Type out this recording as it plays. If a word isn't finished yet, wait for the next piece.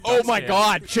Oh my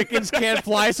God! Chickens can't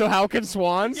fly, so how can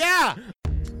swans? Yeah!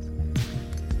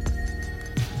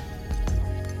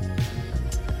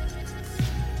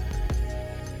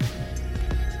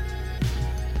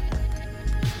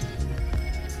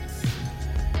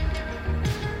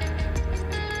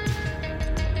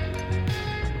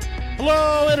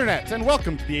 Hello, Internet, and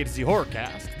welcome to the A to Z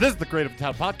Horrorcast. This is the Creative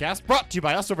Town Podcast, brought to you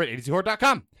by us over at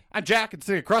AtoZHorror.com. I'm Jack, and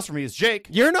sitting across from me is Jake.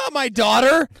 You're not my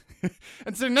daughter!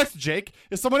 And sitting next to Jake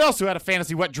is someone else who had a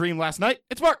fantasy wet dream last night.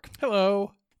 It's Mark.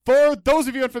 Hello. For those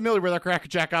of you unfamiliar with our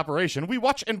Crackerjack operation, we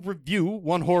watch and review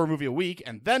one horror movie a week,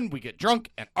 and then we get drunk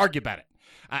and argue about it.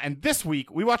 And this week,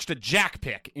 we watched a Jack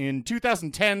pick in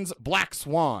 2010's Black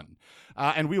Swan.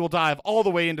 And we will dive all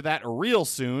the way into that real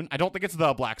soon. I don't think it's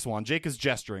the Black Swan. Jake is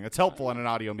gesturing. It's helpful in an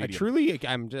audio medium.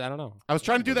 I don't know. I was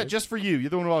trying to do that just for you. You're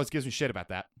the one who always gives me shit about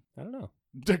that. I don't know.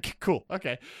 Cool.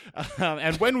 Okay.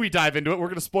 And when we dive into it, we're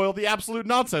going to spoil the absolute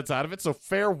nonsense out of it. So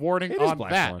fair warning on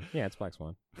Black that. Swan. Yeah, it's Black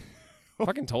Swan. I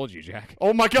fucking told you, Jack.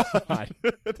 Oh my God.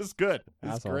 This is good.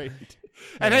 This is great.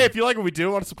 And hey, if you like what we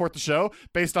do, want to support the show,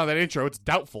 based on that intro, it's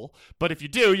doubtful. But if you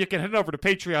do, you can head over to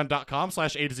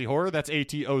patreon.com/A to Z Horror. That's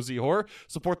ATOZ Horror.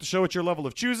 Support the show at your level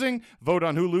of choosing. Vote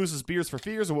on who loses beers for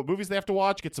fears and what movies they have to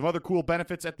watch. Get some other cool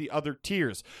benefits at the other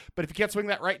tiers. But if you can't swing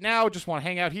that right now, just want to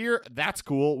hang out here, that's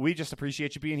cool. We just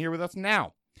appreciate you being here with us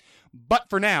now. But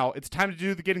for now, it's time to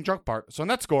do the getting drunk part. So on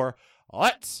that score,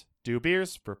 let's do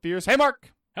beers for fears. Hey,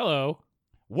 Mark. Hello.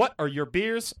 What are your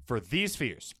beers for these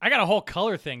fears? I got a whole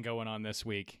color thing going on this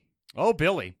week. Oh,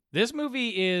 Billy. This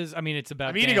movie is, it's about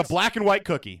I'm eating a black and white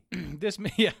cookie.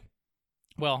 Yeah.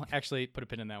 Well, actually, put a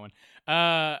pin in that one.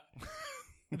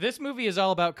 This movie is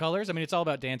all about colors. It's all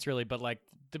about dance, really, but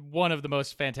one of the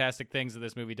most fantastic things that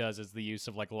this movie does is the use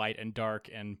of light and dark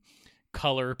and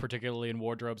color, particularly in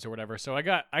wardrobes or whatever. So I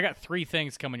got three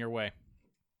things coming your way.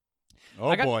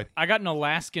 Boy. I got an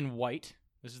Alaskan White.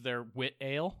 This is their wit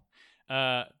ale.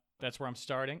 That's where I'm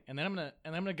starting, and then I'm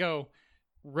gonna go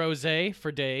rosé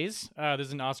for days. This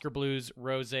is an Oscar Blues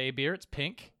rosé beer. It's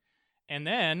pink, and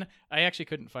then I actually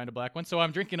couldn't find a black one, so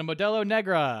I'm drinking a Modelo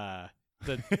Negra,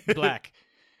 the black.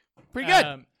 Pretty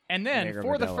good. And then Negra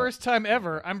for the Modelo. first time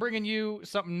ever, I'm bringing you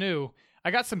something new.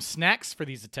 I got some snacks for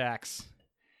these attacks.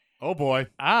 Oh boy.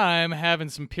 I'm having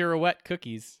some pirouette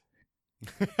cookies.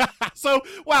 So,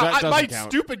 wow, That doesn't my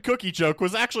count. stupid cookie joke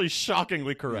was actually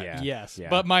shockingly correct. Yeah. Yes, Yeah.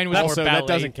 but mine was more Also, ballet that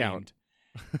doesn't themed. count.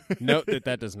 Note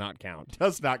that does not count.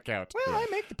 Does not count. Well, I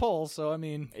make the polls, so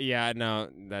Yeah, no,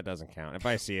 that doesn't count. If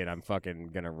I see it, I'm fucking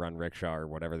gonna run rickshaw or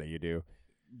whatever that you do.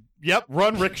 Yep,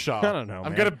 run rickshaw. I don't know,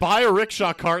 I'm man. going to buy a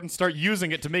rickshaw cart and start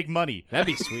using it to make money. That'd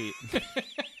be sweet.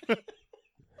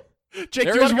 Jake, do you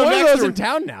There's want to go one of next? those Or, in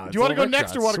town now. do you want to go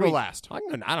next or want to go last?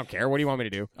 I don't care. What do you want me to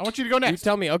do? I want you to go You next.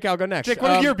 tell me. Okay, I'll go next. Jake,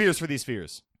 what are your beers for these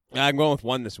fears? I'm going with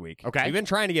one this week. Okay. We've been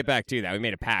trying to get back to that. We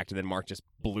made a pact, and then Mark just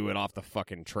blew it off the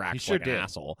fucking track He sure like an did.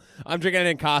 asshole. I'm drinking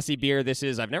an Nkasi beer.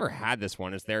 I've never had this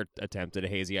one. It's their attempt at a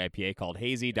hazy IPA called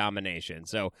Hazy Domination.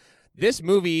 So this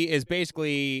movie is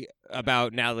basically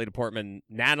about Natalie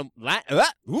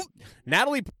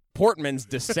Portman's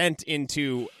descent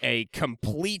into a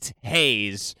complete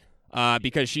haze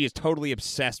because she is totally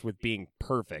obsessed with being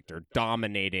perfect or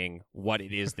dominating what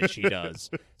it is that she does.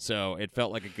 So it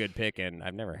felt like a good pick, and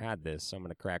I've never had this, so I'm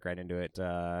going to crack right into it.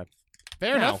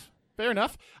 Fair enough. Fair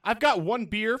enough. I've got one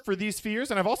beer for these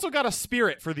fears, and I've also got a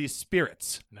spirit for these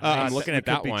spirits. I'm looking at we could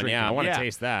that be one. drinking. Yeah, I want to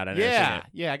taste that. I never seen Yeah, it.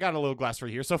 yeah, I got a little glass for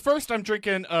you here. So first I'm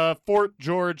drinking Fort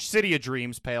George City of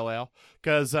Dreams Pale Ale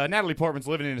because Natalie Portman's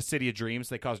living in a city of dreams.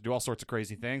 They cause her to do all sorts of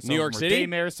crazy things. Some New of York them City? are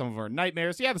daymares, some of them are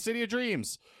nightmares. Yeah, the city of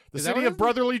dreams. The Is that city what of it is?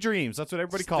 brotherly dreams. That's what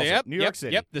everybody calls it. New York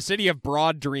City. Yep, the city of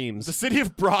broad dreams. The city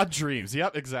of broad dreams.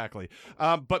 Yep, exactly.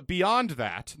 But beyond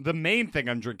that, the main thing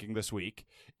I'm drinking this week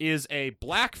is a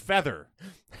Black Feather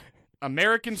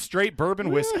American straight bourbon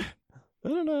whiskey. I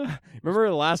don't know. Remember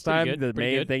the last Pretty time good, the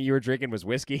pretty main good. thing you were drinking was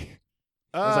whiskey?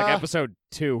 It was like episode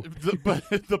 2.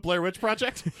 The Blair Witch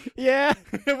Project? Yeah.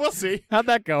 We'll see. How'd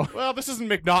that go? Well, this isn't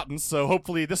McNaughton's, so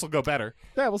hopefully this will go better.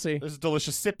 Yeah, we'll see. This is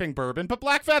delicious sipping bourbon, but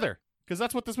Black Feather, because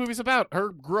that's what this movie's about. Her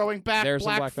growing back There's some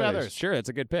black black feathers. feathers. Sure, it's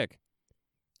a good pick.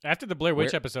 After the Blair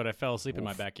Witch Where- episode, I fell asleep in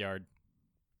my backyard.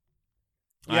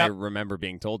 I Yep. remember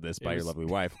being told this by It your was- lovely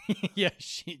wife. Yeah,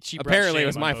 she brought Apparently, it shame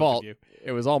was on my both fault. of you.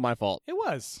 It was all my fault. It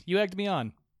was. You egged me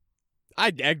on.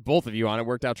 I egged both of you on. It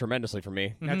worked out tremendously for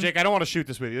me. Now, Mhm. Jake, I don't want to shoot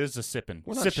this with you. This is a sipping.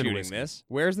 We're not sipping shooting whiskey. this.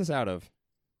 Where's this out of?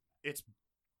 It's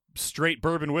straight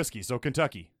bourbon whiskey, so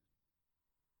Kentucky.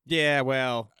 Yeah,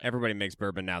 well, everybody makes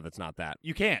bourbon now that's not that.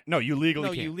 You can't. No, you legally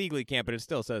No, can't. you legally can't, but it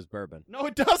still says bourbon. No,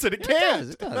 it doesn't. It Yeah, it can't. does,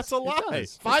 it does. That's a It lie.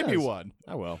 does. It Find me does. one.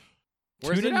 I will.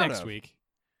 Tune it in out next of? week.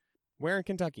 Where in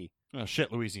Kentucky? Oh,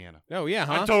 shit, Louisiana. Oh, yeah,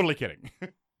 huh? I'm totally kidding.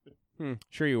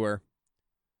 Sure you were.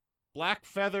 Black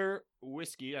Feather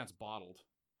whiskey. That's bottled.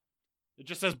 It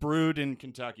just says brewed in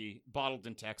Kentucky, bottled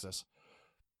in Texas.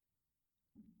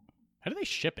 How do they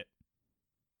ship it?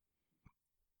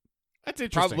 That's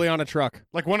interesting. Probably on a truck.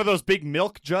 Like one of those big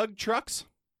milk jug trucks?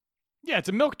 Yeah, it's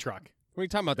a milk truck. What are you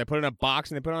talking about? They put it in a box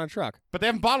and they put it on a truck. But they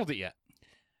haven't bottled it yet.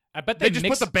 I bet They just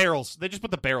mix, put the barrels. They just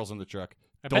put the barrels in the truck.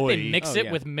 I bet they Doy. mix Oh, it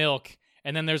yeah. with milk,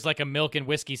 and then there's like a milk and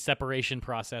whiskey separation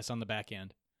process on the back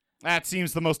end. That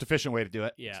seems the most efficient way to do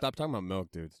it. Yeah. Stop talking about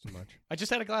milk, dude. It's too much. I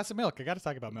just had a glass of milk. I got to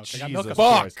talk about milk. I got Jesus milk.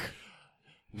 Christ.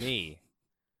 Me.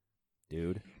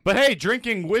 Dude. But hey,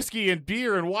 drinking whiskey and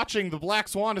beer and watching the Black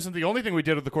Swan isn't the only thing we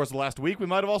did over the course of the last week. We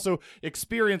might have also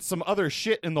experienced some other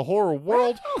shit in the horror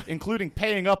world, including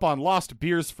paying up on Lost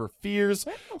Beers for Fears.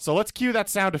 So let's cue that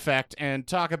sound effect and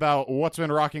talk about what's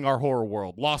been rocking our horror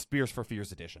world. Lost Beers for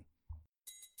Fears edition.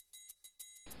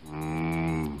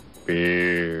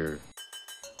 Beer.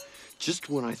 Just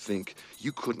when I think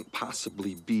you couldn't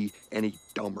possibly be any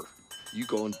dumber, you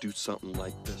go and do something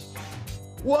like this.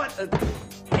 What an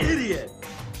idiot!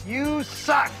 You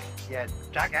suck, you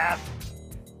jackass!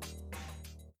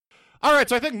 All right,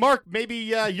 so I think, Mark, maybe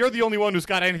you're the only one who's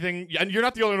got anything, and you're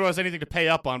not the only one who has anything to pay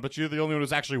up on, but you're the only one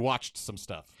who's actually watched some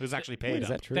stuff, who's actually paid Wait, is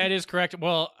up. that true? That is correct.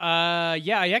 Well,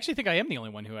 yeah, I actually think I am the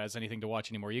only one who has anything to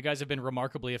watch anymore. You guys have been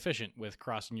remarkably efficient with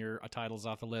crossing your titles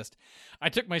off the list. I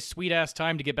took my sweet-ass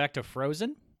time to get back to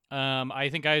Frozen. I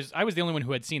think I was the only one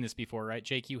who had seen this before, right?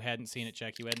 Jake, you hadn't seen it.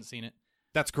 Jack, you hadn't seen it.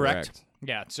 That's correct.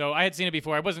 Yeah, so I had seen it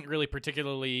before. I wasn't really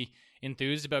particularly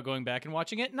enthused about going back and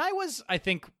watching it, and I was, I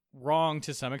think, wrong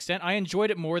to some extent. I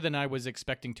enjoyed it more than I was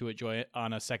expecting to enjoy it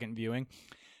on a second viewing.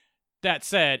 That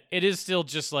said, it is still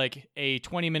just like a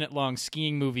 20-minute long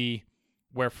skiing movie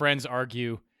where friends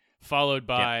argue, followed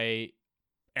by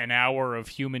an hour of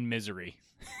human misery.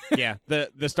 Yeah, the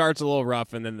start's a little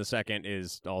rough, and then the second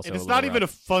is also And it's a not little even a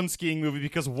rough. fun skiing movie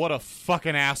because what a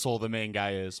fucking asshole the main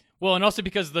guy is. Well, and also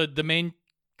because the main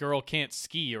girl can't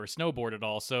ski or snowboard at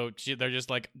all, so they're just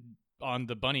like on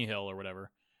the bunny hill or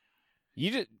whatever.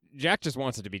 Jack just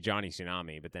wants it to be Johnny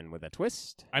Tsunami, but then with a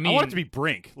twist. I mean, I want it to be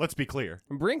Brink. Let's be clear.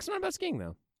 And Brink's not about skiing,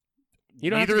 though. You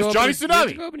don't have Neither to go is up Johnny and- you don't have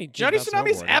to Tsunami. go up and he Johnny jumps Tsunami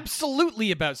is snowboarding.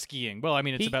 absolutely about skiing. Well, I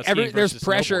mean, it's about skiing There's versus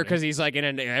pressure snowboarding. because he's like,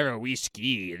 we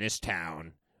ski in this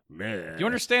town. You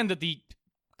understand that the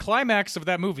climax of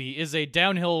that movie is a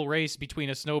downhill race between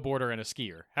a snowboarder and a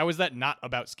skier. How is that not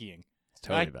about skiing? It's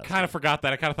totally I about kind of forgot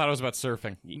that. I kind of thought it was about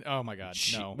surfing. Oh my God,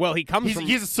 no. Well, he comes He's- from.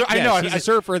 he's a sur- I yes, know, he's I- a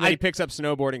surfer, and then I- he picks up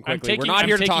snowboarding quickly. I'm taking, We're not I'm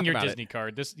here to taking talk your about Disney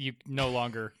card. This you no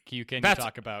longer can That's-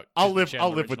 talk about. I'll Disney live- I'll Channel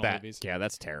live with original that. movies. it. Yeah,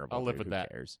 that's terrible. I'll live dude. with Who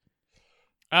that. cares?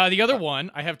 The other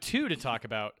one, I have two to talk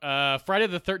about. Friday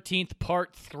the 13th,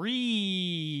 Part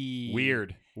 3.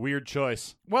 Weird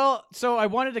choice. Well, so I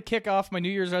wanted to kick off my New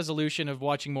Year's resolution of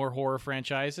watching more horror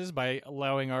franchises by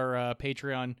allowing our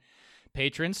Patreon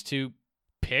patrons to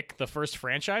pick the first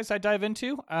franchise I dive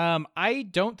into. I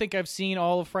don't think I've seen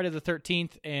all of Friday the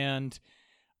 13th, and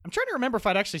I'm trying to remember if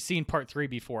I'd actually seen Part 3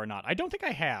 before or not. I don't think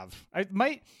I have.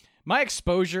 My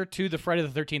exposure to the Friday the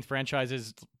 13th franchise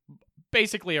is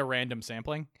basically a random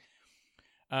sampling.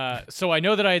 So I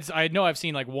know that I've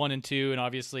seen like 1 and 2, and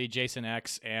obviously Jason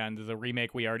X and the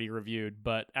remake we already reviewed.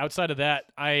 But outside of that,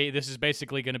 this is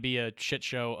basically going to be a shit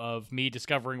show of me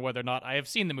discovering whether or not I have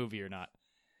seen the movie or not.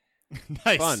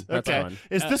 Nice. Fun. That's okay. fun.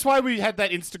 Is this why we had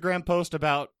that Instagram post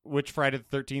about which Friday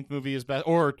the 13th movie is best?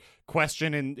 Or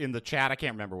question in the chat? I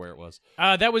can't remember where it was.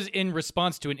 That was in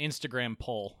response to an Instagram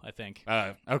poll, I think.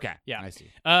 Okay. Yeah. I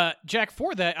see. Jack,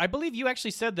 for that, I believe you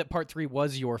actually said that Part 3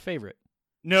 was your favorite.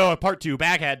 No, Part 2,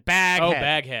 Baghead. Oh,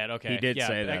 Baghead. Okay. He did Yeah,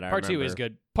 say that, I Part 2 is remember.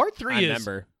 good. Part 3 I is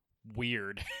remember.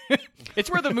 weird. It's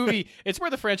where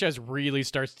the franchise really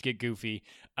starts to get goofy.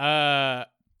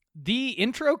 The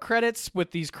intro credits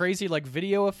with these crazy like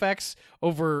video effects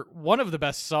over one of the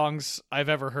best songs I've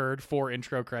ever heard for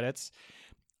intro credits,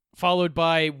 followed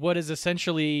by what is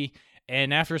essentially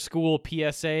an after-school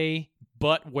PSA,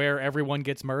 but where everyone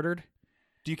gets murdered.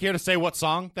 Do you care to say what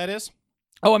song that is?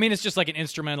 Oh, I mean, it's just like an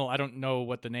instrumental. I don't know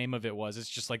what the name of it was. It's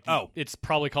just like, it's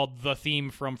probably called The Theme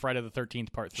from Friday the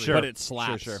 13th Part 3. Sure. But it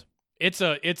slaps. Sure. It's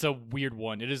a weird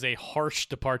one. It is a harsh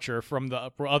departure from the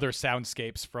other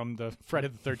soundscapes from the Friday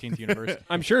the 13th universe.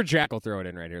 I'm sure Jack will throw it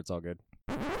in right here. It's all good.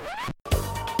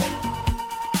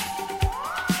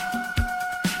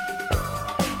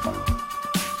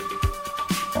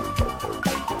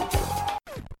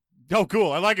 Oh,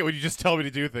 cool. I like it when you just tell me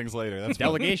to do things later. That's fun.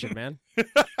 Delegation, man.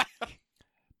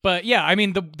 But yeah, I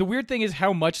mean, the weird thing is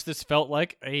how much this felt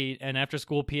like an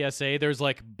after-school PSA. There's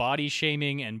like body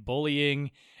shaming and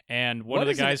bullying and one What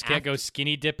of is the an guys can't go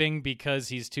skinny dipping because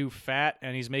he's too fat,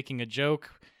 and he's making a joke.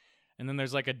 And then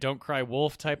there's like a "Don't Cry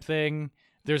Wolf" type thing.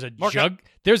 There's a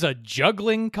There's a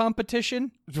juggling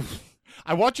competition.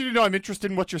 I want you to know I'm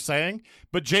interested in what you're saying,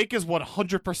 but Jake is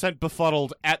 100%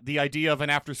 befuddled at the idea of an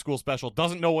after-school special.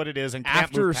 Doesn't know what it is and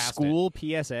can't move past After-school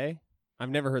PSA? I've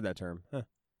never heard that term. Huh.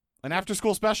 An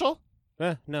after-school special?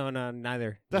 No,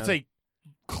 neither. That's No. a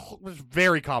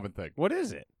very common thing. What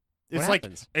is it? It's What like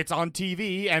happens? it's on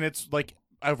TV and it's like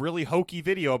a really hokey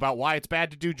video about why it's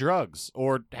bad to do drugs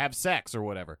or have sex or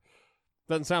whatever.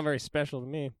 Doesn't sound very special to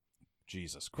me.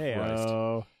 Jesus Christ.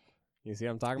 Hey, you see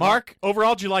what I'm talking Mark,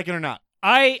 overall, did you like it or not?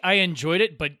 I enjoyed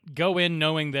it, but go in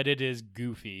knowing that it is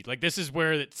goofy. Like, this is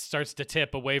where it starts to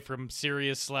tip away from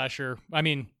serious slasher. I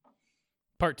mean,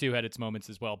 part 2 had its moments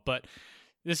as well, but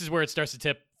this is where it starts to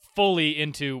tip fully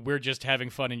into we're just having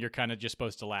fun and you're kind of just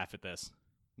supposed to laugh at this.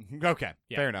 Okay,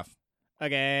 Yeah. fair enough. about?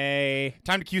 Okay.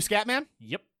 Time to cue Scatman?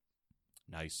 Yep.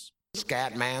 Nice.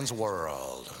 Scatman's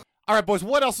World. All right, boys,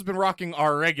 what else has been rocking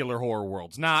our regular horror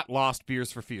worlds? Not Lost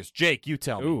Beers for Fears. Jake, you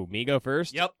tell me. Ooh, me go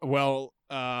first? Yep. Well,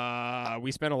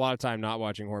 we spent a lot of time not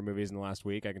watching horror movies in the last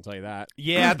week, I can tell you that.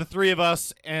 Yeah, the three of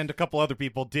us and a couple other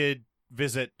people did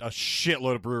visit a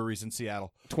shitload of breweries in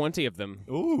Seattle. 20 of them.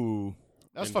 Ooh.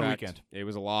 That was a In fun fact, weekend. It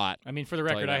was a lot. I mean, for the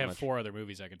Tell you record, that I have much. 4 other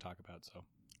movies I can talk about, so.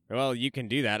 Well, you can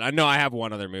do that. I know I have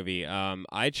one other movie.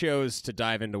 I chose to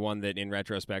dive into one that, in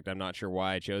retrospect, I'm not sure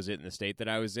why I chose it in the state that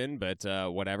I was in, but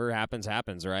whatever happens,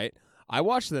 happens, right? I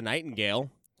watched The Nightingale,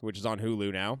 which is on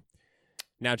Hulu now.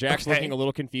 Now, Jack's Okay. looking a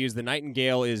little confused. The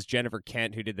Nightingale is Jennifer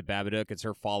Kent, who did The Babadook. It's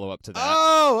her follow-up to that.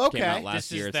 Oh, Came out okay. last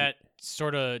This year. is It's- that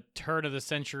sort of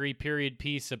turn-of-the-century period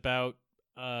piece about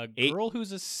a girl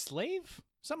who's a slave?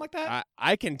 Something like that?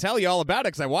 I can tell you all about it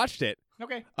because I watched it.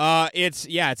 Okay. It's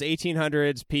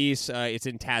 1800s piece. It's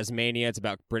in Tasmania. It's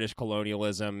about British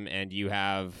colonialism, and you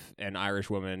have an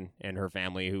Irish woman and her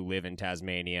family who live in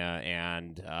Tasmania.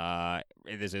 And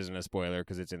this isn't a spoiler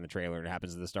because it's in the trailer and it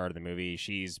happens at the start of the movie.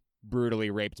 She's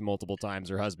brutally raped multiple times.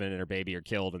 Her husband and her baby are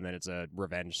killed, and then it's a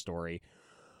revenge story.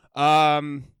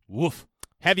 Woof.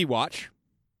 Heavy watch.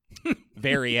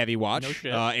 Very heavy watch. No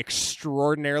shit.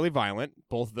 Extraordinarily violent.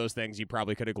 Both of those things you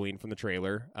probably could have gleaned from the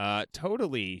trailer.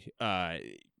 Totally.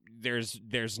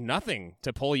 There's nothing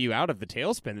to pull you out of the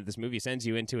tailspin that this movie sends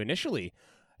you into initially.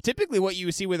 Typically, what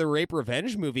you see with a rape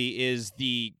revenge movie is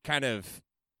the kind of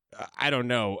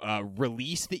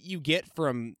release that you get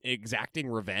from exacting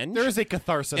revenge. There is a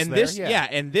catharsis and there. this,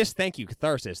 and this, thank you,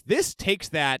 catharsis. This takes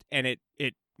that and it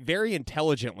very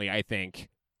intelligently, I think,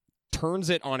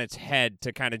 turns it on its head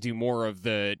to kind of do more of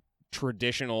the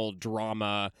traditional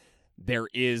drama. There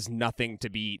is nothing to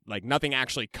be like, nothing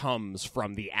actually comes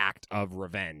from the act of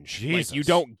revenge. Jesus. Like, you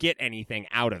don't get anything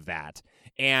out of that.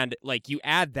 And like, you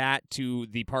add that to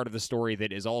the part of the story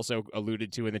that is also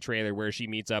alluded to in the trailer where she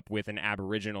meets up with an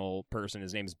Aboriginal person.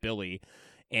 His name's Billy,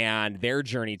 and their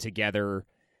journey together.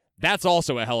 That's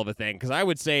also a hell of a thing, because I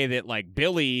would say that like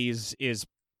Billy's is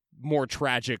more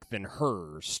tragic than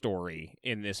her story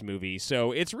in this movie.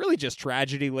 So it's really just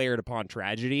tragedy layered upon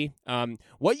tragedy.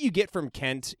 What you get from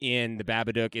Kent in The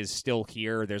Babadook is still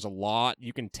here. There's a lot.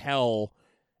 You can tell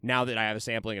now that I have a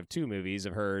sampling of 2 movies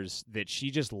of hers that she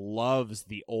just loves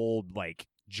the old, like,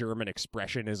 German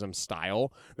expressionism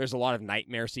style. There's a lot of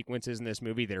nightmare sequences in this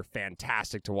movie that are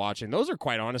fantastic to watch, and those are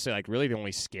quite honestly like really the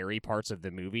only scary parts of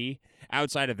the movie.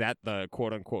 Outside of that, the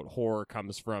quote-unquote horror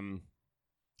comes from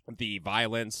the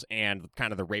violence and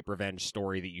kind of the rape revenge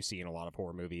story that you see in a lot of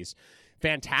horror movies.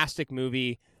 Fantastic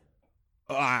movie.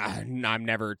 I'm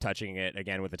never touching it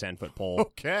again with a 10-foot pole.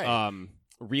 Okay.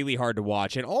 Really hard to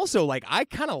watch. And also, like, I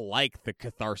kind of like the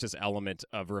catharsis element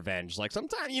of revenge. Like,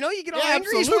 sometimes, you know, you get all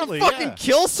angry, you just want to absolutely, fucking yeah.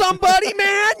 kill somebody,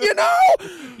 man, you know?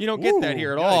 You don't get that Ooh,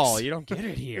 here at yikes. all. You don't get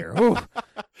it here. Ooh.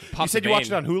 You said you watched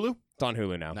it on Hulu? It's on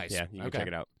Hulu now. Nice. Yeah, you can Okay. check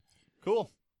it out.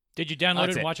 Cool. Did you download That's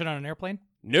it and it. watch it on an airplane?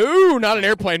 No, not an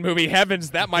airplane movie.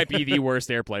 Heavens, that might be the worst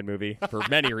airplane movie for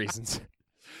many reasons.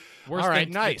 Worse All right,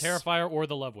 than nice. The Terrifier or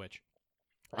The Love Witch?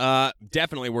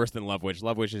 Definitely worse than Love Witch.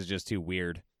 Love Witch is just too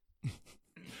weird.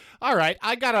 All right,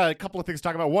 I got a couple of things to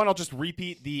talk about. One, I'll just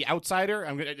repeat The Outsider.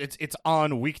 It's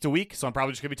on week to week, so I'm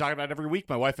probably just going to be talking about it every week.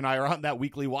 My wife and I are on that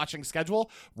weekly watching schedule.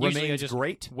 Usually I Remains just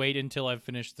great. wait until I've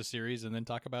finished the series and then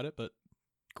talk about it, but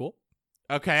cool.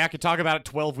 Okay, I could talk about it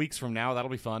 12 weeks from now.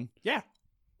 That'll be fun. Yeah.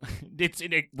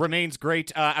 It remains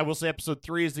great. I will say episode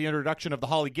 3 is the introduction of the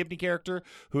Holly Gibney character,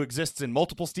 who exists in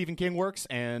multiple Stephen King works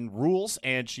and rules,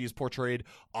 and she's portrayed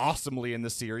awesomely in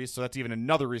this series, so that's even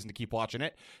another reason to keep watching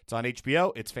it. It's on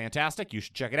HBO. It's fantastic. You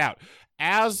should check it out.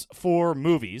 As for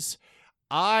movies,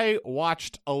 I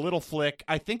watched a little flick.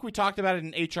 I think we talked about it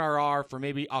in HRR for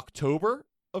maybe October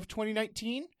of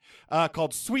 2019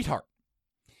 called Sweetheart.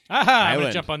 Aha! I'm going to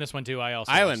Island. jump on this one, too. I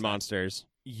also Island watched that. Monsters.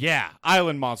 Yeah,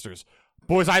 Island Monsters.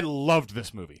 Boys, I loved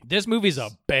this movie. This movie's a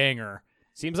banger.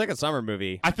 Seems like a summer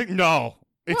movie. I think no.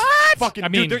 It's fucking I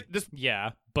mean, dude, this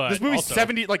but this movie's also,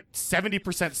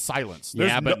 70% silence. There's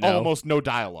Yeah, but no. almost no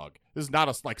dialogue. This is not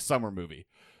a summer movie.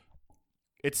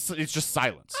 It's just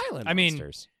silence. Island I mean,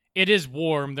 Monsters. it is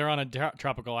warm. They're on a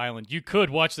tropical island. You could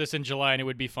watch this in July and it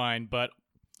would be fine, but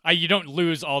you don't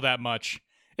lose all that much.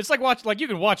 It's like you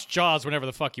can watch Jaws whenever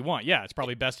the fuck you want. Yeah, it's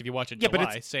probably best if you watch it in July.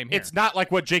 But Same here. it's not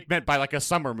like what Jake meant by like a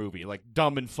summer movie, like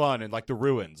dumb and fun and like The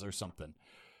Ruins or something.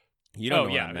 You don't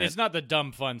know yeah, what I meant. it's not the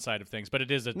dumb fun side of things, but it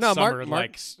is a No, summer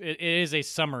Mark- it is a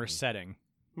summer setting.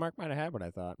 Mark might have had what I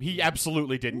thought. He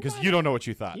absolutely didn't because you don't know what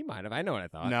you thought. He might have. I know what I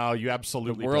thought. No, you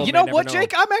absolutely The world- don't. You may know never what, know.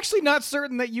 Jake? I'm actually not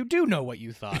certain that you do know what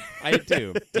you thought. I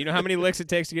do. Do you know how many licks it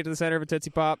takes to get to the center of a Tootsie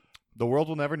Pop? The world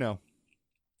will never know.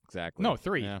 Exactly. No,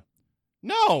 3. Yeah.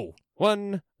 No.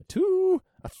 1, 2,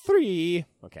 3.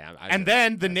 Okay. And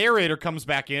then the narrator comes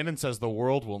back in and says the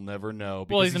world will never know.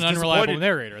 Well, he's an unreliable disappointed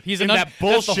narrator. He's in an that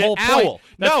that's the bullshit whole point. owl.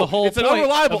 That's No, the whole it's an point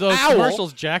unreliable of those owl.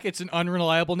 commercials, Jack. It's an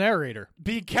unreliable narrator.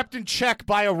 being kept in check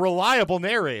by a reliable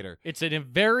narrator. It's a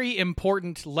very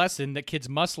important lesson that kids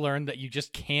must learn that you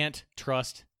just can't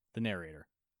trust the narrator.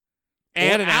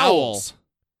 And an owl. owls.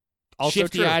 Also true.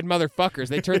 Shifty-eyed motherfuckers.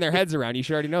 They turn their heads around. You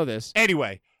should already know this.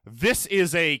 Anyway, this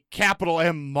is a capital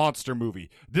M monster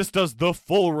movie. This does the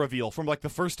full reveal from like the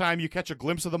first time you catch a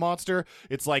glimpse of the monster.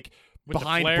 It's like With the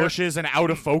behind flare. bushes and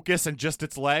out of focus and just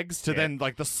its legs to Yep. then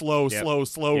like the slow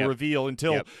Yep. reveal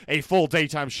until Yep. a full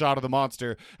daytime shot of the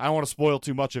monster. I don't want to spoil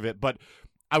too much of it, but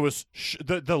I was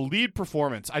the lead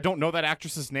performance. I don't know that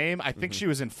actress's name. I think she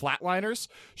was in Flatliners.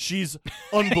 She's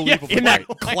unbelievable. In that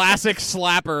Like, classic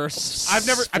slapper. I've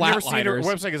never seen her. Flatliners.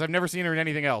 Website is I've never seen her in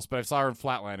anything else, but I saw her in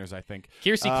Flatliners. I think.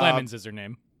 Kiersey Clemens is her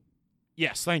name.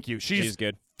 Yes, thank you. She's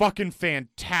good. Fucking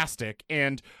fantastic,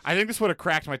 and I think this would have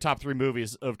cracked my top 3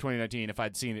 movies of 2019 if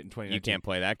I'd seen it in 2019. You can't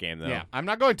play that game though. Yeah, I'm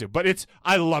not going to, but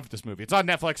I loved this movie. It's on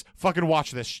Netflix. Fucking watch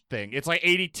this thing. It's like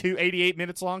 88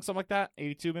 minutes long, something like that.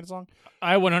 82 minutes long.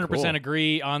 I 100% Cool.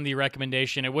 agree on the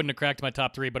recommendation. It wouldn't have cracked my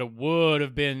top 3, but it would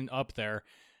have been up there.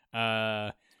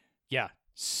 Yeah,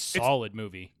 solid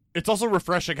movie. It's also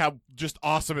refreshing how just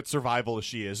awesome at survival as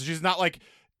she is. She's not like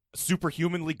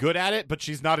superhumanly good at it, but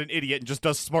she's not an idiot and just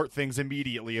does smart things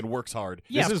immediately and works hard.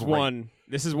 Yeah, This is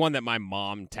great. one that my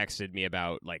mom texted me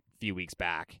about like a few weeks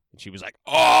back, and she was like,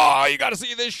 "Oh, you got to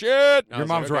see this shit." And I Your was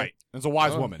mom's like, okay. right. It's a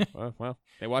wise Oh, woman. Well,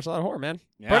 they watch a lot of horror, man.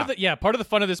 Part of the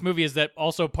fun of this movie is that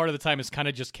also part of the time is kind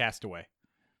of just Castaway.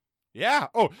 Yeah.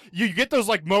 Oh, you get those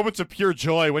like moments of pure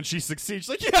joy when she succeeds. She's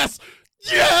like, yes,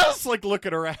 yes, like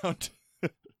looking around.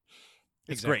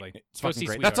 It's Exactly. great. It's Go fucking see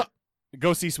great. Sweetheart. That's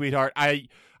go see Sweetheart.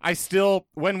 I still,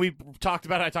 when we talked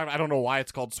about it, I don't know why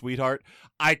it's called Sweetheart.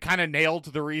 I kind of nailed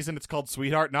the reason it's called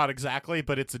Sweetheart. Not exactly,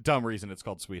 but it's a dumb reason it's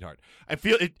called Sweetheart. I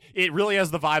feel it really has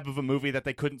the vibe of a movie that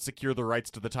they couldn't secure the rights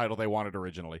to the title they wanted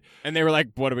originally. And they were like,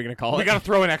 "What are we gonna call We it?" got to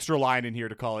throw an extra line in here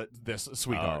to call it this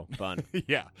Sweetheart. Oh, fun.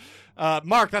 Yeah.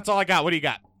 Mark, that's all I got. What do you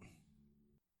got?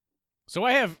 So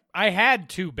I had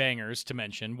 2 bangers to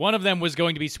mention. One of them was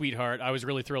going to be Sweetheart. I was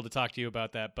really thrilled to talk to you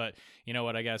about that, but you know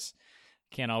what? I guess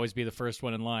can't always be the first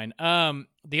one in line.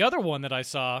 The other one that I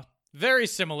saw, very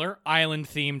similar,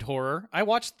 island-themed horror. I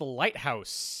watched The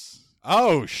Lighthouse.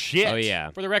 Oh, shit. Oh yeah.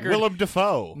 For the record, Willem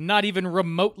Dafoe. not even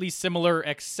remotely similar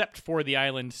except for the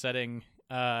island setting.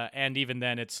 And even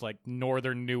then, it's like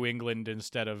northern New England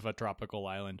instead of a tropical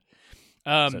island.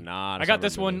 So not a I got summer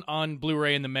this one movie. on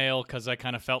Blu-ray in the mail because I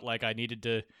kind of felt like I needed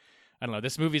to. I don't know.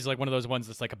 This movie's like one of those ones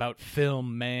that's like about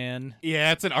film, man.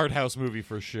 Yeah, it's an art house movie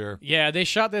for sure. Yeah, they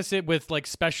shot this with like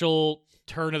special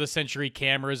turn of the century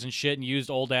cameras and shit and used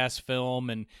old ass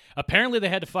film, and apparently they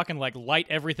had to fucking like light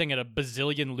everything at a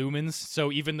bazillion lumens,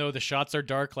 so even though the shots are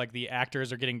dark, like the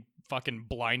actors are getting fucking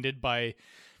blinded by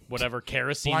whatever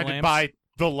kerosene Blinded lamps. by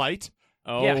the light.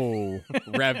 Oh,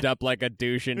 revved up like a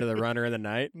douche into the runner in the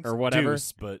night or whatever.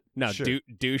 Deuce, but No, sure.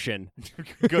 douching.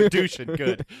 Good douching.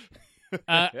 Good.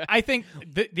 I think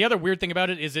the other weird thing about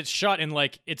it is it's shot in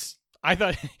like I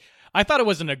thought it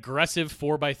was an aggressive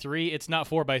 4:3. It's not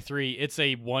 4:3. It's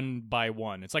a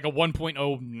 1:1. It's like a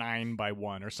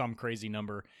 1.09:1 or some crazy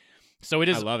number. So it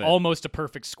is I love it. almost a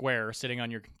perfect square sitting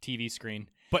on your TV screen.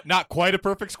 But not quite a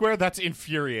perfect square. That's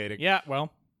infuriating. Yeah,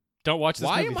 well, don't watch this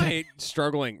Why movie. am I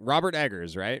struggling? Robert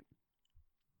Eggers, right?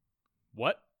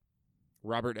 What?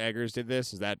 Robert Eggers did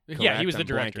this. Is that correct? Yeah, he was the I'm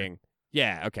director. blanking.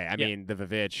 Yeah, okay. I Yeah. mean, the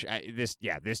Vivitch.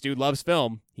 This dude loves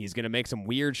film. He's gonna make some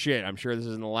weird shit. I'm sure this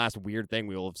isn't the last weird thing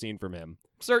we will have seen from him.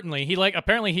 Certainly.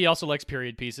 Apparently he also likes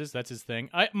period pieces. That's his thing.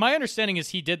 My understanding is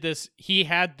he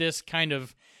had this kind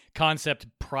of concept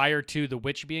prior to The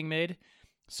Witch being made.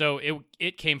 So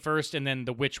it came first and then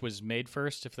The Witch was made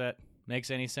first, if that makes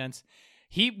any sense.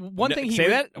 Say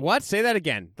that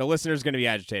again. The listener's going to be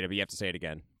agitated, but you have to say it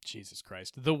again. Jesus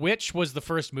Christ. The Witch was the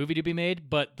first movie to be made,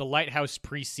 but The Lighthouse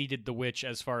preceded The Witch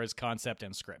as far as concept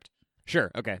and script.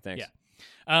 Sure. Okay, thanks.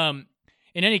 Yeah.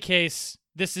 In any case,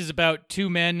 this is about two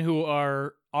men who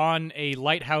are on a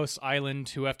lighthouse island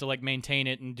who have to maintain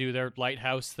it and do their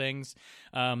lighthouse things.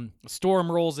 A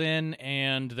storm rolls in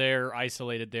and they're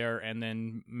isolated there, and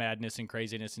then madness and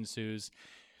craziness ensues.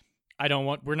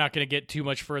 We're not going to get too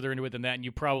much further into it than that, and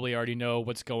you probably already know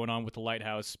what's going on with the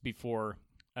lighthouse before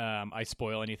I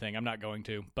spoil anything. I'm not going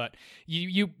to, but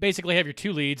you basically have your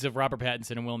two leads of Robert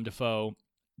Pattinson and Willem Dafoe.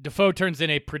 Dafoe turns in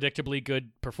a predictably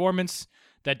good performance.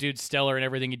 That dude's stellar in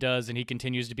everything he does, and he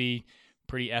continues to be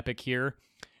pretty epic here.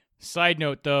 Side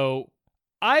note, though,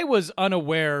 I was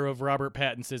unaware of Robert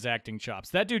Pattinson's acting chops.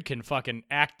 That dude can fucking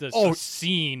act a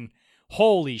scene.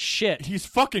 Holy shit. He's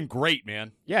fucking great,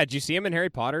 man. Yeah, did you see him in Harry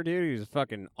Potter, dude? He was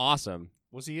fucking awesome.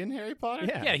 Was he in Harry Potter?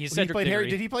 Yeah. He's Cedric Diggory.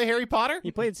 Did he play Harry Potter?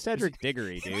 He played Cedric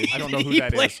Diggory, dude. I don't know who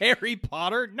that is. He played Harry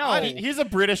Potter? No. He's a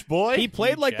British boy. He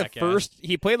played You jackass.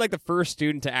 He played the first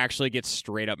student to actually get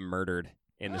straight up murdered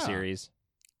in the series.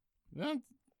 Yeah.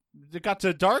 It got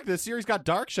to dark. The series got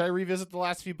dark. Should I revisit the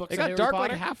last few books? It got Harry dark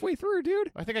Potter? halfway through, dude.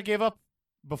 I think I gave up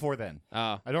before then.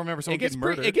 Oh. I don't remember someone getting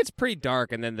murdered. It gets pretty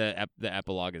dark, and then the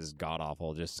epilogue is god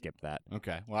awful. Just skip that.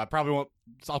 Okay. Well, I probably won't.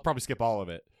 I'll probably skip all of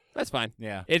it. That's fine.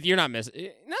 Yeah. If you're not missing,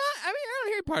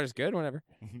 Harry Potter's good. Whatever.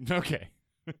 Okay.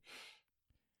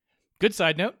 Good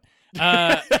side note.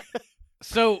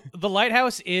 So The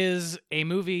Lighthouse is a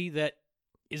movie that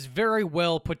is very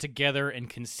well put together and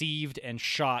conceived and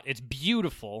shot. It's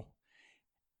beautiful.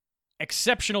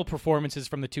 Exceptional performances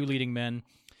from the two leading men.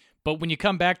 But when you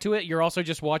come back to it, you're also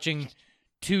just watching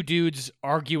two dudes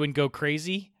argue and go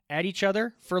crazy at each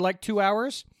other for 2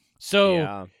 hours.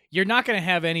 So you're not going to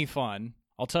have any fun.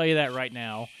 I'll tell you that right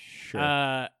now.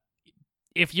 Sure.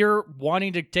 If you're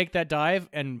wanting to take that dive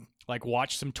and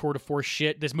watch some tour de force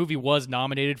shit, this movie was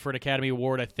nominated for an Academy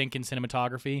Award, I think, in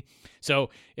cinematography. So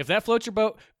if that floats your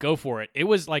boat, go for it. It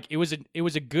was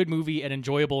a good movie and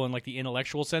enjoyable in the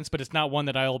intellectual sense, but it's not one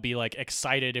that I'll be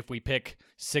excited if we pick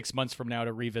 6 months from now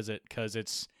to revisit, because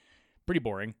it's pretty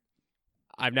boring.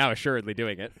 I'm now assuredly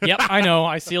doing it. Yep, I know.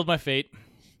 I sealed my fate.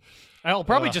 I'll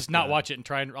probably just not watch it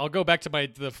and I'll go back to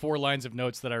the 4 lines of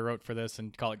notes that I wrote for this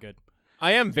and call it good.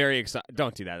 I am very excited.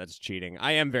 Don't do that. That's cheating.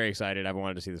 I am very excited. I've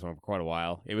wanted to see this one for quite a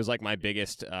while. It was my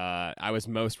biggest. I was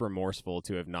most remorseful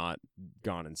to have not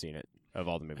gone and seen it of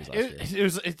all the movies last year.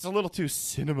 It's a little too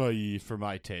cinema-y for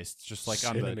my taste. Just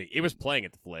it was playing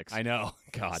at the Flicks. I know.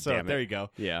 God so damn it. there you go.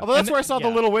 Yeah. Although that's where I saw The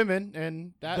Little Women,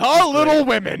 and that The was Little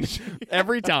great. Women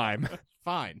every time.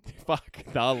 Fine. Fuck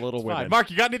The Little Women. Fine.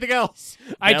 Mark, you got anything else?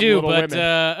 I Them do, Little but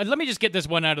Women. let me just get this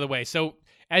one out of the way. So,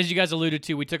 as you guys alluded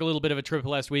to, we took a little bit of a trip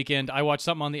last weekend. I watched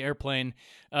something on the airplane.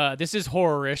 This is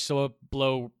horror-ish, so I'll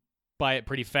blow by it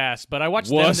pretty fast. But I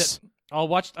watched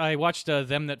I watched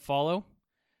Them That Follow.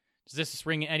 Does this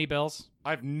ring any bells?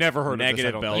 I've never heard Negative of this.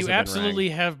 I don't bells. think. You have been absolutely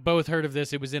have both heard of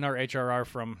this. It was in our HRR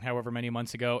from however many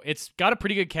months ago. It's got a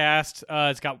pretty good cast.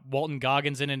 It's got Walton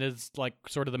Goggins in it as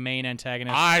sort of the main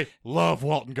antagonist. I love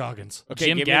Walton Goggins. Okay,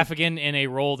 Jim give me- Gaffigan in a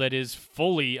role that is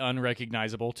fully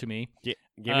unrecognizable to me. Give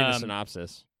me the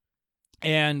synopsis.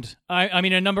 And I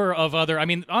mean a number of other. I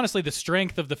mean, honestly, the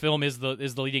strength of the film is the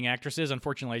leading actresses.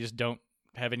 Unfortunately, I just don't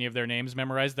have any of their names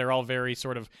memorized. They're all very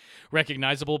sort of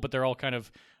recognizable, but they're all kind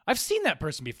of. I've seen that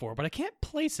person before, but I can't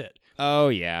place it. Oh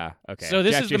yeah. Okay. So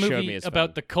this Jeff is the just showed me movie his about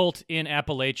phone. the cult in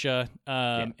Appalachia,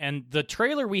 and the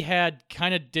trailer we had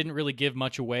kind of didn't really give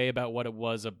much away about what it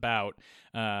was about.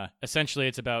 Essentially,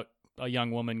 it's about a young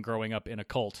woman growing up in a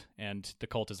cult, and the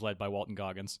cult is led by Walton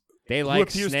Goggins. They Who like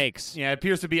appears- snakes. Yeah, it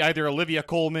appears to be either Olivia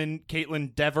Colman,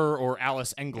 Caitlin Dever, or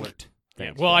Alice Englert.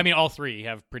 Thanks, Well, Jeff. I mean, all three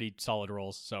have pretty solid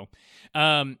roles. So,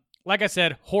 like I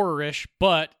said, horror-ish,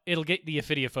 but it'll get the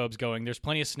Ophidiophobes going. There's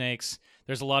plenty of snakes.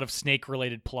 There's a lot of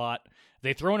snake-related plot.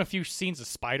 They throw in a few scenes of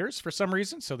spiders for some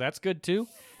reason, so that's good too.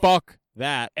 Fuck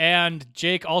that. And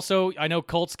Jake, also, I know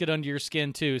cults get under your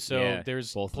skin too, so Yeah,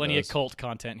 there's both of plenty of those. cult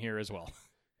content here as well.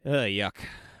 Yuck.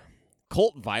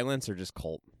 Cult violence or just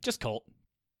cult? Just cult.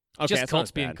 Okay, Just that cults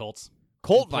sounds being bad. cults.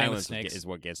 Cult Playing with violence snakes. is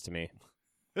what gets to me.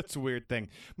 That's a weird thing.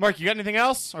 Mark, you got anything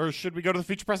else, or should we go to the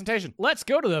feature presentation? Let's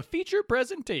go to the feature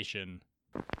presentation.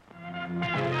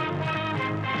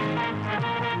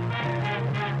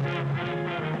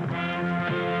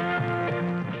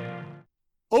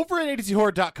 Over at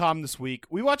AtoZHorror.com this week,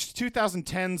 we watched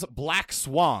 2010's Black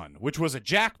Swan, which was a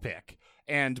Jack pick,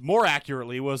 and more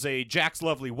accurately, was a Jack's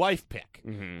lovely wife pick.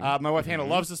 My wife Hannah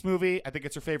loves this movie. I think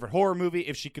it's her favorite horror movie,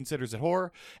 if she considers it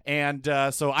horror. And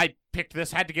so I picked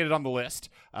this, had to get it on the list,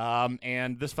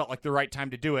 and this felt like the right time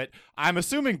to do it. I'm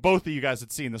assuming both of you guys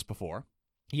had seen this before.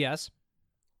 Yes.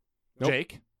 Nope.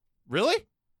 Jake? Really?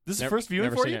 This is the first viewing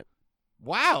never for seen you? it.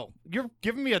 Wow. You're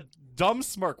giving me a dumb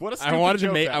smirk. What a stupid I wanted joke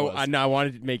to make. that was. I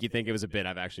wanted to make you think it was a bit.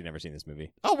 I've actually never seen this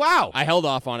movie. Oh, wow. I held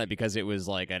off on it because it was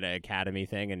like an Academy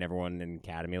thing, and everyone in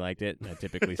Academy liked it. And I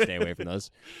typically stay away from those.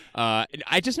 I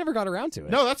just never got around to it.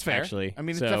 No, that's fair. Actually, I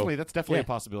mean, so, that's definitely a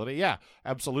possibility. Yeah,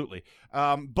 absolutely.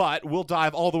 But we'll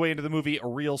dive all the way into the movie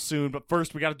real soon. But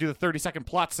first, we got to do the 30-second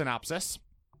plot synopsis.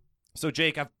 So,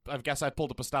 Jake, I guess I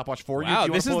pulled up a stopwatch for you. Wow,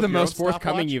 Do you this wanna is pull the up your most own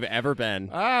forthcoming stopwatch? you've ever been.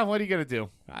 What are you gonna do?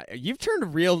 You've turned a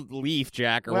real leaf,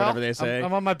 Jack, or Well, whatever they say.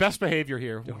 I'm on my best behavior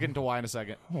here. We'll get into why in a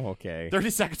second. Okay. 30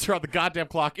 seconds are on the goddamn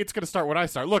clock. It's gonna start when I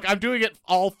start. Look, I'm doing it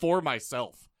all for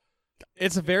myself.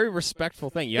 It's a very respectful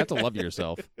thing. You have to love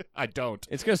yourself. I don't.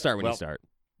 It's going to start when Well, you start.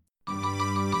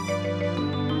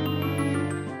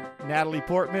 Natalie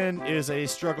Portman is a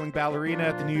struggling ballerina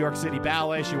at the New York City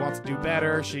Ballet. She wants to do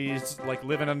better. She's like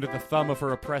living under the thumb of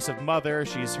her oppressive mother.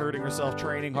 She's hurting herself,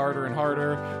 training harder and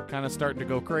harder, kind of starting to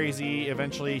go crazy.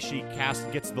 Eventually, she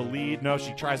gets the lead. No,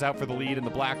 she tries out for the lead in the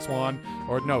Black Swan,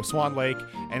 Swan Lake,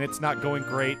 and it's not going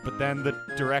great. But then the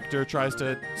director tries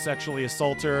to sexually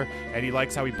assault her, and he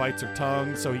likes how he bites her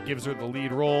tongue, so he gives her the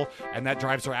lead role, and that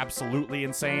drives her absolutely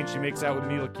insane. She makes out with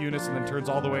Mila Kunis and then turns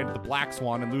all the way into the Black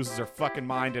Swan and loses her fucking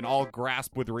mind and all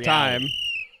grasp with reality.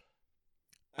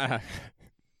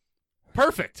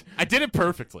 Perfect. I did it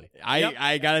perfectly.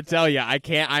 I gotta tell you,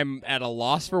 I'm at a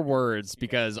loss for words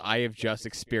because I have just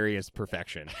experienced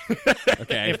perfection.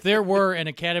 Okay. If there were an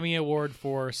Academy Award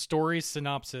for story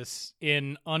synopsis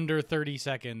in under 30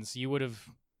 seconds, you would have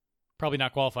probably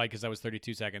not qualified because that was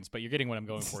 32 seconds, but you're getting what I'm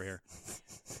going for here.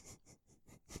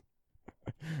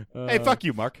 Hey, fuck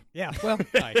you, Mark. Yeah, well,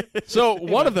 hi. So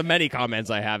one of the many comments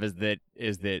I have is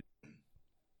that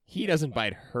he doesn't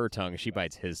bite her tongue; she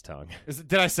bites his tongue.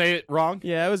 Did I say it wrong?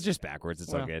 Yeah, it was just backwards.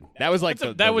 It's all good. That was like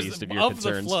the least of your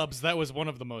concerns. The flubs, that was one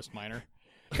of the most minor.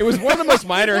 It was one of the most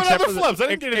minor, What except other for flubs? I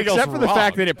didn't get anything except else for the wrong.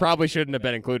 fact that it probably shouldn't have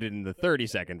been included in the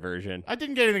 30-second version. I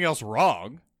didn't get anything else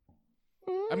wrong.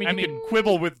 I mean, you can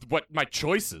quibble with what my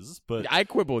choices, but I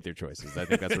quibble with your choices. I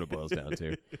think that's what it boils down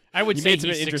to. I would You say made some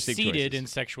he interesting succeeded choices. in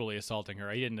sexually assaulting her.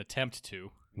 He didn't attempt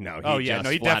to. No, he flat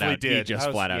definitely out, did. He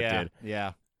just flat out yeah, did.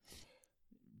 Yeah,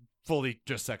 fully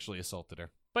just sexually assaulted her.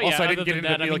 But Also, yeah, I didn't other get than into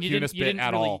that, the I Mila mean, you Kunis didn't bit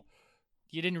at really, all.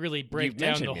 You didn't really break down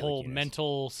mentioned the Mila whole Kunis.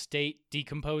 mental state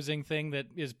decomposing thing that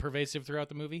is pervasive throughout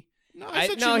the movie. No, I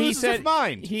said she loses her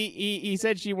mind. He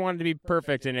said she wanted to be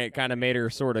perfect, and it kind of made her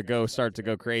sort of start to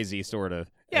go crazy, sort of.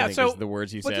 Yeah, I think so is the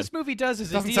words you what said. this movie does is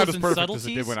it Doesn't deals sound as in perfect subtleties.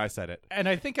 as it did when I said it. And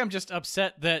I think I'm just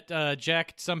upset that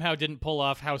Jack somehow didn't pull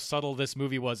off how subtle this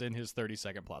movie was in his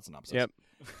 30-second plot synopsis. Yep.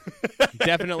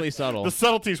 Definitely subtle. The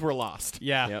subtleties were lost.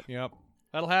 Yeah. Yep.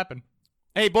 That'll happen.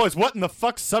 Hey, boys, what in the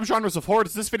fuck subgenres of horror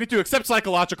does this fit into except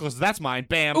psychological? Because that's mine.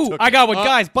 Bam. Ooh, took I got it. one,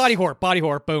 guys. Body horror.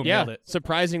 Boom. Yeah, Nailed it.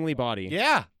 surprisingly body.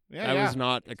 Yeah. I was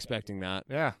not expecting that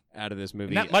Yeah. out of this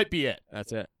movie. And that might be it.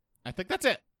 That's it. I think that's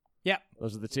it. Yeah.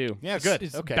 Those are the two. Yeah, good.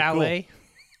 It's Okay, ballet.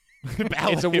 Cool.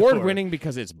 Ballet It's horror. award-winning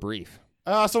because it's brief.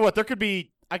 So what? There could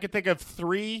be. I could think of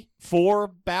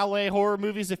 3-4 ballet horror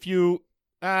movies if you.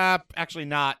 Actually,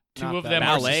 not. Two not of that. them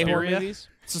are Ballet horror Suspiria. movies?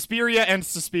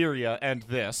 Suspiria and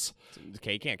this.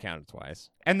 Okay, you can't count it twice.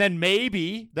 And then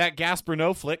maybe that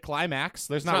Gasparino flick Climax.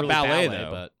 There's not not really ballet, ballet,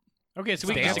 though. but Okay, so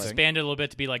we can just Dancing. expand it a little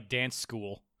bit to be like dance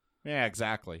school. yeah,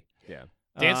 exactly. Yeah.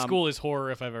 Dance school is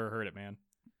horror if I've ever heard it, man.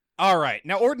 All right.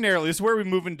 Now, ordinarily, this is where we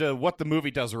move into what the movie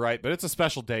does right, but it's a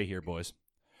special day here, boys.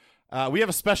 We have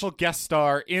a special guest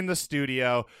star in the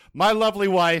studio. My lovely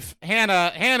wife,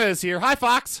 Hannah. Hannah is here. Hi,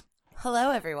 Fox.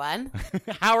 Hello, everyone.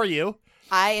 How are you?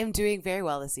 I am doing very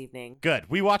well this evening. Good.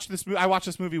 We watched this. I watched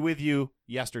this movie with you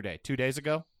yesterday. 2 days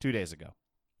ago. 2 days ago.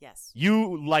 Yes.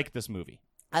 You like this movie.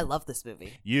 I love this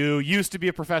movie. You used to be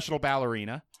a professional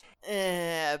ballerina.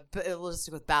 But we'll just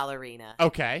stick with ballerina.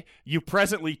 Okay. You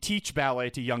presently teach ballet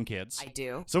to young kids. I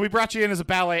do. So we brought you in as a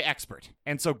ballet expert.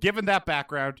 And so given that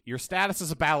background, your status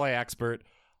as a ballet expert,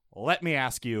 let me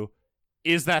ask you,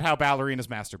 is that how ballerinas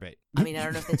masturbate? I mean, I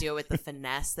don't know if they do it with the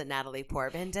finesse that Natalie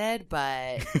Portman did,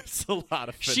 but It's a lot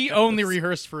of She finesse. only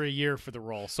rehearsed for a year for the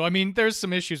role. So, I mean, there's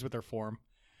some issues with her form.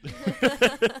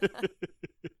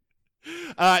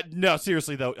 No,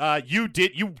 seriously though, you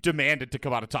demanded to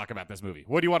come out and talk about this movie.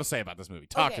 What do you want to say about this movie?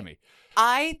 Talk to Okay. me.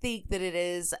 I think that it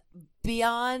is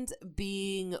beyond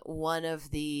being one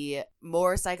of the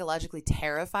more psychologically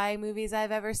terrifying movies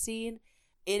I've ever seen,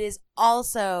 it is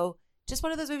also just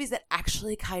one of those movies that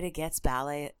actually kind of gets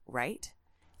ballet right,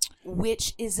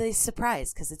 which is a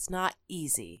surprise because it's not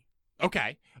easy.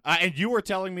 Okay. And you were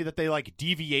telling me that they like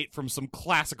deviate from some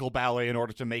classical ballet in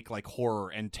order to make like horror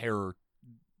and terror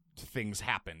things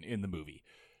happen in the movie.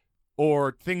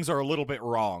 Or things are a little bit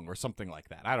wrong or something like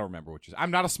that. I don't remember which is. I'm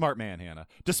not a smart man, Hannah.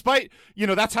 Despite,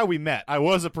 that's how we met. I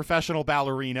was a professional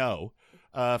ballerino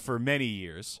for many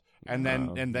years. And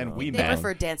then we They met.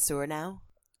 prefer danseur now.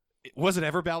 Was it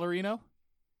ever ballerino?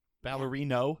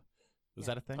 Ballerino? Was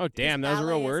that a thing? Oh, damn, that was a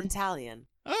real Ballet is word? Italian.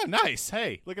 Oh, nice.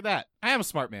 Hey, look at that. I am a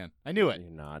smart man. I knew it. You're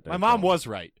not. My mom was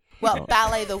right. Well,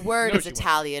 ballet, the word No, is she wasn't.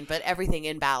 Italian, but everything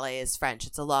in ballet is French.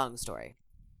 It's a long story.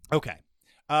 Okay.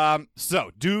 So,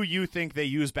 do you think they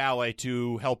use ballet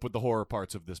to help with the horror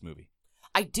parts of this movie?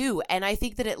 I do, and I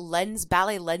think that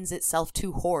ballet lends itself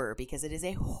to horror because it is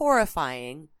a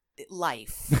horrifying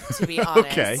life, to be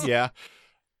honest. Okay, yeah.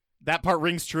 That part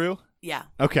rings true? Yeah.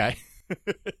 Okay.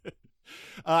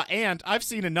 And I've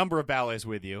seen a number of ballets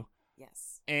with you,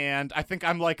 Yes. and I think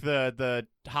I'm like the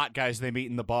hot guys they meet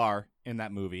in the bar in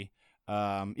that movie.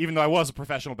 Even though I was a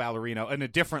professional ballerino in a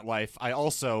different life, I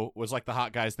also was like the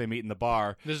hot guys they meet in the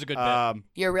bar. This is a good bit.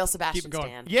 You're a real Sebastian going.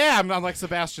 Stan. Yeah, I'm like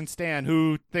Sebastian Stan,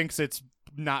 who thinks it's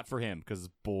not for him because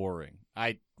it's boring.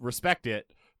 I respect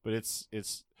it, but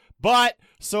but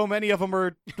so many of them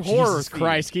are horror. Jesus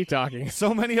Christ, keep talking.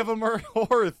 So many of them are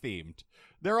horror themed.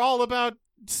 They're all about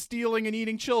stealing and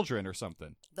eating children or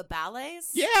something. The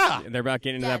ballets? Yeah. They're about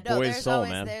getting into Yeah, that no, boy's there's soul,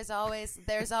 always, man. There's always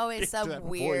Get to some that boy's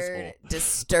weird, hole.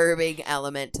 disturbing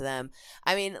element to them.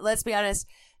 I mean, let's be honest.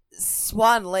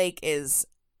 Swan Lake is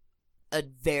a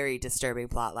very disturbing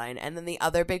plotline, and then the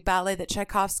other big ballet that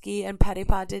Tchaikovsky and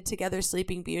Petipa did together,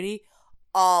 Sleeping Beauty,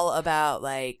 all about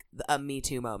like a Me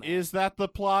Too moment. Is that the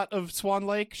plot of Swan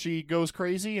Lake? She goes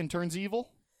crazy and turns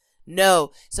evil?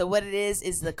 No. So what it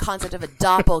is the concept of a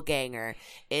doppelganger.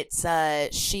 It's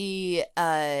she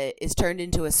is turned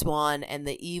into a swan and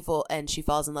she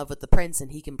falls in love with the prince,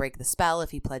 and he can break the spell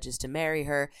if he pledges to marry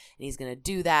her, and he's going to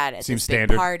do that at Seems this big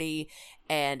standard. party.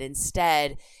 And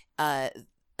instead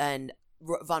and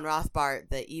von Rothbart,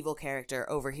 the evil character,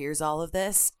 overhears all of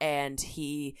this, and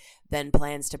he then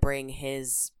plans to bring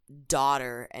his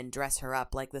daughter and dress her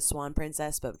up like the Swan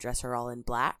Princess, but dress her all in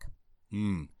black.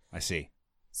 I see.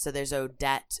 So there's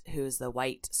Odette, who's the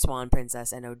white swan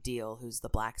princess, and Odile, who's the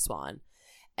black swan.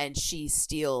 And she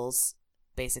steals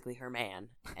basically her man,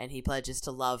 and he pledges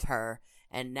to love her.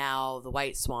 And now the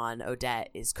white swan, Odette,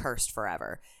 is cursed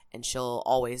forever, and she'll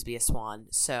always be a swan.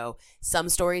 So some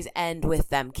stories end with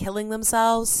them killing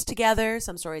themselves together.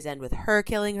 Some stories end with her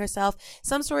killing herself.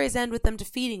 Some stories end with them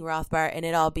defeating Rothbart and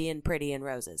it all being pretty and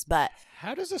roses. But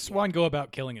How does a swan go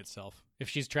about killing itself if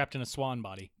she's trapped in a swan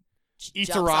body?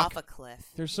 Eats a jumps rock. off a cliff.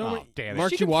 There's so Oh, many. damn it.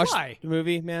 Mark, She you can watched fly. the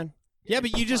movie, man? Yeah,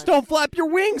 but you just fly. don't flap your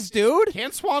wings, dude.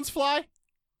 Can swans fly?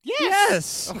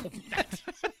 Yes.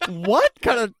 What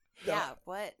kind of? Yeah,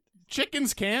 what?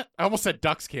 Chickens can't. I almost said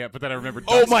ducks can't, but then I remembered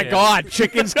Oh ducks my can. God!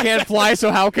 Chickens can't fly,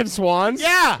 so how can swans?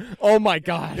 Yeah. Oh my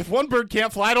God. If one bird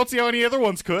can't fly, I don't see how any other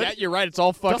ones could. Yeah, you're right. It's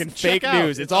all fucking Just check fake out.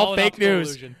 news. It's all an fake optical news.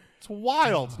 illusion. It's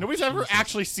wild. Nobody's ever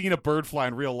actually seen a bird fly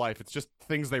in real life. It's just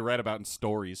things they read about in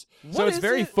stories. So it's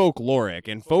very folkloric,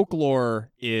 and folklore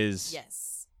is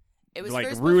Yes. It was like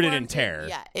first rooted in performed terror.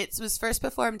 Yeah, it was first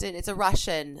performed it's a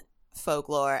Russian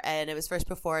folklore, and it was first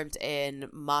performed in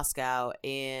Moscow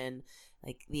in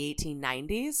like the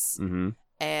 1890s, Mm-hmm.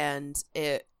 and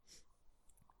it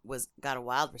got a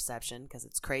wild reception because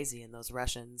it's crazy, and those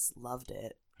Russians loved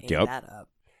it. Ate Yep. that up.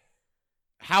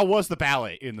 How was the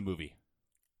ballet in the movie?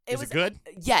 Is was it good?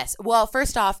 Yes. Well,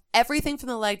 first off, everything from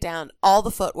the leg down, all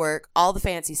the footwork, all the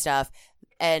fancy stuff,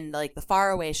 and like the far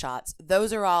away shots,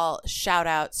 those are all shout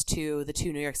outs to the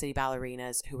two New York City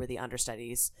ballerinas who were the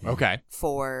understudies Okay.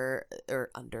 but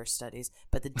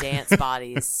the dance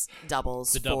bodies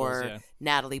doubles The doubles, for yeah.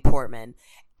 Natalie Portman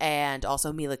and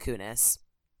also Mila Kunis,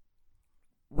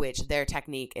 which their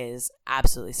technique is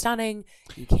absolutely stunning.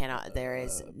 There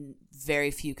is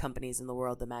very few companies in the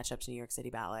world that match up to New York City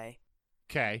Ballet.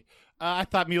 Okay. I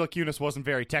thought Mila Kunis wasn't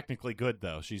very technically good,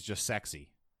 though. She's just sexy,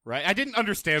 right? I didn't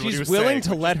understand what he She's was willing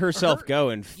saying. to let herself go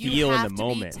and You feel in have the to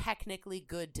moment. be technically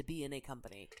good to be in a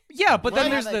company. Yeah, but Right.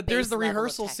 then Have a there's base the level of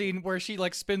rehearsal technique. scene where she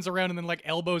like spins around and then like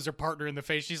elbows her partner in the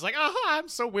face. She's like, "Aha, I'm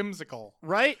so whimsical."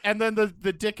 Right? And then the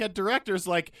dickhead director's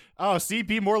like, oh, see,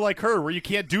 be more like her, where you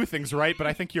can't do things right, but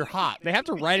I think you're hot. They have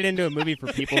to write it into a movie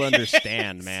for people to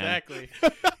understand, man. Exactly.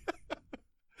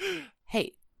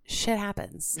 Hey, shit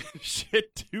happens.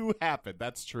 Shit do happen.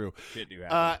 That's true. Shit do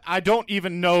happen. I don't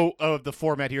even know of the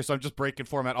format here, so I'm just breaking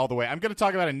format all the way. I'm going to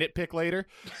talk about a nitpick later.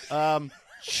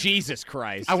 Jesus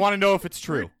Christ. I want to know if it's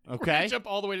true, okay? Jump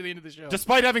all the way to the end of the show.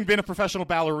 Despite having been a professional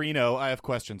ballerino, I have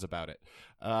questions about it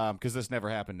because this never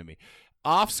happened to me.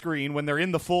 Off screen, when they're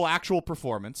in the full actual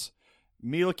performance,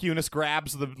 Mila Kunis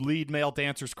grabs the lead male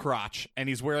dancer's crotch, and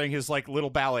he's wearing his like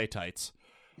little ballet tights.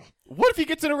 What if he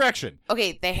gets an erection?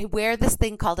 Okay, they wear this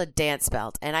thing called a dance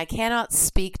belt, and I cannot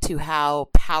speak to how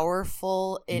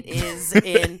powerful it is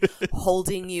in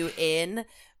holding you in,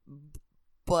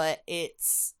 but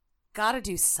it's got to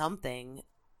do something,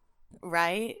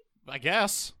 right? I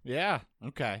guess. Yeah.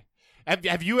 Okay.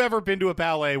 Have you ever been to a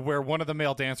ballet where one of the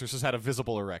male dancers has had a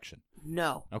visible erection?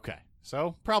 No. Okay.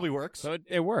 So probably works. So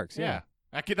it works, yeah.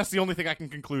 That's the only thing I can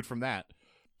conclude from that.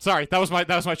 Sorry, that was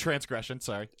my transgression.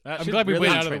 Sorry. I'm glad we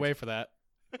went out of the way for that.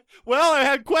 Well, I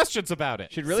had questions about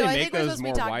it. Should really so I make think we're those supposed to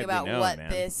more be talking widely about known, what man.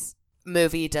 this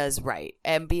movie does right,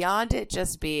 and beyond it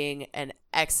just being an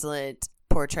excellent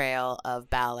portrayal of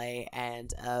ballet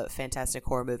and a fantastic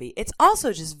horror movie, it's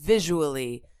also just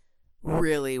visually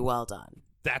really well done.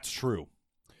 That's true.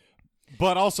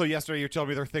 But also, yesterday you were telling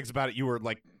me there were things about it you were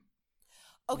like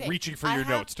reaching for your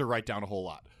notes to write down a whole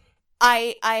lot.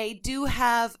 I do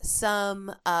have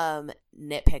some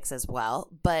nitpicks as well,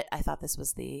 but I thought this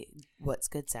was the what's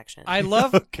good section. I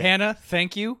love Hannah.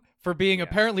 Thank you for being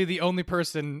apparently the only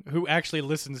person who actually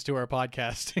listens to our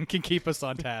podcast and can keep us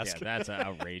on task. Yeah, that's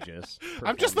outrageous.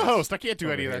 I'm just the host. I can't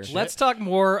do any of that here. shit. Let's talk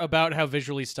more about how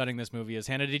visually stunning this movie is.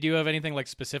 Hannah, did you have anything like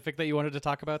specific that you wanted to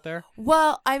talk about there?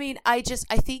 Well, I mean, I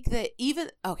think that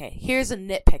here's a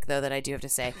nitpick though that I do have to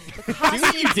say. The See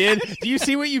what you did? Do you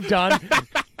see what you've done?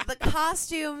 The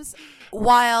costumes,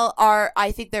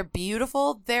 I think they're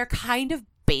beautiful, they're kind of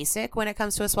basic when it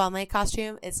comes to a Swan Lake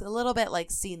costume. It's a little bit like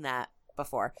seen that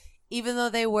before. Even though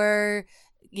they were,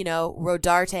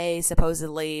 Rodarte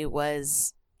supposedly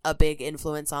was a big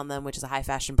influence on them, which is a high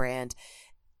fashion brand.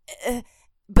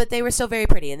 But they were still very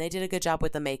pretty, and they did a good job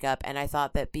with the makeup. And I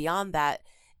thought that beyond that,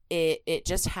 it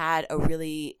just had a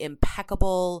really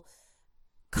impeccable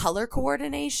color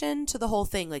coordination to the whole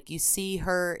thing. Like you see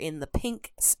her in the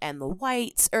pinks and the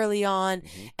whites early on,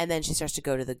 and then she starts to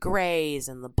go to the grays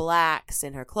and the blacks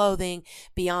in her clothing.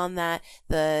 Beyond that,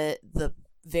 the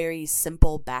very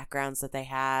simple backgrounds that they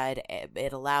had,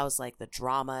 it allows like the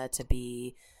drama to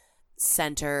be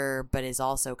center, but is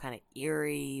also kind of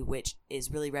eerie, which is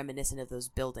really reminiscent of those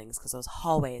buildings because those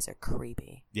hallways are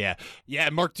creepy. Yeah,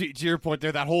 Mark, to your point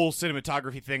there, that whole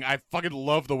cinematography thing, I fucking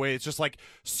love the way it's just like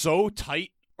so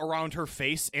tight around her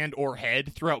face and or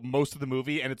head throughout most of the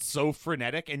movie, and it's so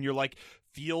frenetic, and you're like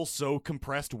feel so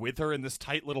compressed with her in this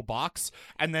tight little box.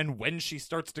 And then when she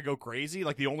starts to go crazy,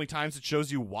 like the only times it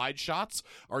shows you wide shots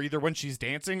are either when she's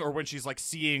dancing or when she's like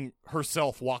seeing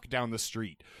herself walk down the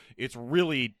street. It's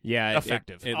really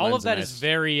effective. All of that is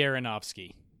very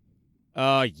Aronofsky.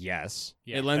 Yes.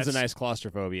 Yeah, it lends a nice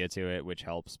claustrophobia to it, which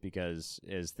helps because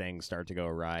as things start to go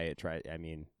awry,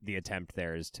 the attempt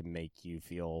there is to make you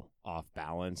feel off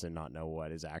balance and not know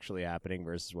what is actually happening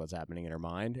versus what's happening in her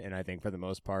mind. And I think for the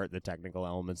most part, the technical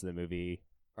elements of the movie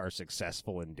are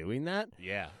successful in doing that.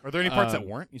 Yeah. Are there any parts that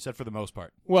weren't? You said for the most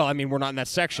part. Well, I mean, we're not in that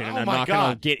section, and I'm not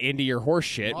going to get into your horse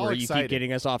shit where you keep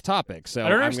getting us off topic. So I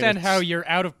don't understand how you're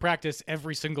out of practice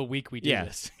every single week we do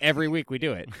this. Every week we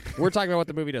do it. We're talking about what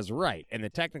the movie does right, and the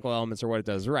technical elements are what it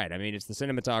does right. I mean, it's the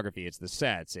cinematography, it's the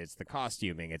sets, it's the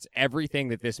costuming, it's everything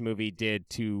that this movie did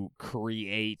to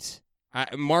create.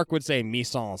 Mark would say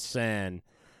mise en scène.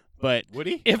 But would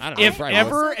he? If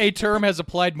ever a term has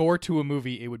applied more to a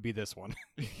movie, it would be this one.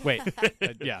 Wait,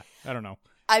 yeah, I don't know.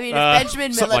 I mean, if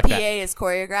Benjamin Millepied is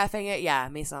choreographing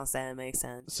it, mise en scène makes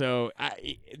sense. So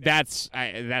that's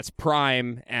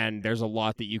prime, and there's a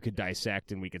lot that you could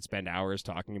dissect, and we could spend hours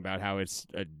talking about how it's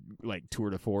like tour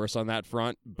de force on that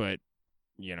front. But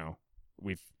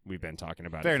we've been talking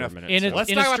about it for a minute.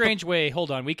 In a strange way,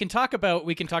 hold on. We can talk about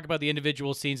the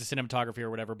individual scenes of cinematography or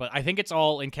whatever, but I think it's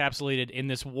all encapsulated in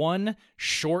this one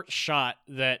short shot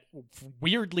that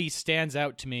weirdly stands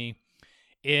out to me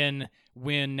in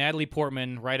when Natalie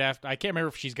Portman, right after, I can't remember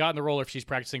if she's gotten the role or if she's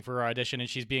practicing for her audition and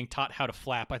she's being taught how to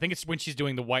flap. I think it's when she's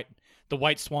doing the white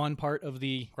swan part of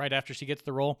right after she gets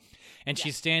the role, and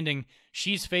she's standing,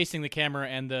 she's facing the camera,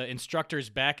 and the instructor's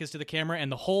back is to the camera,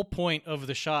 and the whole point of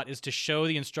the shot is to show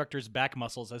the instructor's back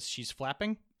muscles as she's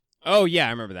flapping. Oh yeah,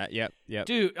 I remember that. Yep.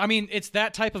 Dude, I mean, it's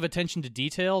that type of attention to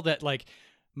detail that like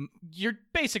you're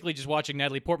basically just watching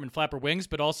Natalie Portman flap her wings,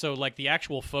 but also like the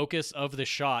actual focus of the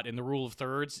shot in the rule of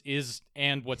thirds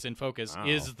and what's in focus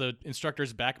is the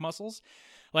instructor's back muscles.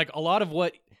 Like a lot of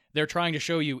what they're trying to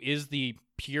show you is the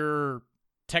pure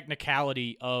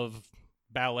technicality of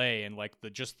ballet and like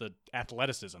just the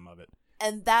athleticism of it.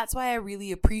 And that's why I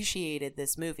really appreciated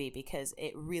this movie, because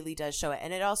it really does show it.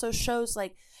 And it also shows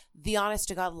like the honest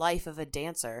to God life of a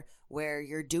dancer, where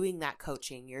you're doing that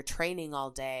coaching, you're training all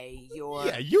day,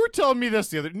 Yeah, you were telling me this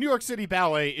the other. New York City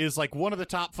Ballet is like one of the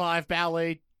top 5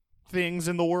 ballet things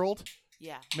in the world.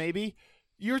 Yeah. Maybe.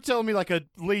 You were telling me like a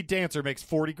lead dancer makes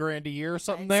 $40,000 a year or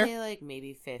something I'd there. say like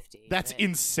maybe 50. That's but-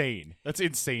 insane. That's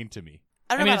insane to me.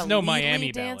 I don't I know mean, about it's a no lead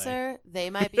Miami ballet. dancer. They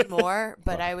might be more,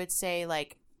 but I would say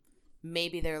like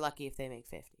maybe they're lucky if they make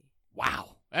 50.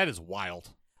 Wow, that is wild.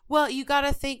 Well, you got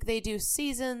to think they do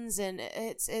seasons, and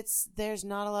it's there's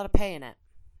not a lot of pay in it.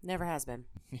 Never has been.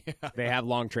 They have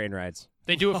long train rides.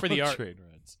 They do it for the art. Train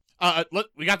rides.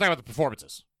 We got to talk about the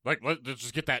performances. Let's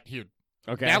just get that here.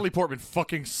 Okay. Natalie Portman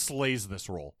fucking slays this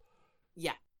role.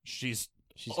 Yeah. She's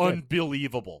good.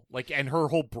 unbelievable. Like, and her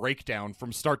whole breakdown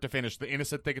from start to finish, the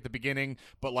innocent thing at the beginning,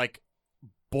 but like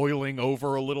boiling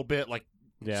over a little bit, like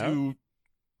too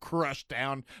crushed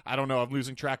down. I don't know. I'm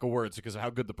losing track of words because of how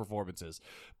good the performance is.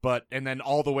 And then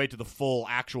all the way to the full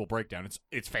actual breakdown.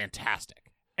 It's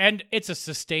fantastic. And it's a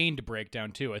sustained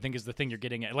breakdown too, I think, is the thing you're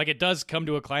getting at. Like, it does come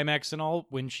to a climax and all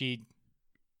when she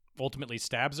ultimately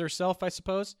stabs herself, I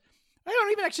suppose. I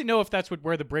don't even actually know if that's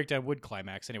where the breakdown would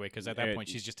climax anyway, because at that point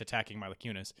she's just attacking Mila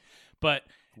Kunis. But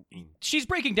she's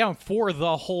breaking down for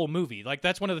the whole movie. Like,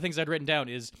 that's one of the things I'd written down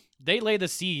is they lay the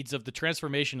seeds of the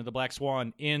transformation of the Black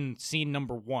Swan in scene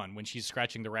number 1 when she's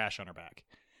scratching the rash on her back.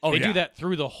 They do that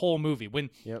through the whole movie. When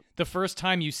the first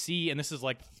time you see, and this is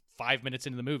like 5 minutes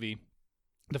into the movie,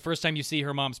 the first time you see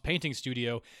her mom's painting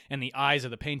studio and the eyes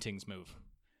of the paintings move.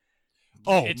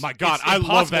 Oh my God, I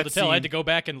love that to tell. scene. I had to go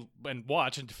back and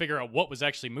watch and to figure out what was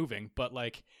actually moving. But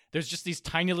like, there's just these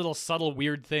tiny little subtle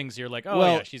weird things. You're like, oh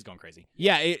Well, yeah, she's going crazy.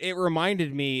 Yeah, it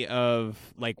reminded me of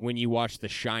like when you watch The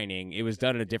Shining. It was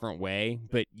done in a different way,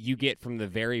 but you get from the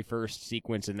very first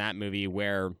sequence in that movie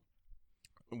where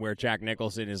Jack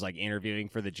Nicholson is like interviewing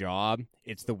for the job.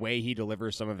 It's the way he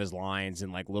delivers some of his lines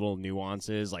and like little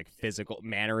nuances, like physical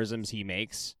mannerisms he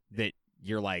makes that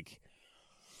you're like,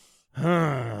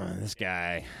 this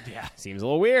guy seems a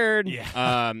little weird.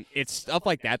 It's stuff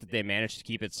like that they managed to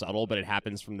keep it subtle, but it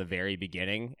happens from the very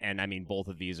beginning. And I mean, both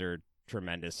of these are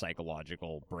tremendous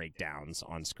psychological breakdowns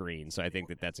on screen. So I think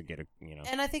that's a good,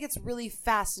 And I think it's really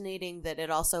fascinating that it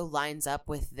also lines up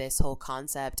with this whole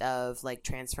concept of like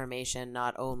transformation,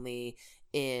 not only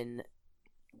in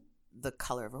the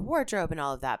color of her wardrobe and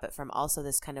all of that, but from also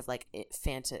this kind of like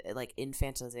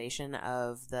infantilization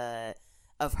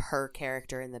of her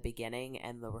character in the beginning,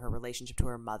 and her relationship to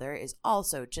her mother is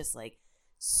also just like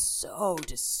so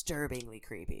disturbingly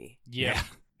creepy. Yeah.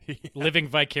 Living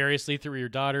vicariously through your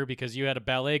daughter because you had a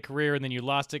ballet career and then you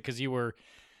lost it because you were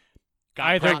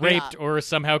either raped or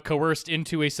somehow coerced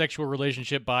into a sexual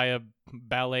relationship by a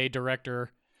ballet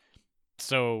director.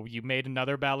 So you made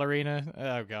another ballerina.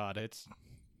 Oh God, it's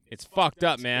fucked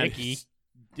up, man. Icky.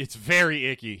 It's very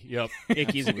icky. Yep.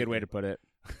 Icky's a good way to put it.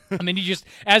 And then you just,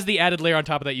 as the added layer on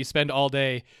top of that, you spend all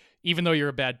day, even though you're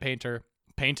a bad painter,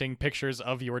 painting pictures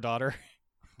of your daughter,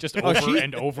 just over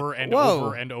and over and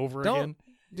over and over again.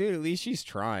 Dude, at least she's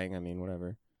trying. I mean,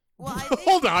 whatever. Well, I think,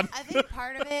 Hold on. I think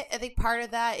part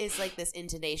of that is like this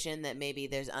intonation that maybe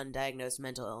there's undiagnosed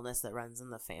mental illness that runs in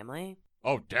the family.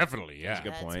 Oh, definitely. Yeah. That's a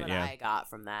good point. What Yeah. I got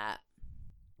from that.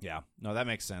 Yeah, no, that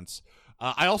makes sense.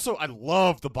 I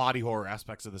love the body horror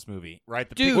aspects of this movie, right?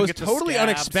 The Dude, it people was get the totally scabs.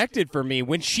 unexpected for me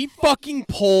when she fucking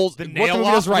pulls The what nail movie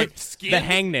off is right, with skin? the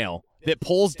hangnail that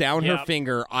pulls down her Yep.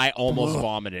 finger. I almost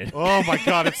vomited. Oh my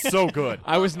God, it's so good.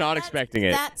 I was not expecting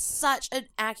it. That's such an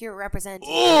accurate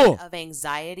representation Ugh. of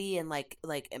anxiety and like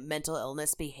mental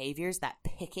illness behaviors. That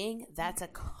picking, that's a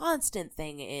constant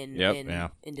thing in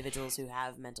individuals who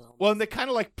have mental illness. Well, and they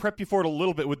kind of like prep you for it a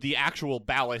little bit with the actual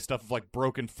ballet stuff of like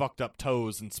broken, fucked up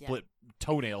toes and split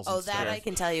toenails. Oh, and that stuff. I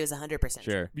can tell you is 100% true.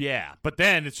 Sure. Yeah, but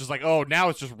then it's just like, oh, now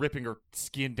it's just ripping her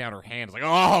skin down her hands. Like,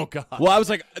 oh God. Well, I was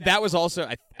like, that was also,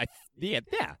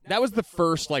 that was the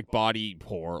first like body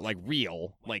horror, like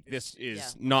real. Like this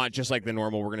is not just like the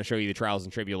normal. We're going to show you the trials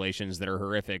and tribulations that are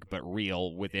horrific, but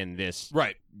real within this,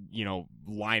 right?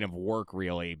 Line of work,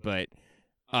 really. But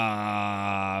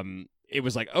it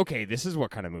was like, okay, this is what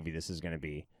kind of movie this is going to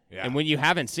be. Yeah. And when you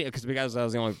haven't seen it, because I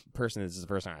was the only person, this is the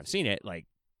first time I've seen it, like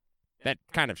that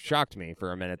kind of shocked me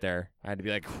for a minute there. I had to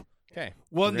be like, okay,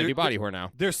 well, we're gonna do body horror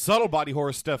now. There's subtle body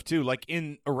horror stuff too, like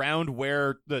in around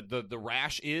where the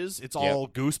rash is. It's all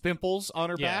goose pimples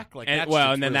on her back. Like, and, that well,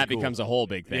 shit's and then really that cool. becomes a whole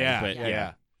big thing. Yeah, but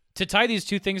yeah. To tie these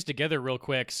two things together real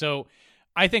quick, so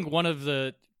I think one of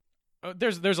the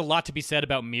there's a lot to be said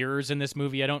about mirrors in this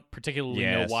movie. I don't particularly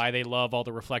know Yes. why they love all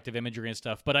the reflective imagery and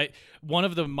stuff, but one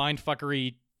of the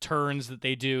mindfuckery turns that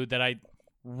they do that I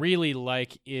really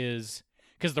like is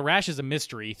because the rash is a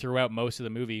mystery throughout most of the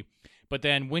movie, but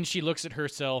then when she looks at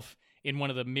herself in one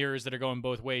of the mirrors that are going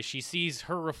both ways, she sees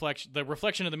her the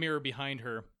reflection of the mirror behind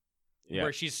her,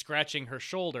 where she's scratching her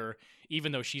shoulder,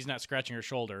 even though she's not scratching her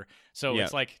shoulder. So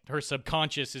it's like her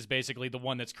subconscious is basically the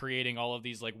one that's creating all of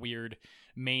these like weird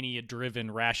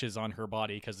mania-driven rashes on her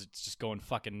body because it's just going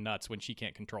fucking nuts when she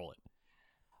can't control it.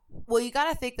 Well, you got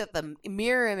to think that the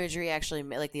mirror imagery actually,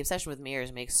 like the obsession with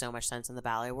mirrors, makes so much sense in the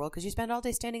ballet world because you spend all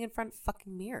day standing in front of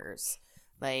fucking mirrors.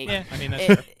 Like, yeah, I mean,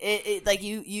 that's like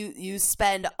you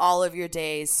spend all of your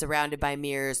days surrounded by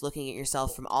mirrors, looking at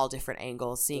yourself from all different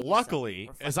angles. Seeing. Luckily,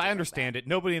 as I understand it,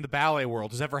 nobody in the ballet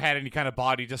world has ever had any kind of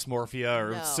body dysmorphia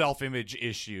or No. self-image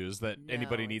issues that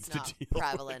anybody needs it's to not deal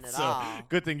prevalent with. at So, all.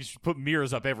 good thing you should put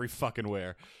mirrors up every fucking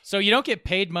where. So you don't get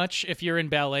paid much if you're in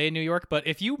ballet in New York, but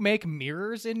if you make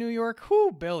mirrors in New York,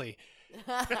 whoo, Billy.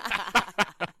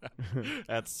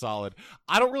 That's solid.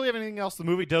 I don't really have anything else the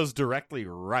movie does directly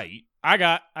right. I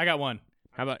got one.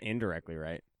 How about indirectly,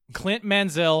 right? Clint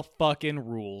Mansell fucking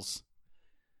rules.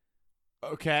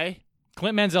 Okay.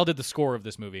 Clint Mansell did the score of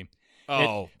this movie.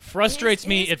 Oh. It frustrates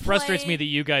me. His It frustrates me playing- that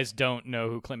you guys don't know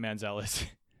who Clint Mansell is.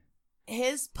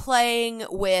 His playing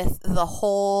with the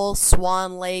whole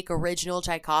Swan Lake original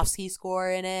Tchaikovsky score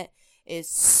in it is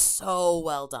so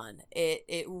well done.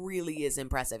 It really is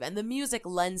impressive. And the music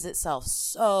lends itself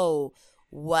so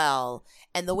well.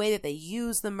 And the way that they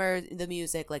use the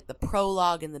music, like the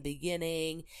prologue in the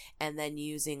beginning, and then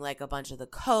using like a bunch of the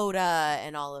coda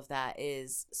and all of that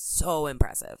is so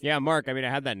impressive. Yeah, Mark, I mean, I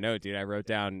had that note, dude. I wrote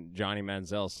down Johnny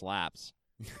Manziel slaps.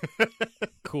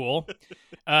 Cool.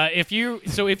 If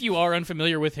you are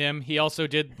unfamiliar with him, he also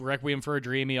did Requiem for a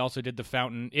Dream. He also did The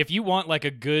Fountain. If you want like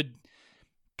a good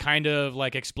kind of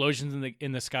like explosions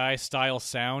in the sky style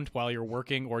sound while you're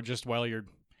working or just while you're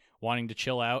wanting to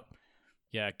chill out,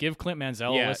 yeah, give Clint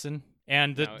Mansell a listen.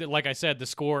 And like I said, the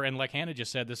score, and like Hannah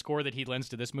just said, the score that he lends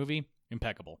to this movie,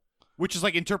 impeccable. Which is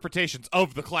like interpretations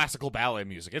of the classical ballet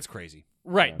music. It's crazy.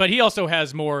 Right, but he also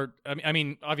has more. I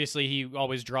mean, obviously, he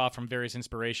always draw from various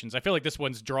inspirations. I feel like this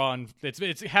one's drawn.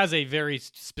 It has a very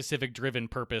specific, driven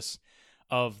purpose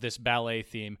of this ballet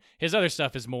theme. His other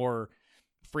stuff is more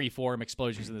free-form,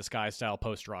 explosions in the sky style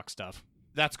post-rock stuff.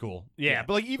 That's cool. Yeah,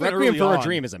 but like even Requiem early for on, a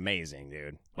Dream is amazing,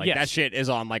 dude. Like Yes. that shit is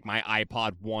on like my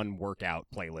iPod 1 workout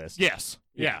playlist. Yes.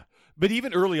 Yeah. But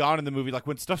even early on in the movie, like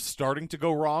when stuff's starting to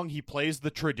go wrong, he plays the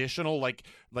traditional like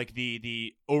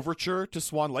the overture to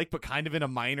Swan Lake, but kind of in a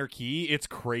minor key. It's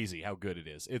crazy how good it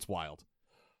is. It's wild.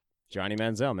 Johnny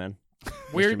Manziel, man.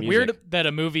 Weird Mr. Music. that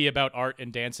a movie about art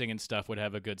and dancing and stuff would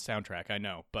have a good soundtrack. I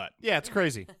know, but Yeah, it's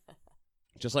crazy.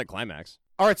 Just like Climax.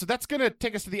 All right, so that's going to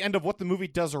take us to the end of what the movie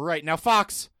does right. Now,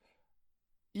 Fox,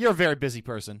 you're a very busy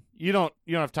person. You don't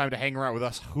have time to hang around with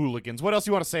us hooligans. What else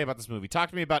you want to say about this movie? Talk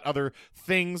to me about other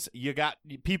things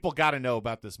people got to know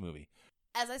about this movie.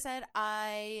 As I said,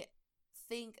 I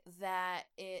think that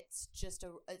it's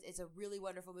a really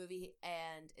wonderful movie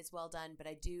and it's well done. But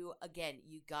I do, again,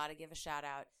 you got to give a shout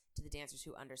out to the dancers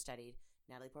who understudied.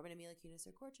 Natalie Portman and Mila Kunis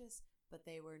are gorgeous, but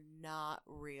they were not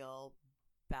real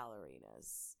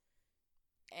ballerinas.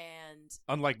 And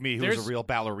Unlike me, who's a real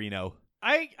ballerino.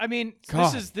 I mean,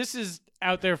 God. this is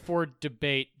out there for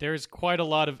debate. There's quite a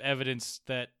lot of evidence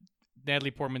that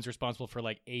Natalie Portman's responsible for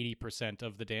like 80%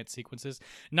 of the dance sequences.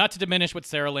 Not to diminish what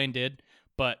Sarah Lane did,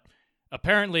 but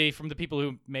apparently from the people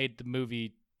who made the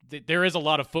movie, there is a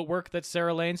lot of footwork that's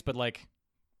Sarah Lane's, but like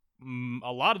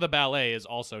a lot of the ballet is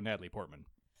also Natalie Portman.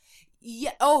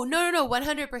 yeah, oh no,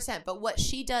 100%. But what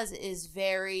she does is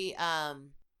very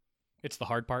It's the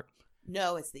hard part.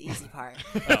 no, it's the easy part.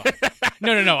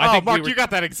 No. I think Mark, you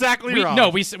got that exactly wrong.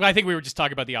 No, I think we were just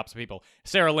talking about the opposite people.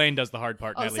 Sarah Lane does the hard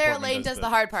part. Oh, Natalie Sarah Portman Lane does the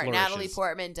hard part. flourishes. Natalie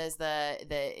Portman does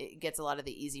gets a lot of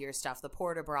the easier stuff, the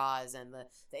port de bras and the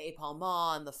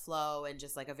épaulement and the flow and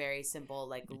just like a very simple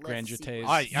like lift Grand sequence.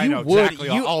 jetés. I know exactly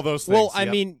all those things. Well, I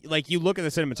Yep. mean, like you look at the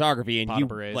cinematography and Pas de you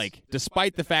berets. like,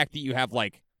 despite the fact that you have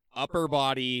like upper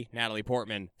body Natalie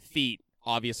Portman, feet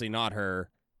obviously not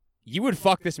her, you would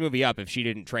fuck this movie up if she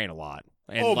didn't train a lot.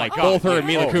 And Oh my like God. both her and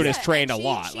Yeah, Mila yeah. Kunis Yeah, trained a and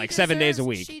lot, she like 7 days a deserves-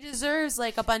 week. She deserves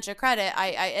like a bunch of credit. I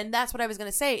and that's what I was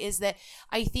gonna say is that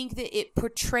I think that it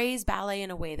portrays ballet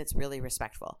in a way that's really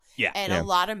respectful. Yeah. And Yeah. a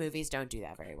lot of movies don't do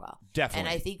that very well. Definitely. And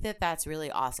I think that that's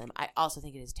really awesome. I also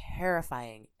think it is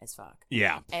terrifying as fuck.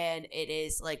 Yeah. And it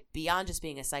is like beyond just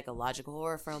being a psychological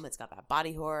horror film. It's got that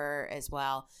body horror as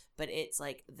well, but it's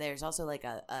like there's also like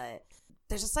a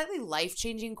there's a slightly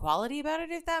life-changing quality about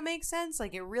it, if that makes sense.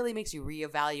 Like, it really makes you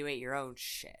reevaluate your own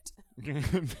shit.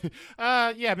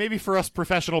 Yeah, maybe for us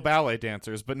professional ballet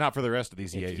dancers, but not for the rest of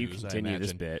these If you yahoos, I continue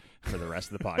this imagine. bit for the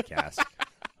rest of the podcast,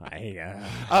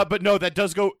 But no, that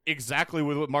does go exactly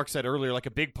with what Mark said earlier. Like,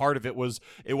 a big part of it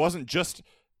wasn't just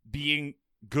being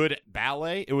good at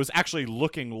ballet. It was actually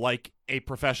looking like a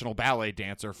professional ballet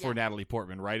dancer for Natalie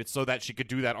Portman, right? It's so that she could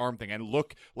do that arm thing and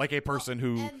look like a person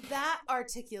who... And that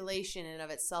articulation in and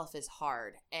of itself is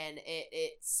hard. And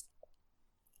it's...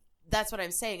 That's what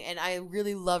I'm saying. And I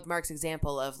really loved Mark's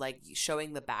example of, like,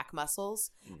 showing the back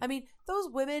muscles. I mean, those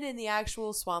women in the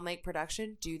actual Swan Lake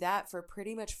production do that for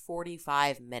pretty much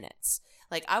 45 minutes.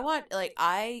 Like, I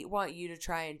want you to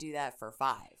try and do that for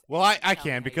 5. Well, I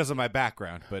can because of my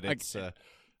background, but it's...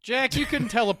 Jack, you couldn't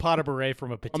tell a pot de beret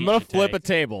from a petite. I'm gonna flip a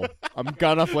table. I'm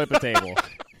gonna flip a table.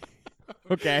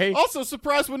 Okay. Also,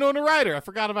 surprise Winona Ryder. I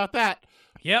forgot about that.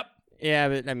 Yep. Yeah,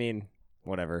 but I mean,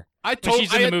 whatever.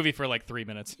 She's in the movie for like 3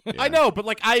 minutes. I know, but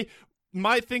like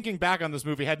my thinking back on this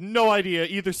movie had no idea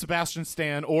either Sebastian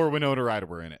Stan or Winona Ryder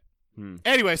were in it.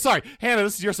 Anyway, sorry, Hannah,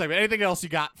 this is your segment. Anything else you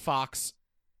got, Fox?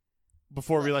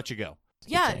 Before we let you go.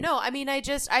 Yeah, no, I mean, I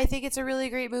think it's a really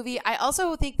great movie. I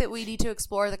also think that we need to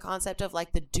explore the concept of,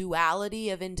 like, the duality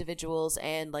of individuals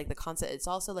and, like, the concept. It's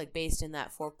also, like, based in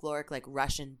that folkloric, like,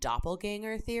 Russian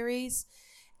doppelganger theories.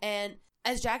 And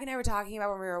as Jack and I were talking about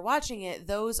when we were watching it,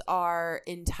 those are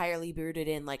entirely rooted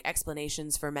in, like,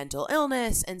 explanations for mental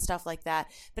illness and stuff like that.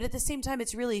 But at the same time,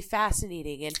 it's really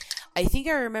fascinating. And I think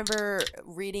I remember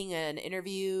reading an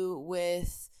interview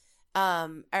with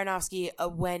Aronofsky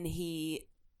when he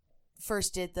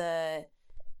first did the,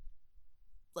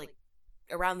 like,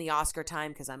 around the Oscar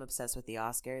time, because I'm obsessed with the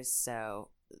Oscars, so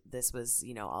this was,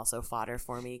 you know, also fodder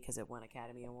for me because it won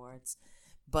Academy Awards.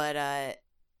 But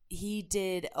he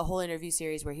did a whole interview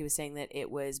series where he was saying that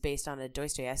it was based on a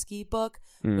Dostoevsky book,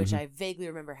 which I vaguely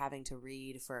remember having to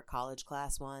read for a college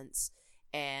class once.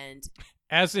 And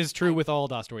as is true with all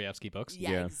Dostoevsky books.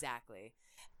 Yeah, exactly.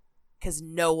 Because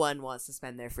no one wants to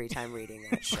spend their free time reading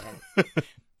that shit.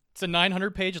 It's a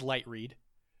 900-page light read.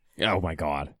 Oh my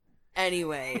god.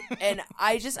 Anyway, and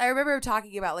I remember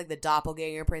talking about, like, the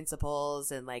doppelganger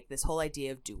principles and, like, this whole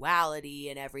idea of duality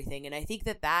and everything. And I think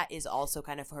that is also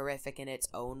kind of horrific in its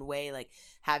own way, like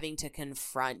having to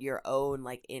confront your own,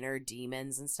 like, inner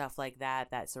demons and stuff like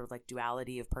that. That sort of, like,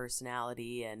 duality of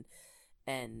personality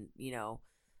and you know,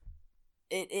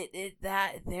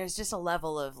 that there's just a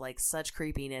level of, like, such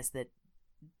creepiness that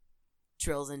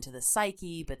drills into the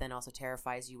psyche, but then also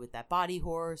terrifies you with that body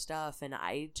horror stuff. And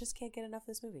I just can't get enough of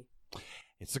this movie.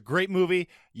 It's a great movie.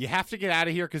 You have to get out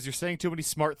of here because you're saying too many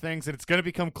smart things, and it's going to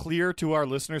become clear to our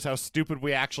listeners how stupid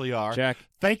we actually are. Jack,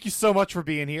 thank you so much for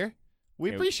being here.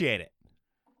 We appreciate it.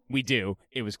 We do.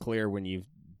 It was clear when you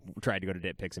tried to go to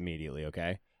Ditpicks immediately,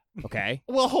 okay? Okay?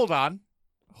 Well, hold on.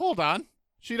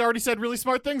 She'd already said really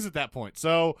smart things at that point,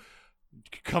 so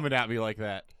coming at me like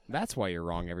that. That's why you're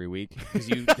wrong every week, because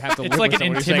you have to It's live like with an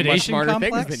someone who's saying much intimidation smarter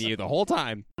complex? things than you the whole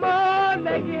time.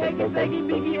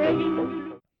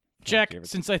 Jack,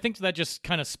 since I think that just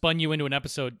kind of spun you into an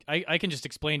episode, I can just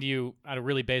explain to you at a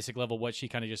really basic level what she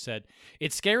kind of just said.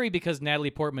 It's scary because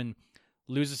Natalie Portman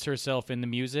loses herself in the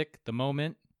music the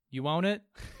moment you own it.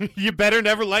 You better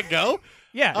never let go.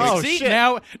 Yeah. Oh, see, shit.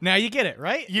 Now you get it,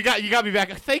 right? You got me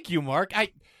back. Thank you, Mark.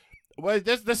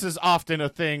 This is often a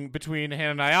thing between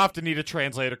Hannah and I. often need a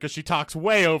translator because she talks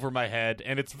way over my head,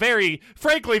 and it's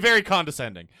frankly, very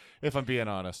condescending, if I'm being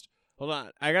honest. Hold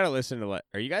on. I got to listen to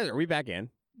are we back in?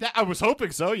 I was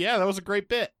hoping so. Yeah, that was a great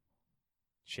bit.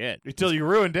 Shit. Until you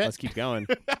ruined it. Let's keep going.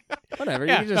 Whatever.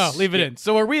 Yeah, you can just leave it in.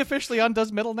 So are we officially on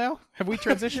Does Middle now? Have we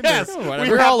transitioned? Yes, Or- we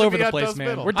we're have all to over be the on place, Does man.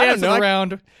 Middle. We're I don't dancing know,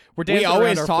 around. We're dancing We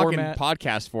always around our talk format. in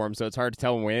podcast form, so it's hard to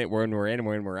tell when we're in and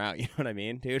when we're out. You know what I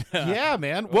mean, dude? Yeah,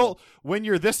 man. Well, when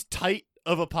you're this tight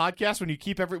of a podcast,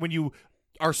 when you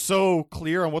are so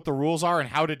clear on what the rules are and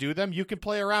how to do them, you can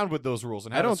play around with those rules.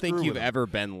 And how I to don't think screw you've with them. ever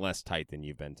been less tight than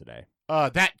you've been today.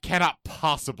 That cannot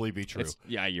possibly be true.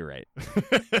 Yeah, you're right.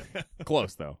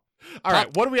 Close, though. All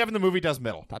right, what do we have in the movie Does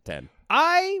Middle? Top 10.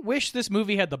 I wish this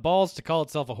movie had the balls to call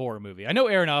itself a horror movie. I know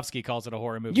Aronofsky calls it a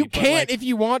horror movie. You but, can't like, if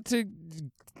you want to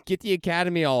get the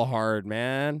Academy all hard,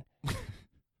 man.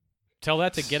 tell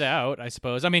that to Get Out, I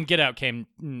suppose. I mean, Get Out came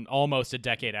almost a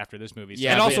decade after this movie. So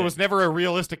Yeah, and but- also was never a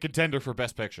realistic contender for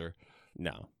Best Picture.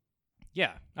 No.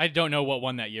 yeah, I don't know what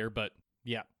won that year, but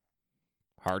yeah.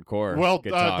 Hardcore. Well,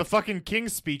 Good talk. the fucking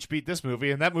King's Speech beat this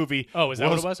movie, and that movie Oh, is that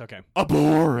what it was? Okay.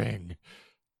 boring.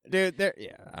 Dude,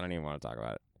 I don't even want to talk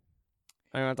about it.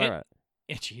 I don't want to talk about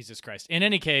it. Jesus Christ. In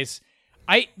any case,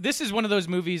 this is one of those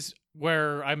movies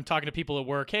where I'm talking to people at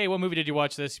work. Hey, what movie did you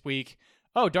watch this week?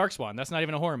 Oh, Dark Swan. That's not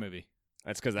even a horror movie.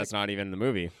 That's because that's not even in the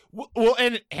movie. Well,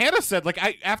 and Hannah said, like,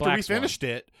 after Black we Swan. finished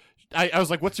it, I was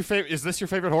like, "What's your favorite? Is this your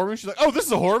favorite horror movie?" She's like, "Oh, this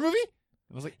is a horror movie."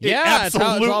 I was like, Yeah, it's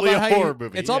absolutely a horror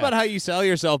movie. It's all about how you sell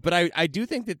yourself, but I do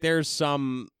think that there's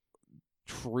some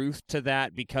truth to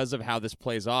that because of how this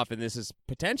plays off, and this is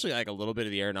potentially like a little bit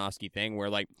of the Aronofsky thing where,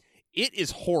 like, it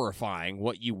is horrifying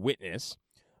what you witness,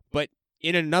 but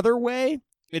in another way,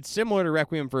 it's similar to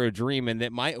Requiem for a Dream in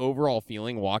that my overall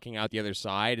feeling walking out the other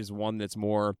side is one that's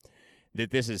more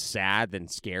that this is sad than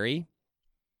scary.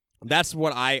 That's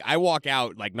what I walk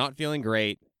out, like, not feeling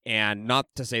great, and not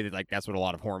to say that, like, that's what a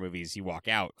lot of horror movies you walk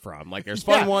out from. Like, there's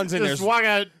fun ones and just there's walk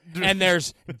out. and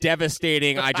there's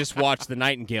devastating, I just watched the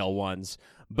Nightingale ones.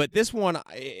 But this one,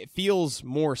 it feels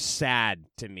more sad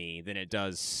to me than it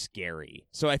does scary.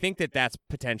 So I think that that's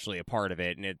potentially a part of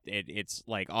it. And it's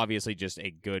like, obviously just a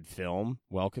good film,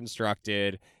 well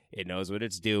constructed. It knows what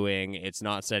it's doing. It's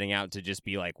not setting out to just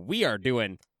be like, we are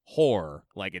doing horror.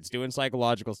 Like, it's doing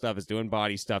psychological stuff. It's doing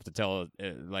body stuff to tell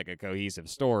like a cohesive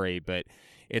story. But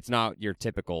it's not your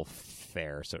typical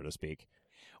fare, so to speak.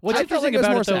 What's I felt interesting like it was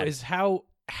about more it, though, sad. is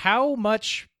how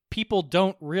much people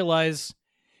don't realize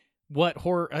what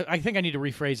horror. I think I need to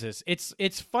rephrase this.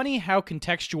 It's funny how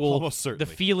contextual Almost certainly.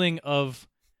 the feeling of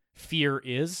fear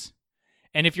is.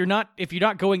 And if you're not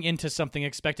going into something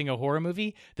expecting a horror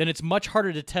movie, then it's much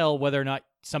harder to tell whether or not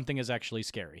something is actually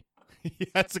scary. Yeah,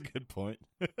 that's a good point.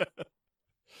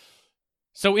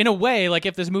 So in a way, like,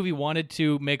 if this movie wanted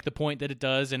to make the point that it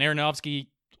does, and Aronofsky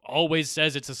always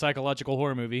says it's a psychological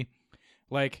horror movie,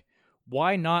 like,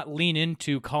 why not lean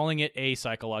into calling it a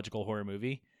psychological horror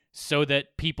movie so that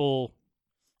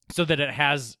it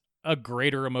has a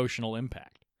greater emotional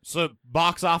impact? So,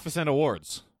 box office and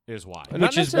awards is why. Not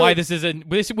Which is necessarily-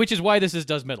 why this is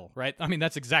does middle, right? I mean,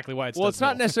 that's exactly why it's Well, does it's not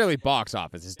middle. necessarily box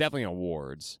office. It's definitely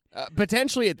awards.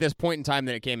 Potentially at this point in time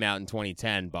that it came out in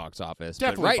 2010, box office.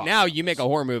 Definitely but right box now, office. you make a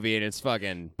horror movie and it's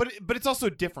fucking... But it's also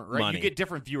different, right? Money. You get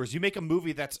different viewers. You make a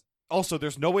movie that's also,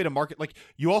 there's no way to market. Like,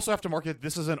 you also have to market that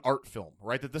this is an art film,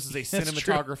 right? That this is a That's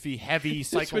true. cinematography heavy,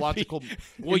 psychological.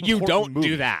 Well, you important don't movie.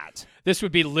 do that. This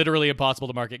would be literally impossible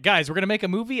to market. Guys, we're going to make a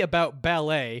movie about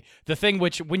ballet, the thing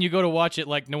which, when you go to watch it,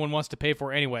 like, no one wants to pay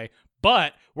for anyway.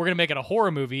 But we're going to make it a horror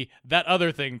movie, that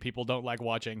other thing people don't like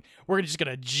watching. We're just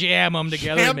going to jam them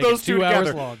together Jam and make those it two 2 hours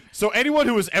together. long. So anyone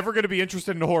who is ever going to be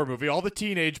interested in a horror movie, all the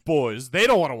teenage boys, they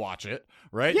don't want to watch it,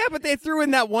 right? Yeah, but they threw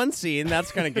in that one scene.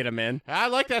 That's going to get them in. I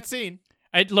like that scene.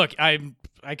 Look, I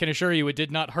can assure you it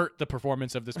did not hurt the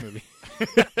performance of this movie.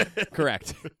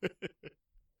 Correct.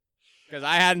 Because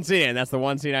I hadn't seen it, and that's the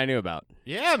one scene I knew about.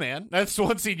 Yeah, man. That's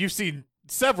one scene you've seen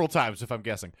several times, if I'm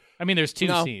guessing. I mean, there's two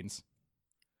No. scenes.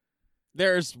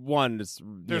 There's one.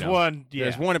 There's one. Yeah.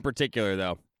 There's one in particular,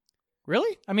 though.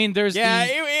 Really? I mean, there's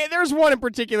There's one in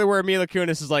particular where Mila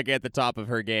Kunis is like at the top of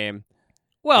her game.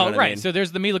 well, you know what I right. mean? So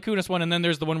there's the Mila Kunis one, and then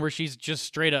there's the one where she's just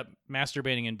straight up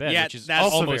masturbating in bed, Yeah, which is that's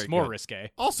also almost very more good.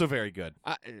 risque. Also very good.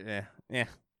 Yeah.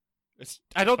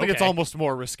 I don't think it's Okay. almost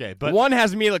more risque, but One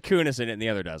has Mila Kunis in it, and the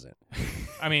other doesn't.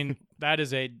 I mean, that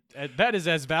is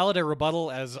as valid a rebuttal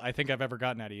as I think I've ever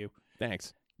gotten out of you.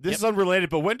 Thanks. this is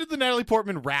unrelated. But when did the Natalie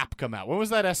Portman rap come out? When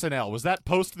was that SNL? Was that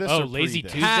post this Oh, or Lazy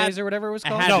pre this? Tuesdays or whatever it was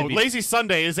called? had No, to be. Lazy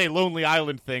Sunday is a Lonely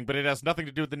Island thing, but it has nothing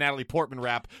to do with the Natalie Portman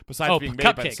rap besides Oh, being made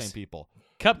by the Cupcakes. same people.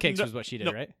 Cupcakes No, was what she did,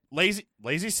 no. right?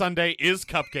 Lazy Sunday is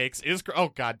Cupcakes. Oh,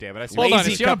 God damn it. I see Hold on,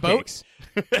 Lazy is she on a boat?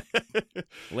 cupcakes.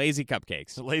 Lazy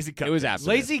cupcakes. Lazy Cupcakes. It was absent.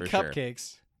 Lazy for sure.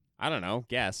 Cupcakes. I don't know.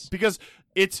 Guess. Because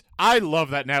I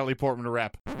love that Natalie Portman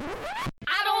rap.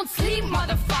 I don't sleep,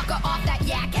 motherfucker, off that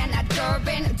yak and that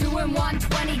Durban. Doing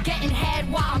 120, getting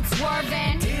head while I'm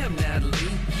swerving. Damn, Natalie,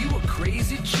 you a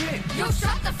crazy chick. Yo,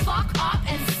 shut the fuck up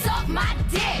and suck my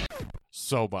dick.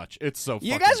 So much. It's so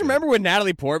You fucking guys good. remember when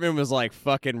Natalie Portman was like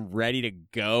fucking ready to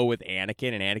go with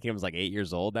Anakin, and Anakin was like 8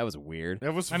 years old? That was weird.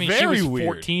 That was I mean, very she was weird.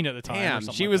 14 at the time. or Damn,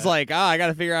 something she was that. like, I got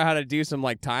to figure out how to do some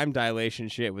like time dilation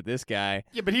shit with this guy.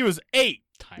 Yeah, but he was 8.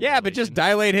 Time Yeah, but just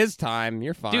dilation. dilate his time.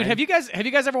 You're fine. Dude, have you guys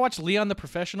ever watched Leon the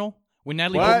Professional when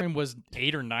Natalie What? Portman was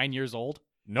 8 or 9 years old?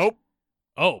 Nope.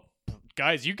 Oh,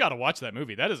 guys, you got to watch that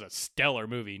movie. That is a stellar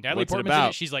movie. Natalie What's it Portman's in about?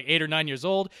 it. She's like 8 or 9 years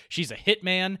old. She's a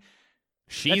hitman.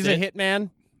 She's That's a it.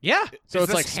 hitman? Yeah. So Is it's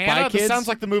this like Spy Hannah? Kids? This sounds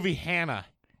like the movie Hannah.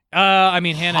 I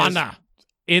mean, Hannah is Hannah.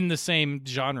 in the same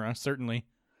genre, certainly.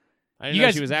 I didn't You know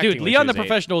guys, she was acting dude, when she Leon the was 8.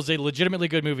 Professional is a legitimately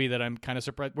good movie that I'm kind of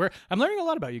surprised. I'm learning a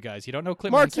lot about you guys. You don't know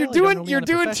Clint Mark, Mansell, you're you don't know doing Leon the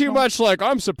too Professional? much. Like,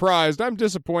 I'm surprised. I'm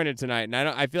disappointed tonight, and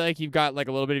I feel like you've got like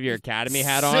a little bit of your Academy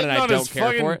hat on, Sitting and I on don't his care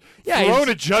for it. fucking Yeah, throne he's-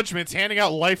 of judgments, handing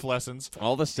out life lessons.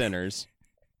 all the sinners.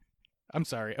 I'm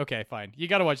sorry. Okay, fine. You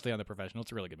got to watch Leon the Professional.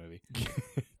 It's a really good movie.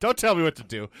 Don't tell me what to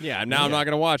do. Yeah, now I'm not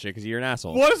going to watch it because you're an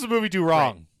asshole. What does the movie do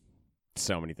wrong?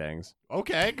 So many things.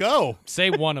 Okay, go. Say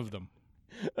one of them.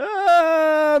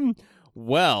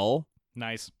 Well,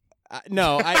 Nice.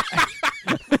 no,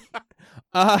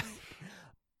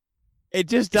 it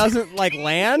just doesn't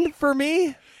land for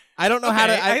me. I don't know how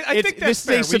to. I think that's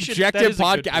this is a subjective that is a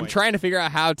good podcast. I'm point. trying to figure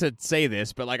out how to say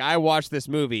this, but I watched this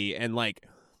movie and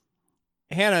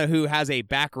Hannah, who has a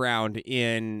background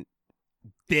in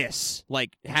this,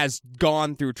 has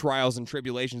gone through trials and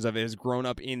tribulations of it, has grown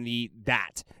up in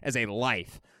that as a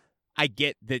life. I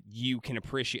get that you can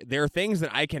appreciate. There are things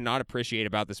that I cannot appreciate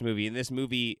about this movie. And this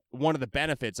movie, one of the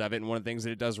benefits of it, and one of the things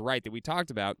that it does right that we talked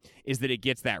about, is that it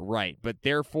gets that right. But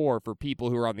therefore, for people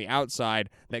who are on the outside,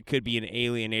 that could be an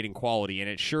alienating quality, and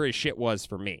it sure as shit was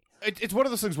for me. It's one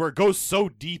of those things where it goes so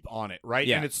deep on it, right?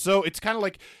 Yeah. And it's kind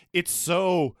of it's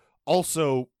so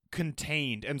also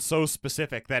contained and so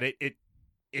specific that it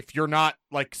if you're not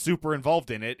super involved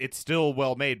in it, it's still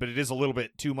well made, but it is a little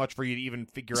bit too much for you to even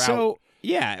figure out. So,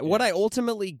 what I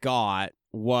ultimately got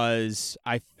was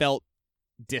I felt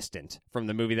distant from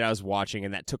the movie that I was watching,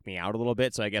 and that took me out a little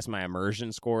bit. So I guess my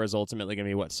immersion score is ultimately going to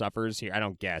be what suffers here. I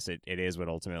don't guess it is what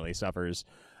ultimately suffers.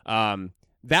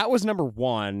 That was number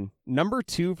one. Number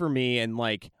two for me, and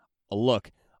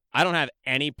look, I don't have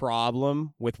any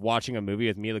problem with watching a movie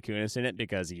with Mila Kunis in it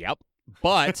because,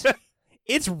 but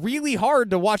it's really hard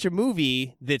to watch a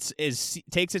movie that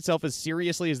takes itself as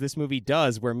seriously as this movie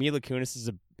does, where Mila Kunis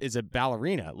is a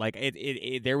ballerina.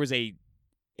 There was a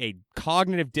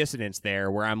cognitive dissonance there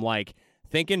where I'm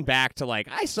thinking back to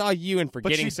I saw you in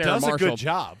Forgetting Sarah Marshall. But she does a good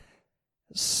job.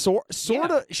 Sort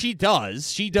of. She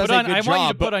does. She does I good job. want you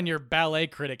to put on your ballet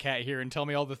critic hat here and tell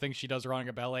me all the things she does wrong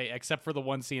at ballet, except for the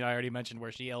one scene I already mentioned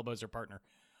where she elbows her partner.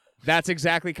 That's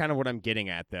exactly kind of what I'm getting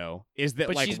at, though. Is that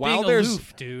But she's while being there's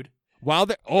aloof, dude.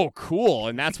 cool,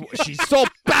 and that's she's so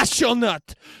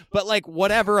passionate. But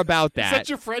whatever about that. Is that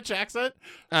your French accent?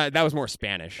 That was more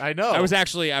Spanish. I know. I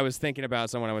was thinking about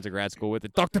someone I went to grad school with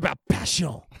that talked about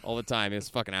passion all the time. It's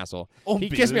a fucking asshole. He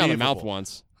kissed me on the mouth Unbelievable.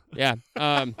 once. Yeah.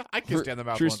 I kissed you on the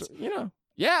mouth once. Yeah.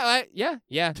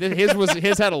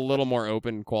 His had a little more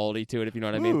open quality to it, if you know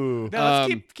what I mean. Ooh. Now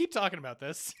let's keep talking about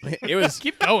this. It was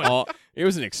keep going. It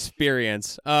was an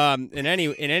experience. In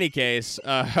any case,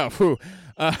 There's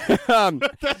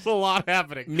a lot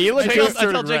happening. Mila I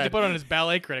Kunis. tell Jake to put on his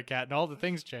ballet critic hat, and all the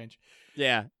things change.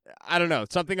 Yeah, I don't know.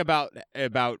 Something about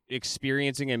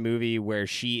experiencing a movie where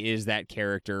she is that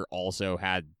character also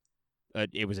had.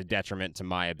 It was a detriment to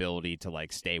my ability to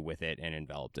stay with it and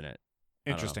enveloped in it.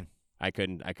 Interesting. I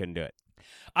couldn't do it.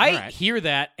 I hear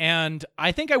that, and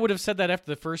I think I would have said that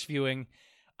after the first viewing.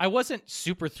 I wasn't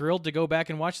super thrilled to go back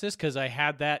and watch this because I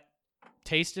had that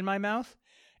taste in my mouth.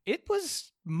 It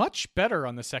was much better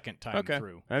on the second time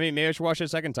through. I mean, maybe I should watch it a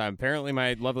second time. Apparently,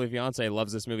 my lovely fiance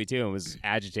loves this movie too and was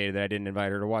agitated that I didn't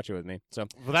invite her to watch it with me. So,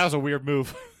 Well, that was a weird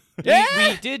move.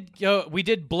 We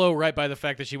did blow right by the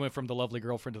fact that she went from the lovely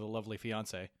girlfriend to the lovely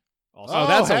fiance. Also. Oh,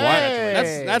 that's a while.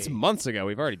 hey. That's months ago.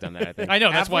 We've already done that, I think. I know.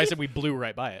 That's Have why I we? said we blew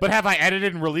right by it. But have I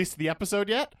edited and released the episode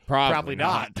yet? Probably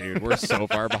not. dude. We're so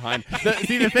far behind.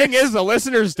 The thing is, the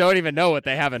listeners don't even know what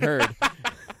they haven't heard.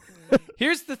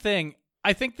 Here's the thing.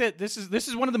 I think that this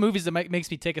is one of the movies that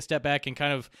makes me take a step back and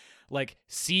kind of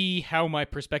see how my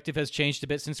perspective has changed a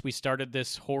bit since we started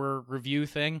this horror review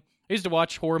thing. I used to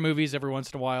watch horror movies every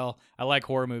once in a while. I like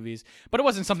horror movies, but it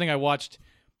wasn't something I watched.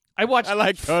 I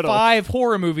watched 5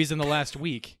 horror movies in the last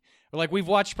week. We've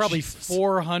watched probably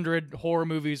 400 horror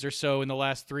movies or so in the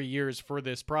last 3 years for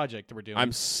this project that we're doing.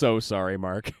 I'm so sorry,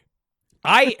 Mark.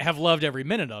 I have loved every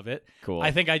minute of it. Cool. I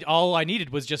think all I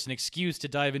needed was just an excuse to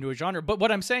dive into a genre. But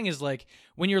what I'm saying is,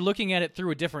 when you're looking at it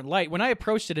through a different light, when I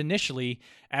approached it initially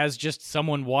as just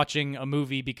someone watching a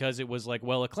movie because it was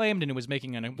well acclaimed and it was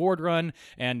making an award run,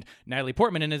 and Natalie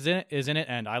Portman is in it,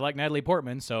 and I like Natalie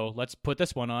Portman, so let's put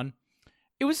this one on.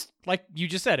 It was like you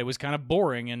just said, it was kind of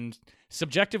boring, and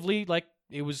subjectively,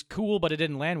 it was cool, but it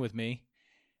didn't land with me.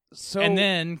 And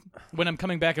then when I'm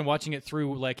coming back and watching it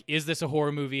through, is this a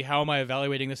horror movie? How am I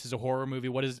evaluating this as a horror movie?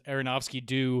 What does Aronofsky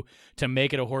do to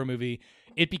make it a horror movie?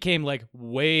 It became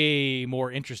way more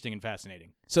interesting and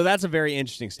fascinating. So that's a very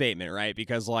interesting statement, right?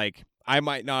 Because I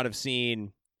might not have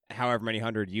seen however many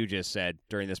hundred you just said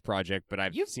during this project,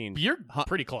 but You're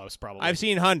pretty close, probably. I've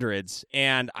seen hundreds,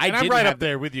 and I'm right up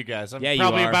there with you guys. I'm Yeah, you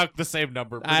probably are. about the same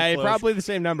number. Pretty close. Probably the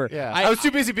same number. Yeah. I was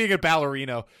too busy being a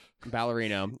ballerino.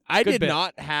 I Good did bit.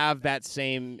 not have that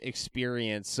same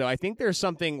experience. So I think there's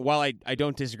something, while I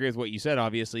don't disagree with what you said,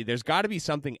 obviously, there's got to be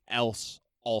something else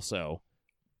also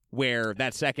where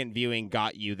that second viewing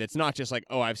got you. That's not just like,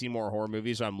 oh, I've seen more horror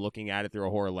movies, so I'm looking at it through a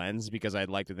horror lens, because I'd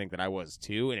like to think that I was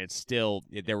too, and it's still,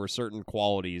 there were certain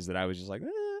qualities that I was just like,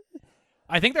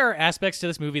 I think there are aspects to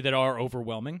this movie that are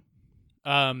overwhelming.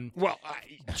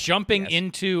 Jumping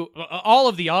into all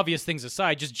of the obvious things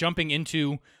aside, just jumping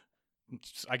into,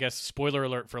 I guess, spoiler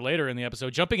alert for later in the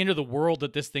episode, jumping into the world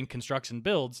that this thing constructs and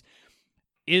builds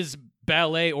is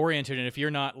ballet oriented, and if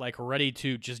you're not like ready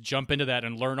to just jump into that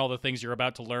and learn all the things you're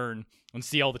about to learn and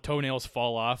see all the toenails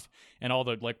fall off and all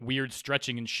the like weird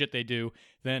stretching and shit they do,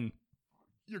 then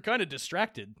you're kind of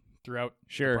distracted throughout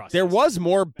the process. There was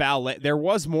more ballet. There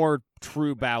was more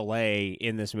true ballet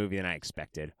in this movie than I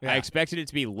expected. Yeah. I expected it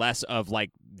to be less of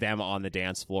like them on the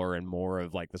dance floor and more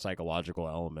of like the psychological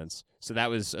elements. So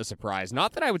that was a surprise.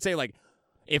 Not that I would say like,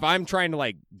 if I'm trying to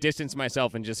like distance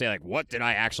myself and just say like, what did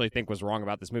I actually think was wrong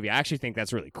about this movie? I actually think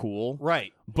that's really cool.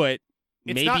 Right. But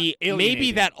It's maybe not alienating.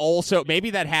 maybe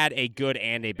that had a good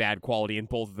and a bad quality, and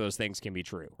both of those things can be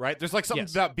true. Right? There's like something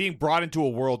Yes. about being brought into a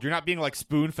world. You're not being like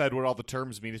spoon-fed what all the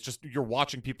terms mean. It's just you're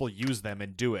watching people use them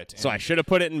and do it. So I And- should have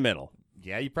put it in middle.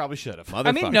 yeah, you probably should have.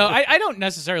 I mean, no, I don't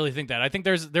necessarily think that. I think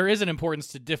there is an importance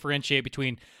to differentiate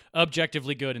between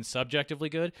objectively good and subjectively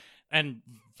good, and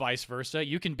vice versa.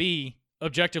 You can be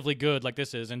objectively good like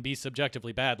this is, and be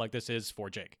subjectively bad like this is for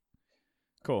Jake.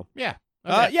 Cool. Yeah.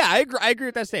 Yeah, I agree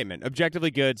with that statement.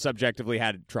 Objectively good, subjectively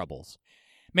had troubles.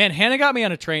 Man, Hannah got me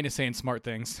on a train to saying smart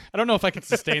things. I don't know if I can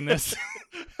sustain this.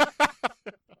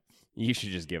 You should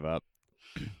just give up.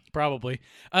 Probably.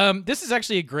 This is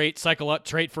actually a great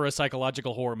trait for a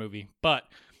psychological horror movie, but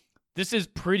this is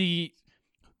pretty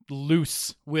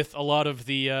loose with a lot of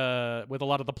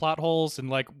the plot holes and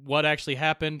like what actually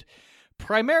happened.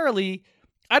 Primarily,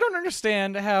 I don't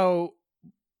understand how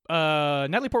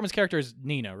Natalie Portman's character is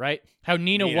Nina, right? How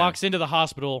Nina walks into the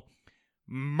hospital,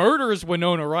 murders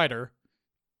Winona Ryder.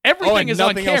 Everything is on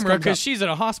nothing else camera comes because up. she's in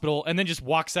a hospital, and then just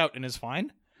walks out and is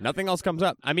fine. Nothing else comes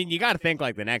up. I mean, you got to think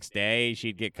like the next day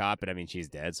she'd get caught, but I mean, she's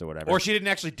dead, so whatever. Or she didn't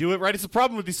actually do it, right? It's the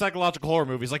problem with these psychological horror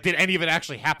movies. Like, did any of it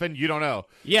actually happen? You don't know.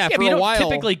 yeah, Yeah, for but you a don't while.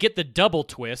 typically get the double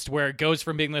twist where it goes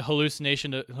from being the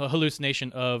hallucination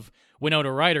of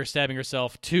Winona Ryder stabbing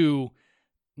herself to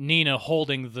Nina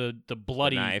holding the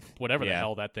bloody knife. whatever the Yeah.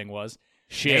 hell that thing was.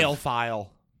 Shiv. Nail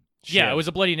file. Yeah, Shiv. it was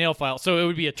a bloody nail file. So it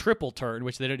would be a triple turn,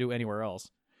 which they don't do anywhere else.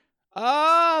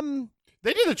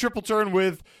 They did a triple turn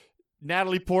with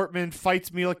Natalie Portman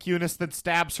fights Mila Kunis, then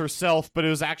stabs herself, but it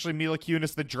was actually Mila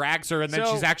Kunis that drags her, and then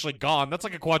So- she's actually gone. That's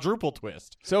like a quadruple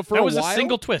twist. So for That a was while, a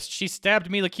single twist. She stabbed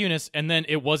Mila Kunis, and then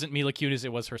it wasn't Mila Kunis, it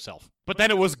was herself. But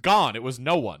then it was gone. It was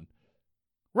no one.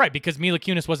 Right, because Mila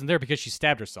Kunis wasn't there because she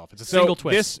stabbed herself. It's a so single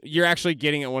twist. This, you're actually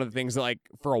getting at one of the things that, like,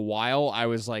 for a while, I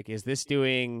was like, is this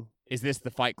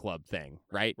the Fight Club thing,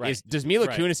 right? Right. Does Mila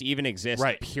Right. Kunis even exist,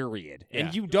 Right. period? Yeah.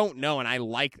 And you don't know, and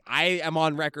I am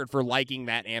on record for liking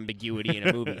that ambiguity in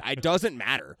a movie. It doesn't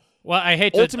matter. Well, I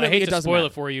hate Ultimately, it to doesn't spoil matter.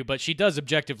 it for you, but she does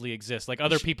objectively exist. Like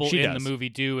other people she in does. the movie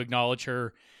do acknowledge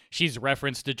her. She's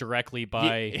referenced directly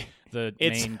by the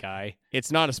it's- main guy.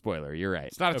 It's not a spoiler. You're right.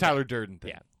 It's not a Tyler Durden thing.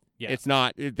 Yeah. Yeah. It's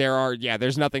not.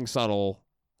 There's nothing subtle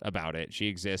about it. She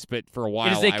exists, but for a while,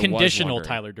 It is a I was conditional wondering.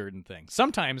 Tyler Durden thing.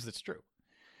 Sometimes it's true.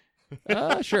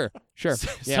 Sure. Yeah.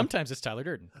 Sometimes it's Tyler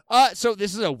Durden. So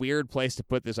this is a weird place to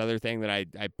put this other thing that I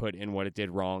put in what it did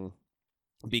wrong,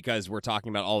 because we're talking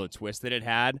about all the twists that it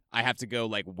had. I have to go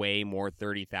like way more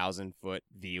 30,000 foot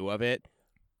view of it.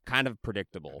 Kind of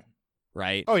predictable,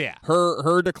 right? Oh, yeah.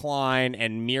 Her decline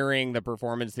and mirroring the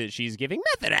performance that she's giving,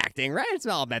 method acting, right? It's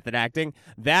all method acting.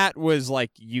 That was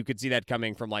like, you could see that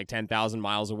coming from like 10,000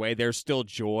 miles away. There's still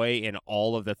joy in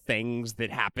all of the things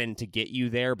that happen to get you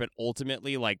there, but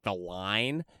ultimately, like, the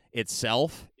line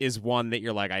itself is one that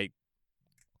you're like, let's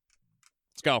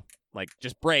go. Like,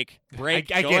 just break. I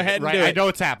Go get ahead it, and right? do it. I know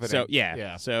it's happening. So, yeah.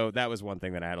 Yeah. So that was one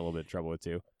thing that I had a little bit of trouble with,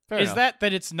 too. Fair Is enough.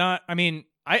 that it's not? I mean,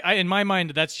 I in my mind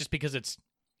that's just because it's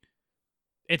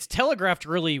telegraphed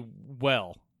really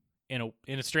well in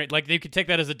a straight. Like, you could take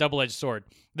that as a double-edged sword.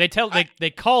 They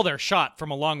call their shot from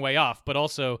a long way off, but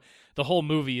also the whole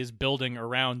movie is building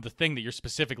around the thing that you're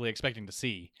specifically expecting to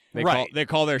see. They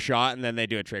call their shot, and then they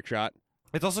do a trick shot.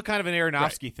 It's also kind of an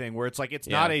Aronofsky thing where it's like it's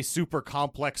not a super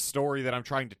complex story that I'm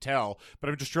trying to tell, but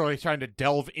I'm just really trying to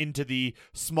delve into the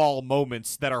small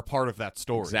moments that are part of that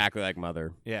story. Exactly like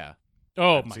Mother. Yeah.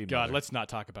 Oh Haven't my seen God! Mother. Let's not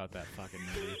talk about that fucking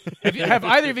movie. Have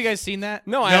either of you guys seen that?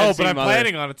 No, I No, haven't but seen I'm Mother.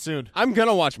 planning on it soon. I'm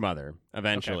gonna watch Mother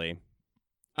eventually.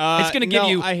 It's going to give no,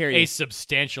 you I hear a you.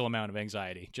 substantial amount of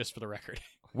anxiety, just for the record.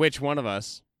 Which one of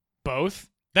us? Both.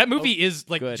 That movie is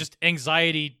like good. just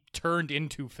anxiety turned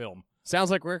into film. Sounds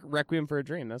like Requiem for a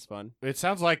Dream. That's fun. It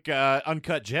sounds like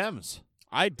Uncut Gems.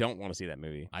 I don't want to see that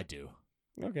movie. I do.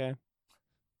 Okay.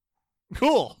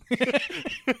 Cool.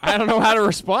 I don't know how to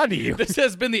respond to you. This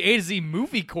has been the A to Z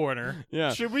movie corner.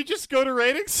 Yeah. Should we just go to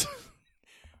ratings?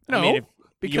 No, I mean, if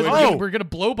because you- we're gonna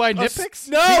blow by nitpicks.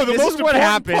 No, the this most is what important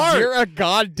happens. part. You're a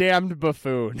goddamned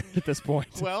buffoon at this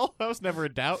point. Well, that was never a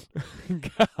doubt.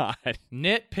 God.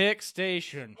 Nitpick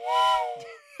station.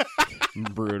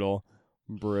 Brutal.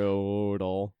 It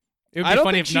would I be don't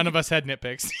funny think if none of us had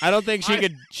nitpicks. I don't think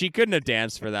she couldn't have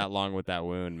danced for that long with that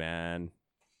wound, man.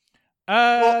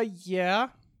 Yeah.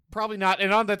 Probably not.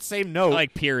 And on that same note,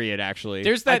 Like, period, actually.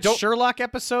 There's that Sherlock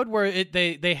episode where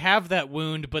they have that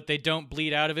wound, but they don't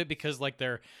bleed out of it because like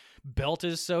their belt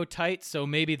is so tight. So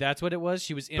maybe that's what it was.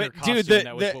 She was in her costume. And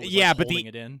that was what was holding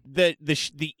it in.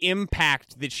 the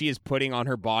impact that she is putting on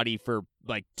her body for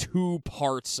like 2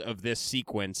 parts of this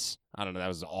sequence. I don't know. That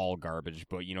was all garbage,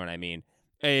 but you know what I mean.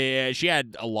 She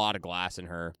had a lot of glass in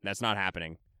her. That's not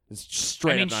happening. It's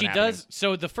straight. I mean, up not she happening. does.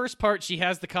 So the first part, she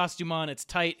has the costume on. It's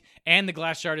tight, and the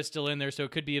glass shard is still in there, so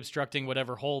it could be obstructing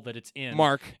whatever hole that it's in.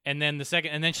 Mark. And then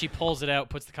and then she pulls it out,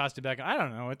 puts the costume back on. I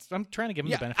don't know. I'm trying to give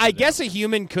him the benefit. I of the guess doubt. a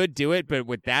human could do it, but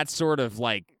with that sort of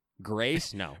like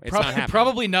grace, no, it's not happening.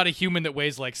 Probably not a human that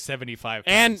weighs like 75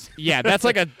 pounds. And yeah, that's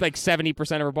like 70%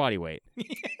 of her body weight.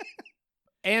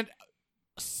 and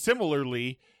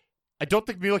similarly, I don't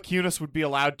think Mila Kunis would be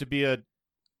allowed to be a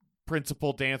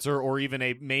principal dancer or even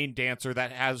a main dancer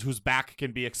whose back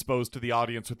can be exposed to the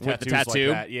audience with With the tattoos tattoo?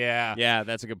 like that. Yeah. Yeah,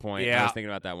 that's a good point. I Yeah. was thinking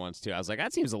about that once too. I was like,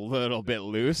 that seems a little bit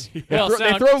loose. Well,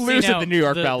 they throw loose at the New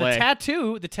York Ballet.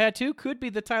 The tattoo could be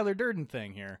the Tyler Durden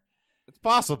thing here. It's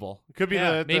possible. It could be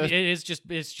Maybe the it's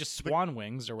just swan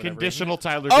wings or whatever. conditional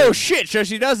Tyler Oh Durden. shit! So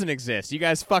she doesn't exist. You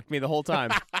guys fucked me the whole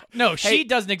time. No, she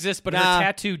doesn't exist, but Nah. her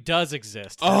tattoo does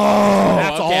exist. Oh,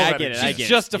 That's okay, all I that get it. exists. I It's get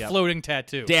just it. a floating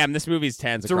tattoo. Damn, this movie's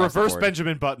 10s. It's a across the reverse board.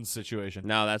 Benjamin Button situation.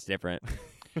 No, that's different.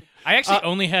 I actually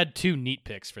only had 2 neat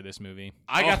picks for this movie.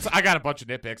 I got a bunch of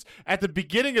nitpicks. At the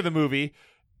beginning of the movie,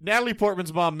 Natalie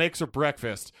Portman's mom makes her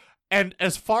breakfast. And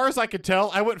as far as I could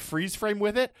tell, I went freeze frame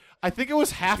with it. I think it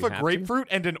was half You a have to? grapefruit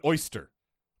and an oyster.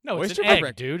 No, it's Oyster an egg,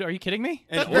 breakfast. dude. Are you kidding me?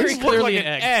 An That's That very doesn't look clearly like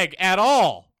an an egg. egg at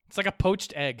all. It's like a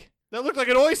poached egg. That looked like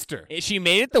an oyster. She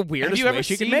made it the weirdest Have you way ever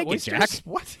she could seen make oysters? it, Jack.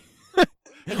 What? Have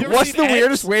you ever What's seen the eggs?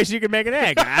 weirdest way she could make an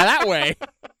egg? That way.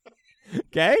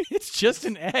 Okay? It's just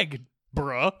an egg,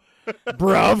 bruh.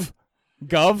 Bruv.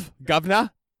 Govna.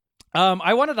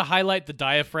 I wanted to highlight the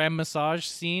diaphragm massage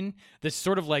scene that's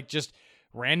sort of like just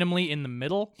randomly in the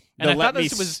middle. And I thought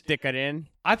this was stick it in.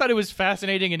 I thought it was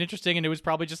fascinating and interesting, and it was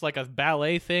probably just like a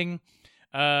ballet thing.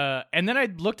 And then I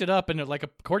looked it up, and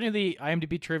according to the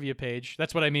IMDb trivia page,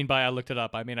 that's what I mean by I looked it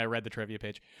up. I mean I read the trivia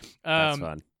page. That's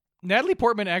fun. Natalie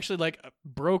Portman actually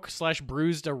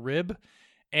broke/bruised a rib,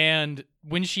 and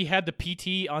when she had the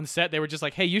PT on set, they were just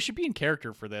like, "Hey, you should be in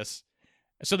character for this."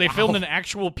 So they filmed an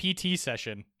actual PT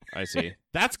session. I see.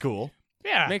 That's cool.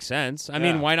 Yeah, Makes sense. I Yeah.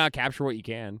 mean, why not capture what you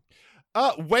can?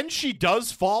 When she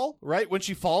does fall, right? When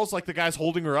she falls, like the guy's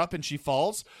holding her up and she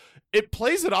falls, it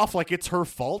plays it off like it's her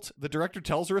fault. The director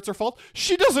tells her it's her fault.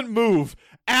 She doesn't move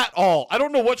at all. I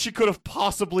don't know what she could have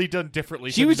possibly done differently.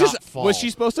 She to was not just fall. Was she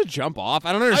supposed to jump off?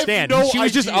 I don't understand. no She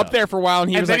was just idea. up there for a while, and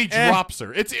he and was then like, he drops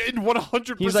her. It's in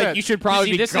 100%. He's like, you should probably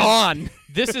See, be this is- gone.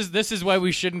 this is why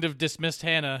we shouldn't have dismissed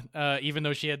Hannah, even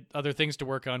though she had other things to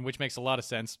work on, which makes a lot of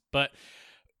sense. But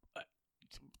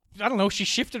I don't know. She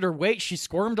shifted her weight. She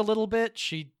squirmed a little bit.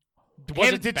 She Hannah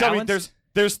wasn't did tell me balanced.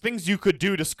 there's things you could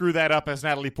do to screw that up as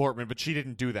Natalie Portman, but she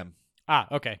didn't do them.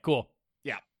 Okay, cool.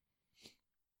 Yeah.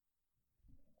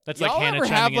 That's Y'all like Hannah ever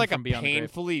chiming have in like a from beyond the grave.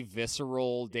 painfully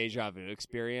visceral deja vu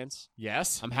experience?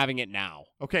 Yes. I'm having it now.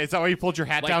 Okay, is that why you pulled your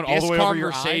hat Like, down all this the way over your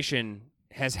eye? conversation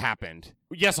has happened.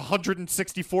 Yes,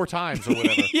 164 times or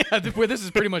whatever. Yeah, this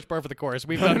is pretty much par for the course.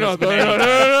 We've done No, this.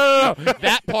 no.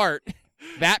 That part,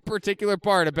 that particular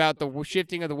part about the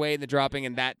shifting of the weight and the dropping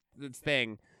and that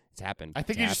thing, it's happened. I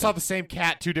think It's you just saw happened. the same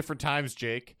cat 2 different times,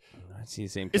 Jake. I see the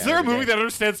same. Is cat there a every movie day. that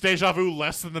understands deja vu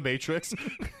less than The Matrix?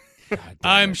 God damn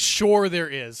I'm it. sure there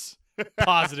is.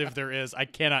 Positive there is. I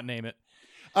cannot name it.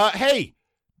 Hey,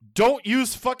 don't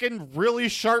use fucking really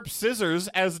sharp scissors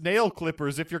as nail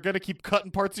clippers if you're going to keep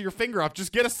cutting parts of your finger off.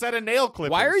 Just get a set of nail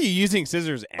clippers. Why are you using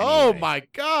scissors? Anyway? Oh my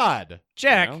god.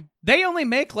 Jack, You know? they only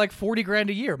make like $40,000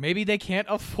 a year. Maybe they can't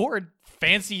afford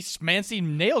fancy schmancy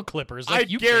nail clippers like I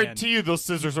you guarantee you those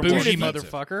scissors are can. more Bougie expensive.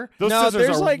 motherfucker. Those No, scissors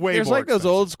there's are like way there's more like those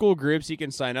expensive. old school groups you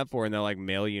can sign up for, and they'll like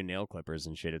mail you nail clippers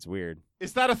and shit. It's weird.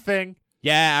 Is that a thing?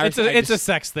 Yeah, It's a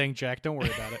sex thing, Jack. Don't worry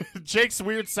about it. Jake's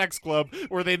weird sex club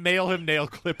where they mail him nail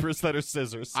clippers that are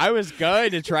scissors. I was going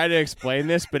to try to explain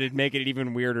this, but it'd make it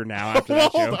even weirder now after Well,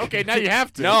 that joke. okay, now you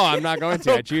have to. No, I'm not going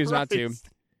to. I choose not to. Christ.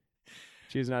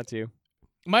 Choose not to.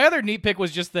 My other neat pick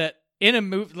was just that in a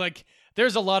movie, like,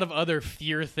 there's a lot of other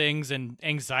fear things and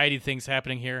anxiety things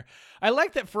happening here. I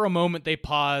like that for a moment they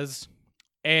pause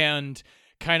and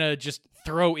kind of just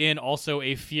throw in also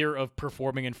a fear of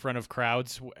performing in front of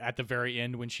crowds at the very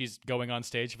end when she's going on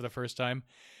stage for the first time.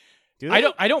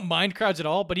 I don't mind crowds at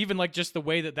all, but even like just the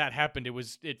way that happened,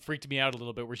 it freaked me out a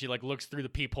little bit, where she like looks through the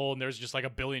peephole and there's just like a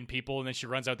billion people, and then she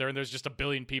runs out there and there's just a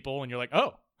billion people, and you're like,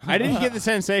 oh. I didn't get the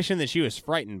sensation that she was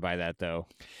frightened by that, though.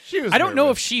 I don't know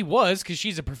if she was, because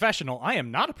she's a professional. I am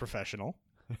not a professional.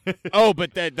 Oh,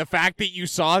 but the fact that you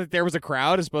saw that there was a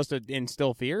crowd is supposed to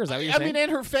instill fear? Is that what you're saying? I mean, in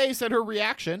her face and her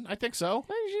reaction, I think so.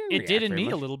 It did in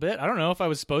me a little bit. I don't know if I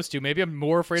was supposed to. Maybe I'm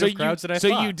more afraid of crowds than I thought.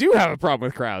 So you do have a problem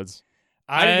with crowds?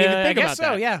 I didn't even think about that.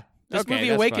 I guess so, yeah. This movie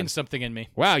awakened something in me.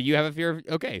 Wow, you have a fear of...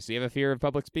 Okay, so you have a fear of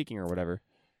public speaking or whatever.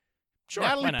 Sure,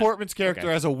 Natalie Portman's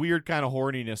character has a weird kind of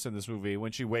horniness in this movie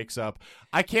when she wakes up.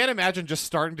 I can't imagine just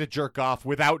starting to jerk off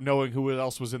without knowing who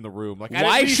else was in the room. Like,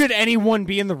 why should anyone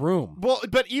be in the room? Well,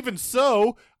 but even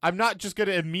so, I'm not just going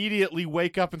to immediately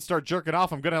wake up and start jerking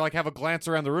off. I'm going to like have a glance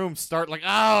around the room, start like,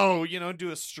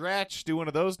 do a stretch, do one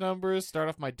of those numbers, start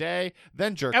off my day,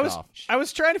 then jerk off. I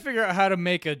was trying to figure out how to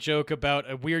make a joke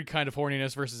about a weird kind of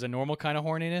horniness versus a normal kind of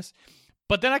horniness.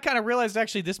 But then I kind of realized,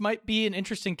 actually, this might be an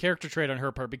interesting character trait on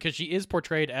her part, because she is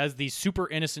portrayed as the super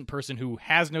innocent person who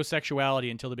has no sexuality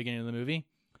until the beginning of the movie.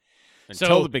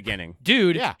 Until the beginning.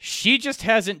 Dude, she just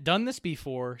hasn't done this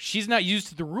before. She's not used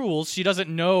to the rules. She doesn't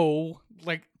know,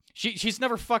 like, she's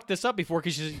never fucked this up before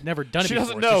because she's never done it before.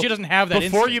 Doesn't know. So she doesn't have that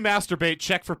Before instinct. you masturbate,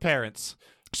 check for parents.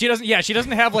 She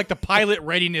doesn't have, like, the pilot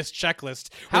readiness checklist.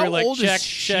 How where you're like, old check, is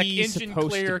she engine supposed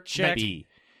clear, to check. be?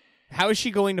 How is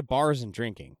she going to bars and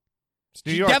drinking?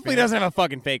 New She York, definitely man. doesn't have a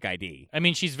fucking fake ID. I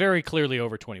mean, she's very clearly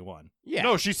over 21. Yeah.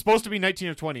 No, she's supposed to be 19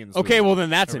 or 20 in this Okay, movie. well then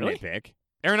that's a really? nitpick.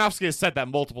 Aronofsky has said that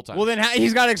multiple times. Well then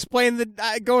he's got to explain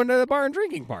the going to the bar and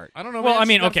drinking part. I don't know. Well, man. I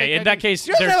mean, She's got a okay, fake in that ID. case,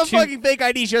 She doesn't there have are a two. fucking fake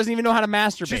ID. She doesn't even know how to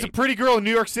masturbate. She's a pretty girl in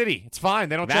New York City. It's fine.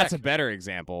 They don't That's check. a better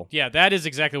example. Yeah, that is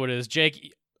exactly what it is.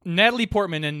 Jake, Natalie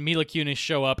Portman and Mila Kunis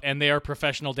show up, and they are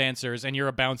professional dancers, and you're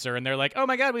a bouncer, and they're like, "Oh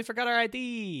my god, we forgot our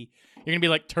ID." You're gonna be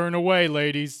like, "Turn away,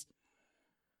 ladies."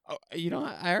 Oh,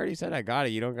 I already said I got it.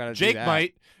 You don't got to. Jake do that.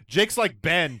 might. Jake's like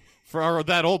Ben for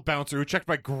that old bouncer who checked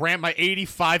my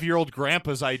 85-year-old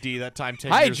grandpa's ID that time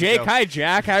 10 Hi years Jake. ago. Hi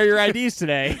Jack. How are your IDs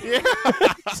today? Yeah.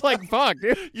 It's like fuck,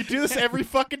 dude. You do this every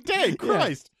fucking day.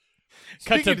 Christ.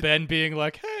 Cut to Speaking Ben being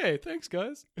like, "Hey, thanks,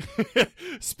 guys."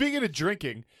 Speaking of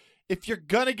drinking, if you're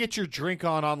gonna get your drink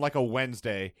on like a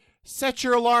Wednesday, set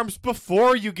your alarms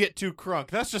before you get too crunk.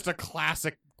 That's just a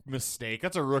classic mistake.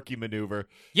 That's a rookie maneuver.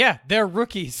 Yeah, they're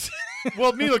rookies.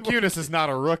 Well, Mila Kunis is not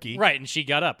a rookie. Right, and she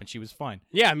got up, and she was fine.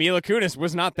 Yeah, Mila Kunis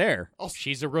was not there.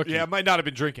 She's a rookie. Yeah, might not have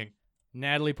been drinking.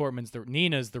 Natalie Portman's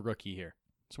Nina's the rookie here.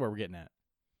 That's where we're getting at.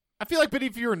 I feel like, but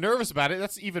if you were nervous about it,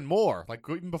 that's even more. Like,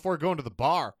 even before going to the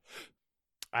bar.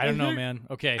 I don't know, man.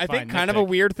 Okay, I fine, think kind of nitpick. a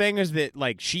weird thing is that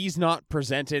like she's not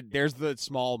presented. There's the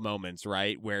small moments,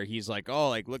 right, where he's like, "Oh,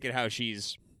 like look at how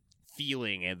she's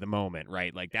feeling at the moment,"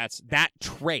 right? Like that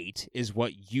trait is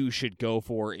what you should go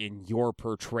for in your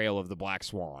portrayal of the Black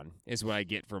Swan. Is what I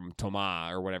get from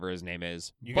Thomas or whatever his name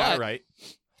is. You got it right.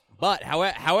 But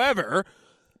however,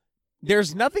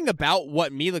 there's nothing about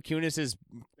what Mila Kunis's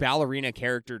ballerina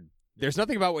character. There's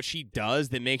nothing about what she does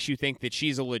that makes you think that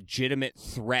she's a legitimate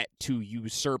threat to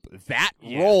usurp that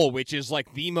role, which is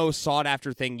like the most sought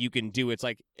after thing you can do. It's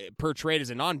like portrayed as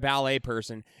a non-ballet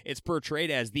person. It's portrayed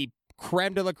as the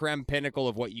creme de la creme pinnacle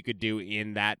of what you could do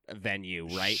in that venue,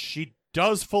 right? She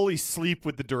does fully sleep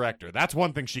with the director. That's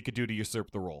one thing she could do to usurp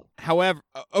the role. However,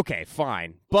 okay,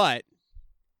 fine. But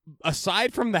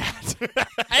aside from that,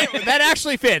 that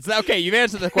actually fits. Okay, you've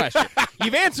answered the question.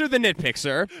 You've answered the nitpick,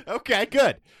 sir. Okay,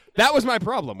 good. That was my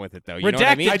problem with it, though. You know what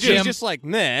I mean? Redacted, It's Jim. just like,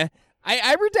 meh.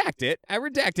 I redact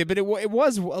it. But it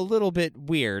was a little bit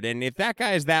weird. And if that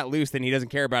guy is that loose, then he doesn't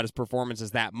care about his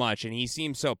performances that much. And he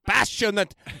seems so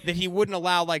passionate that he wouldn't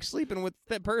allow, like, sleeping with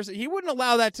that person. He wouldn't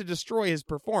allow that to destroy his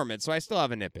performance. So I still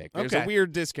have a nitpick. There's Okay. a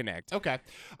weird disconnect. Okay.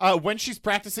 When she's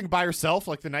practicing by herself,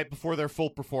 like the night before their full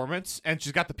performance, and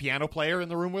she's got the piano player in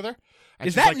the room with her. and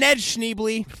Is she's that like, Ned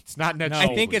Schneebly? It's not Ned No. Schneebly.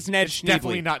 I think it's Ned It's Schneebly.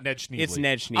 definitely not Ned Schneebly. It's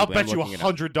Ned Schneebly. I'll bet I'm you looking it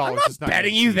up. $100. I'm not it's not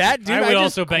betting Ned you Schneebly. that, dude. I would just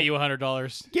also bet you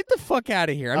 $100. Get the fuck out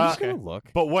of here. I'm just Okay. going to look.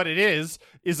 But what it is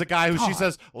a guy who she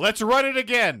says, "Let's run it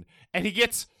again," and he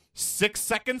gets 6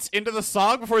 seconds into the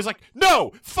song before he's like,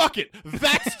 "No, fuck it,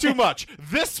 that's too much."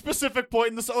 This specific point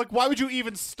in the song, like, why would you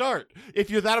even start? If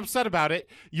you're that upset about it,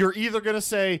 you're either gonna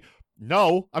say,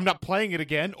 no, I'm not playing it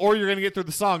again, or you're going to get through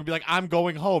the song and be like, I'm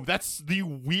going home. That's the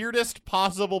weirdest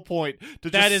possible point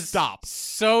to just stop.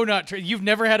 So not true. You've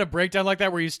never had a breakdown like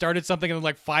that where you started something and then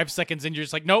like 5 seconds in, you're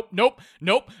just like, nope.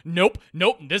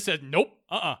 This is nope.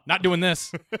 Not doing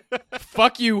this.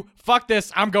 Fuck you. Fuck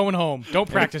this. I'm going home. Don't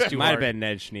practice too Might hard. have been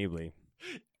Ned Schneebly.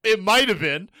 It might have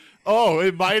been. Oh,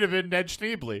 it might have been Ned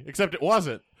Schneebly, except it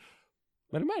wasn't.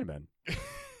 But it might have been.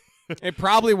 It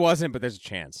probably wasn't, but there's a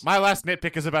chance. My last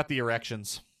nitpick is about the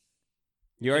erections.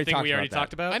 You already talked we about already that.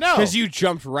 talked about? I know. Because you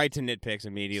jumped right to nitpicks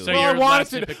immediately. So Well, your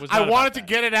last nitpick was not I about wanted to that.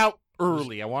 get it out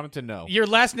early. I wanted to know. Your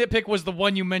last nitpick was the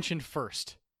one you mentioned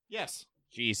first. Yes.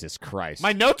 Jesus Christ.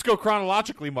 My notes go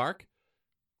chronologically, Mark.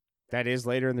 That is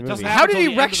later in the Doesn't movie. happen How till did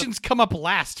the end of erections come up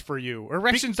last for you?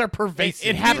 Erections are pervasive.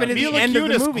 It happened at the Mila end of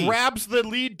the Kunis movie. grabs the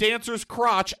lead dancer's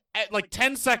crotch at like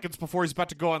 10 seconds before he's about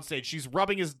to go on stage. She's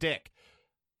rubbing his dick.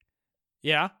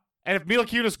 Yeah. And if Mila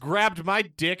Kunis grabbed my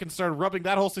dick and started rubbing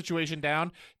that whole situation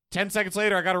down, 10 seconds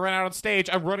later, I got to run out on stage.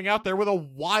 I'm running out there with a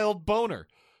wild boner.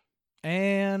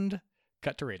 And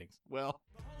cut to ratings. Well,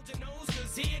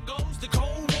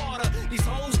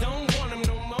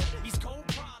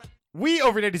 we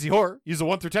over at A to Z Horror use a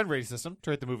 1 through 10 rating system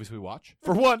to rate the movies we watch.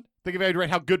 For one, think of how to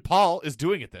rate how good Paul is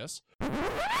doing at this.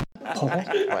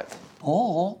 What?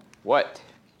 Paul, What?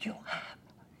 you have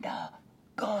the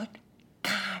good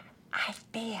car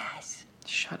ideas.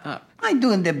 Shut up. I'm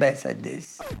doing the best at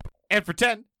this. And for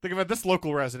 10, think about this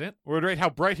local resident. We'd rate how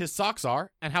bright his socks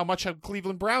are and how much of a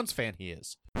Cleveland Browns fan he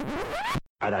is.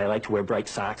 I like to wear bright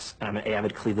socks. I'm an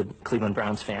avid Cleveland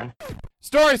Browns fan.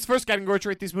 Stories, first category to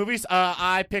rate these movies.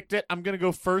 I picked it. I'm going to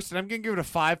go first, and I'm going to give it a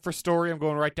 5 for story. I'm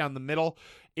going right down the middle.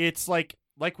 It's like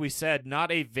we said,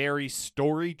 not a very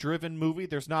story-driven movie.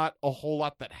 There's not a whole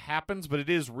lot that happens, but it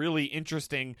is really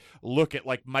interesting look at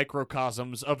like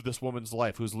microcosms of this woman's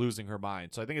life who's losing her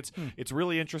mind. So I think it's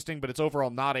really interesting, but it's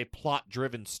overall not a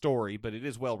plot-driven story, but it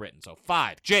is well written. So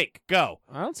 5. Jake, go.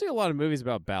 I don't see a lot of movies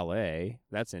about ballet.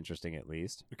 That's interesting, at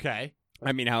least. Okay.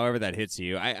 I mean, however that hits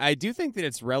you. I do think that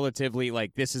it's relatively,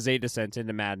 like, this is a descent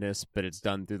into madness, but it's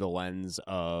done through the lens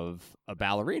of a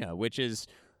ballerina, which is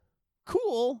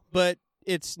cool, but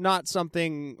it's not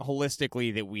something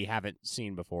holistically that we haven't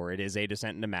seen before. It is a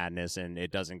descent into madness, and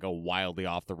it doesn't go wildly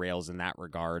off the rails in that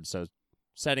regard. So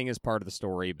setting is part of the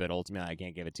story, but ultimately I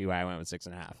can't give it too high. I went with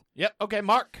 6.5. Yep. Okay,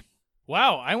 Mark.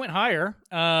 Wow, I went higher.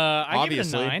 I give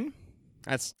it a 9.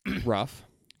 That's rough.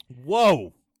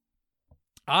 Whoa.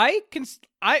 As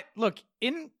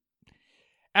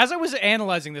I was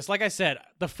analyzing this, like I said,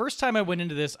 the first time I went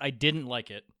into this, I didn't like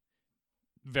it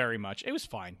very much. It was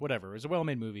fine, whatever. It was a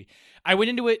well-made movie. I went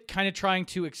into it kind of trying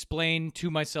to explain to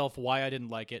myself why I didn't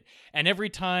like it, and every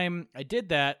time I did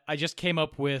that, I just came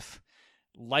up with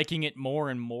liking it more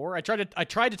and more. I tried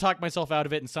to talk myself out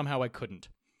of it, and somehow I couldn't.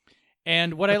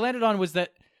 And what I landed on was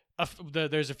that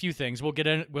there's a few things. We'll get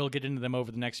into them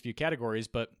over the next few categories,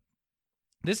 but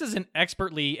this is an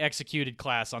expertly executed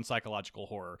class on psychological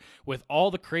horror, with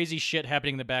all the crazy shit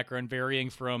happening in the background, varying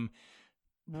from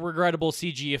regrettable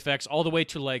CG effects all the way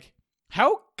to like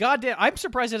how goddamn. I'm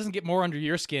surprised it doesn't get more under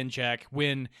your skin, Jack,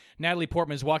 when Natalie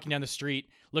Portman is walking down the street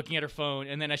looking at her phone,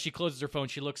 and then as she closes her phone,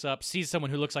 she looks up, sees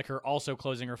someone who looks like her also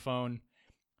closing her phone,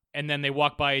 and then they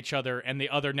walk by each other, and the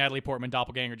other Natalie Portman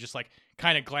doppelganger just like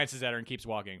kind of glances at her and keeps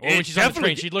walking. Or when she's on the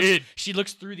train, she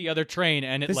looks through the other train,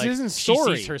 and This like isn't she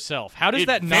story. sees herself. How does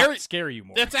that not scare you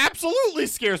more? That absolutely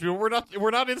scares me.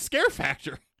 We're not in scare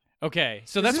factor. Okay,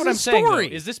 so This that's is what a I'm saying, though,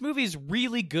 story. is this movie's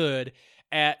really good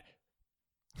at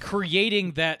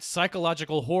creating that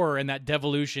psychological horror and that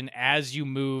devolution as you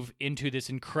move into this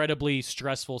incredibly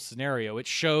stressful scenario. It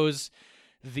shows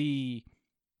the...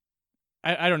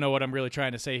 I don't know what I'm really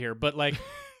trying to say here, but like...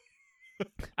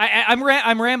 I'm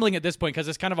rambling at this point because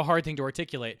it's kind of a hard thing to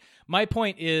articulate. My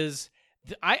point is...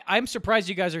 I'm surprised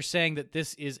you guys are saying that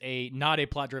this is not a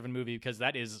plot-driven movie, because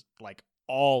that is like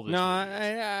all this. No,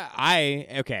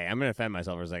 okay, I'm going to offend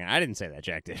myself for a second. I didn't say that,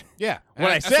 Jack did. Yeah. What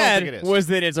I that's what think it said is. was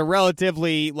that it's a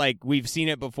relatively, like, we've seen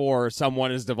it before,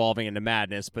 someone is devolving into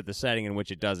madness, but the setting in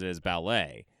which it does it is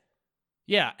ballet.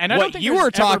 Yeah, and I don't What think you there's were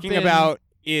ever talking been- about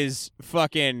is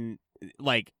fucking,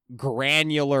 like,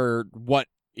 granular, what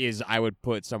is I would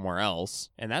put somewhere else,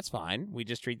 and that's fine. We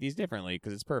just treat these differently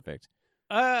because it's perfect.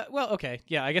 Well, okay.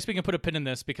 Yeah, I guess we can put a pin in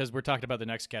this because we're talking about the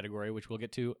next category, which we'll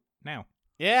get to now.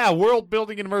 Yeah, world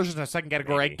building and immersion is our second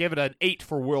category. Maybe. I give it an 8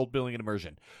 for world building and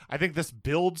immersion. I think this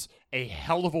builds a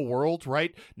hell of a world,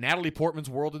 right? Natalie Portman's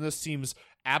world in this seems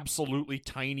absolutely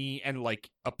tiny and like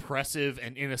oppressive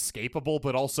and inescapable,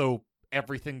 but also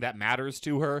everything that matters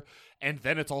to her. And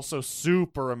then it's also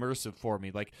super immersive for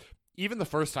me. Like, even the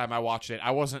first time I watched it,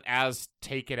 I wasn't as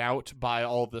taken out by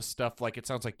all this stuff like it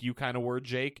sounds like you kind of were,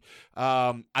 Jake.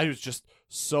 I was just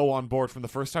so on board from the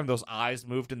first time those eyes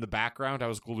moved in the background. I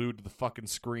was glued to the fucking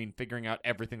screen figuring out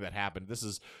everything that happened. This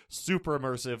is super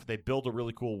immersive. They build a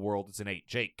really cool world. It's an 8.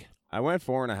 Jake. I went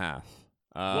 4.5.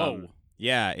 Whoa.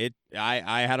 Yeah,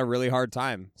 I had a really hard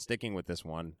time sticking with this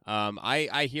one.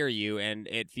 I hear you, and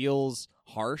it feels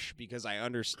harsh because I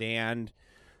understand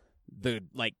the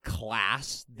like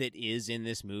class that is in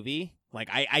this movie. Like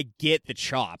I get the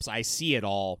chops, I see it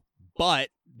all, but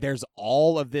there's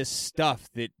all of this stuff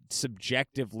that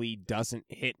subjectively doesn't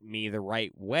hit me the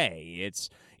right way.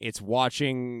 It's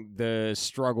watching the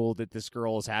struggle that this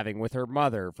girl is having with her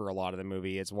mother for a lot of the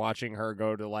movie. It's watching her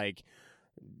go to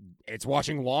it's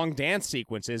watching long dance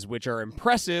sequences, which are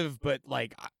impressive, but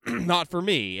like not for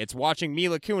me. It's watching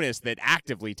Mila Kunis that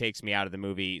actively takes me out of the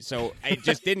movie. So it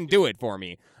just didn't do it for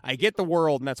me. I get the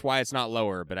world, and that's why it's not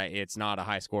lower, but it's not a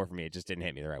high score for me. It just didn't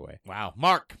hit me the right way. Wow.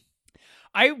 Mark.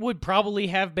 I would probably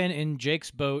have been in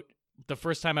Jake's boat the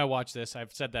first time I watched this.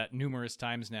 I've said that numerous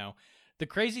times now. The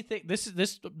crazy thing,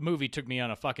 this movie took me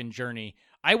on a fucking journey.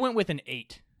 I went with an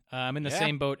 8. I'm in the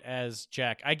same boat as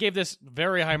Jack. I gave this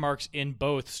very high marks in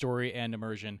both story and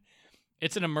immersion.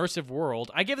 It's an immersive world.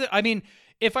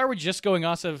 If I were just going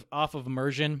off of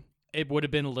immersion, it would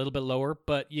have been a little bit lower,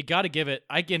 but you got to give it,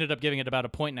 I ended up giving it about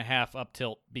 1.5 points up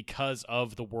tilt because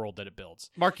of the world that it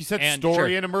builds. Mark, you said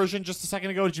story and immersion just a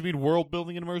second ago. Did you mean world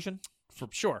building and immersion? For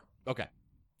sure. Okay.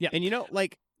 Yeah. And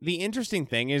the interesting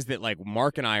thing is that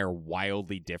Mark and I are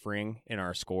wildly differing in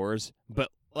our scores, but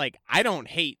I don't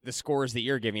hate the scores that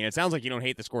you're giving. It sounds like you don't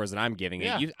hate the scores that I'm giving.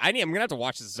 Yeah. I'm going to have to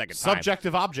watch this a second time.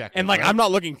 Subjective object. And I'm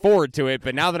not looking forward to it,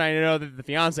 but now that I know that the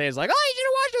fiance is like, oh, you should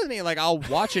have watched it with me, I'll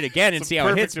watch it again and see how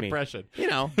it hits me. Impression.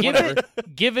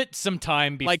 Give it some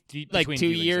time between 2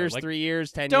 years, 3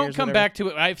 years, 10 years. Don't come back to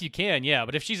it if you can, yeah.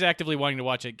 But if she's actively wanting to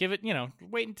watch it, give it,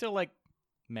 wait until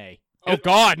May. Oh,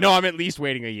 God. No, I'm at least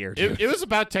waiting a year. It was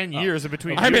about 10 years in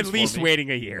between. I'm at least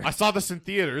waiting a year. I saw this in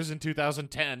theaters in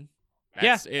 2010.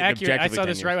 Accurate. I saw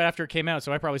this right after it came out,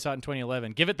 so I probably saw it in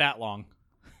 2011. Give it that long.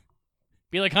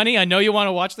 Be like, honey, I know you want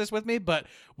to watch this with me, but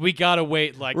we gotta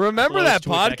wait. Remember that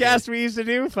podcast we used to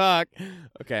do? Fuck.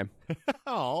 Okay.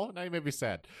 Oh, now you made me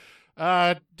sad.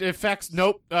 Effects,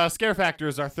 nope. Scare factor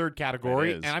is our third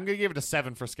category, and I'm gonna give it a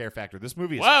 7 for scare factor. This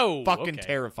movie is fucking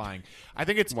terrifying. I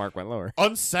think it's Mark went lower.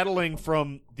 Unsettling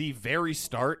from the very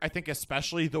start. I think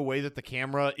especially the way that the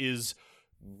camera is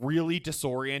really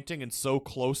disorienting and so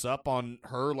close up on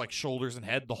her shoulders and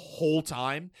head the whole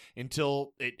time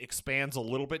until it expands a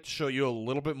little bit to show you a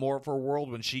little bit more of her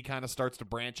world when she kind of starts to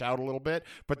branch out a little bit,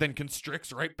 but then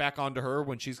constricts right back onto her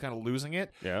when she's kind of losing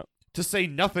it. Yeah. To say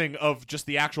nothing of just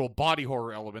the actual body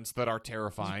horror elements that are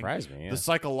terrifying. Surprised me, yeah. The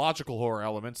psychological horror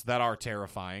elements that are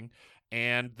terrifying,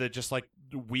 and the just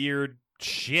weird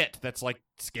shit that's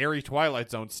scary Twilight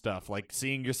Zone stuff,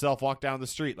 seeing yourself walk down the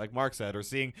street like Mark said, or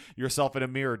seeing yourself in a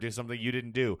mirror do something you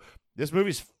didn't do. This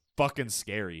movie's fucking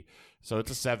scary, so it's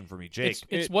a 7 for me. Jake,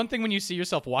 it's one thing when you see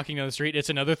yourself walking down the street,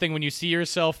 it's another thing when you see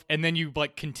yourself and then you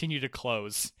continue to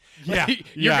close.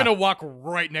 You're gonna walk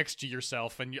right next to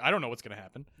yourself, and I don't know what's gonna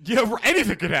happen. Yeah,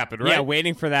 anything could happen, right? Yeah,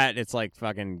 waiting for that, it's like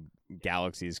fucking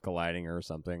galaxies colliding or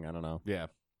something. I don't know. Yeah.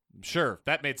 Sure,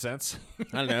 that made sense.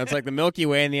 I don't know. It's like the Milky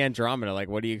Way and the Andromeda.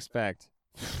 What do you expect?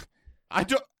 I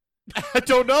don't know. I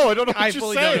don't know what I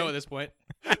fully don't know at this point.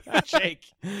 Jake,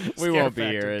 we won't be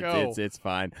here. It's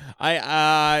fine.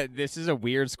 This is a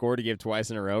weird score to give twice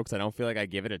in a row because I don't feel like I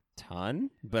give it a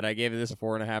ton, but I gave this a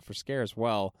 4.5 for scare as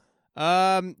well.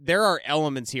 There are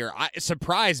elements here.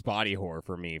 Surprise body horror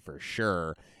for me for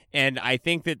sure, and I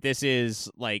think that this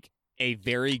is a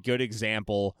very good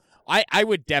example. I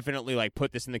would definitely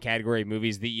put this in the category of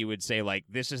movies that you would say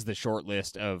this is the short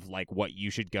list of what you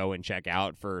should go and check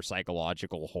out for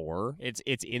psychological horror. It's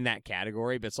in that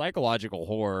category, but psychological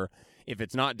horror, if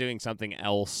it's not doing something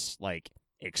else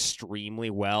extremely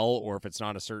well, or if it's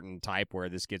not a certain type where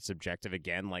this gets subjective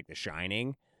again, like The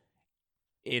Shining,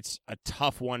 it's a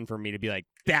tough one for me to be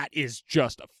that is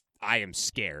just I am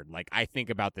scared. I think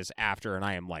about this after and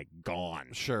I am gone.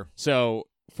 Sure. So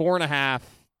 4.5.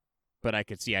 But I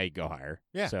could see how you go higher.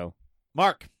 Yeah. So,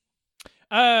 Mark.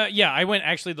 Yeah, I went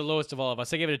actually the lowest of all of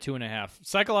us. I gave it a 2.5.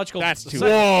 Psychological. That's too.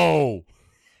 Whoa.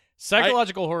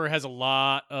 Psychological horror has a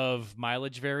lot of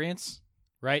mileage variance,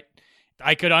 right?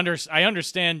 I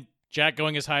understand Jack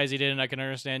going as high as he did, and I can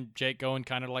understand Jake going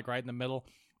kind of right in the middle.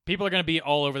 People are going to be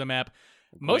all over the map.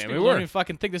 Most people don't even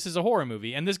fucking think this is a horror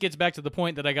movie, and this gets back to the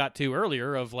point that I got to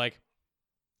earlier of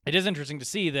it is interesting to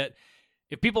see that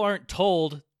if people aren't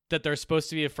told that they're supposed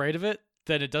to be afraid of it,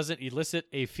 that it doesn't elicit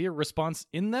a fear response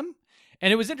in them.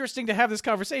 And it was interesting to have this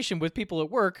conversation with people at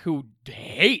work who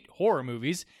hate horror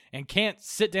movies and can't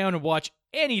sit down and watch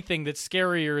anything that's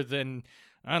scarier than,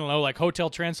 I don't know, like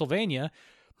Hotel Transylvania.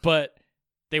 But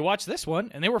they watched this one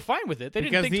and they were fine with it. They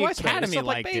didn't think twice about it. It's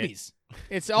like babies.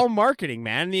 It's all marketing,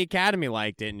 man. The Academy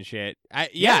liked it and shit.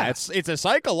 It's a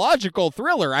psychological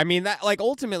thriller. I mean, that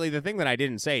ultimately the thing that I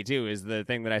didn't say too is the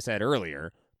thing that I said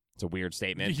earlier. It's a weird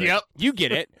statement. Yep. You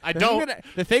get it.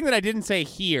 The thing that I didn't say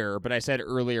here, but I said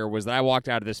earlier, was that I walked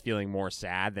out of this feeling more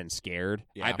sad than scared.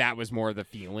 Yeah. That was more the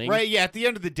feeling. Right, yeah. At the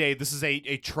end of the day, this is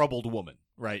a troubled woman,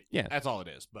 right? Yeah. That's all it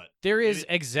is. But there is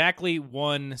exactly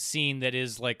one scene that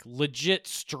is like legit,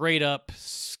 straight up,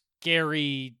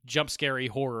 scary, scary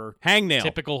horror. Hangnail.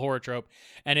 Typical horror trope.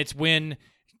 And it's when,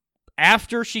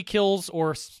 after she kills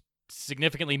or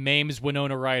significantly maims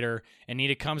Winona Ryder,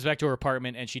 Anita comes back to her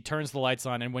apartment and she turns the lights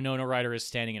on and Winona Ryder is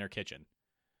standing in her kitchen.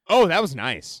 Oh, that was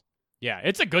nice. Yeah,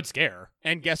 it's a good scare.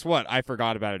 And guess what? I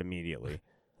forgot about it immediately.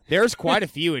 There's quite a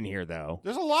few in here, though.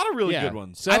 There's a lot of really good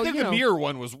ones. So, I think the mirror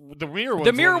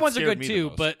ones are good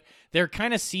too, but they're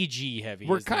kind of CG heavy.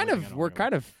 We're kind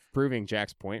of proving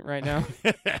Jack's point right now.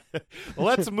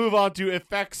 Let's move on to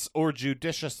effects or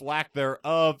judicious lack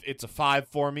thereof. It's a 5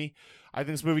 for me. I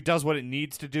think this movie does what it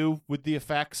needs to do with the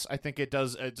effects. I think it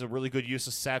does. It's a really good use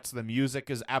of sets. The music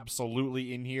is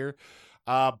absolutely in here.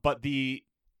 But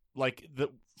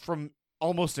from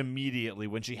almost immediately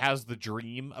when she has the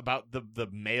dream about the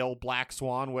male black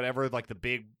swan, whatever, like the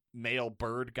big male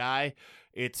bird guy,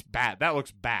 it's bad. That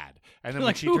looks bad. And then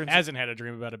like, when she hasn't had a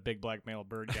dream about a big black male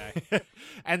bird guy?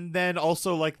 And then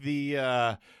also like the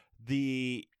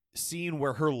scene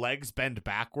where her legs bend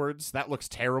backwards, that looks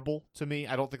terrible to me.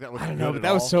 I don't think that looks good but at that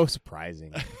all. was so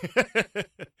surprising.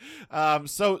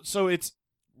 So it's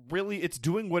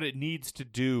doing what it needs to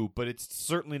do, but it's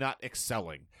certainly not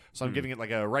excelling. So I'm giving it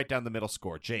like a right down the middle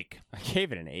score. Jake, I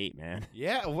gave it an 8, man.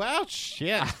 Yeah, well,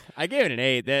 shit. I gave it an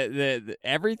 8. The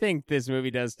everything this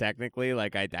movie does technically,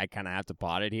 like I kind of have to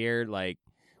pot it here. Like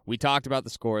we talked about the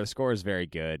score. The score is very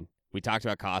good. We talked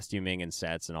about costuming and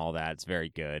sets and all that. It's very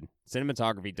good.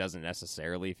 Cinematography doesn't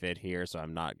necessarily fit here, so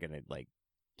I'm not going to like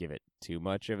give it too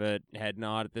much of a head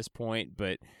nod at this point,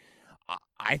 but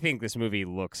I think this movie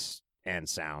looks and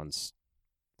sounds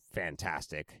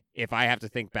fantastic. If I have to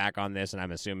think back on this, and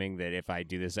I'm assuming that if I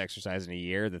do this exercise in a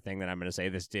year, the thing that I'm going to say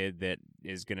this did that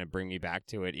is going to bring me back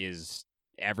to it is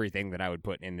everything that I would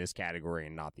put in this category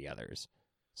and not the others.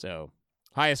 So,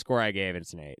 highest score I gave,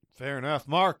 it's an 8. Fair enough.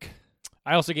 Mark?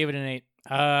 I also gave it an 8.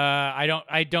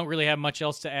 I don't really have much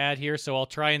else to add here, so I'll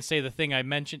try and say the thing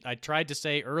I tried to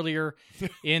say earlier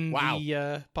in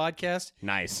the podcast.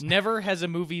 Nice. Never has a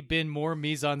movie been more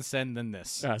mise en scène than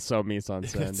this. So mise en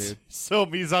scène, dude. So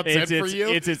mise en scène for you?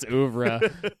 It's its oeuvre.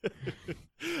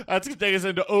 That's going to take us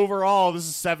into overall. This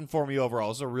is 7 for me overall.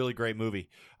 This is a really great movie.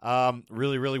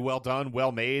 Really, really well done,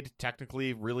 well made,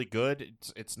 technically really good.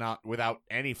 It's not without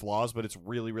any flaws, but it's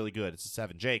really, really good. It's a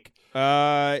 7. Jake?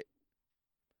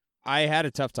 I had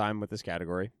a tough time with this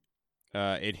category.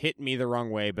 It hit me the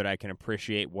wrong way, but I can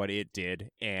appreciate what it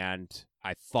did, and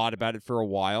I thought about it for a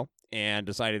while and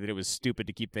decided that it was stupid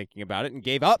to keep thinking about it and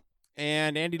gave up,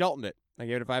 and Andy Daltoned it. I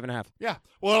gave it a 5.5. Yeah.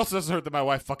 Well, it also doesn't hurt that my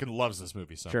wife fucking loves this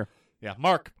movie, so. Sure. Yeah.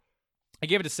 Mark? I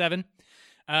gave it a 7.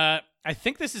 I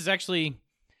think this is actually...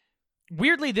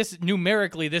 Weirdly, this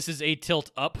is a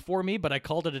tilt up for me, but I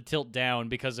called it a tilt down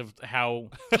because of how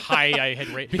high I had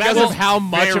rated. Because of how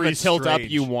much of a tilt up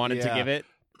you wanted to give it.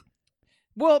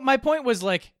 Well, my point was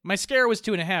like my scare was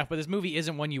 2.5, but this movie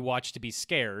isn't one you watch to be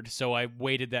scared, so I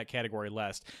weighted that category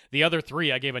less. The other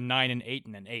 3, I gave a 9, an 8,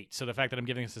 and an 8. So the fact that I'm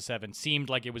giving this a 7 seemed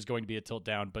like it was going to be a tilt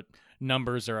down, but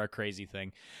numbers are a crazy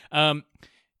thing. In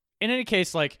any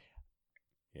case, like,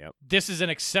 this is an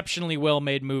exceptionally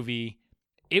well-made movie.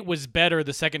 It was better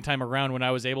the second time around when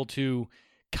I was able to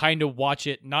kind of watch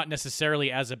it, not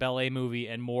necessarily as a ballet movie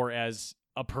and more as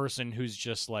a person who's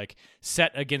just like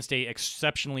set against a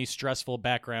exceptionally stressful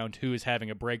background who is having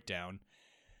a breakdown.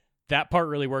 That part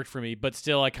really worked for me, but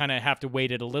still I kind of have to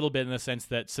weight it a little bit in the sense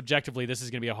that subjectively this is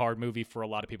going to be a hard movie for a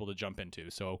lot of people to jump into.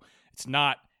 So it's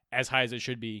not as high as it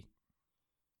should be.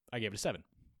 I gave it a 7.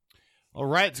 All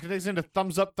right, it's going to take us into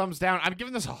thumbs up, thumbs down. I'm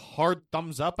giving this a hard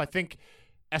thumbs up. I think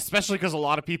especially because a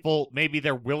lot of people, maybe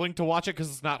they're willing to watch it because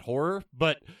it's not horror,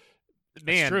 but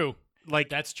man, that's true. Like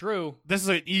that's true. This is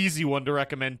an easy one to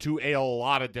recommend to a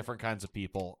lot of different kinds of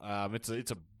people.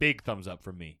 It's a big thumbs up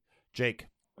from me. Jake?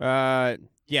 Yeah,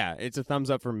 it's a thumbs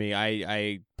up for me.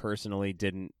 I personally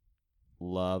didn't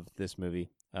love this movie.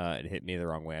 It hit me the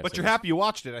wrong way. But you're happy you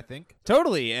watched it, I think.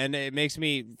 Totally, and it makes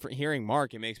me, hearing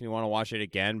Mark, it makes me want to watch it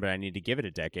again, but I need to give it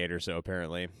a decade or so,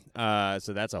 apparently.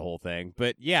 So that's a whole thing.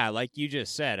 But yeah, like you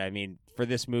just said, I mean, for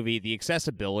this movie, the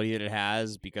accessibility that it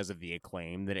has because of the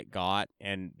acclaim that it got,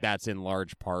 and that's in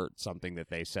large part something that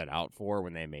they set out for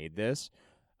when they made this,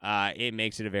 it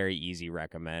makes it a very easy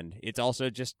recommend. It's also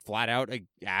just flat out,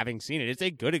 having seen it, it's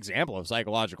a good example of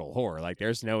psychological horror. Like,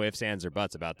 there's no ifs, ands, or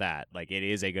buts about that. Like, it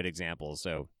is a good example,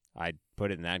 so I'd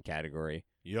put it in that category.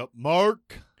 Yep,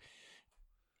 Mark.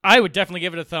 I would definitely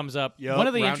give it a thumbs up. Yep, One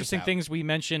of the round interesting us out. things we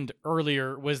mentioned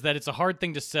earlier was that it's a hard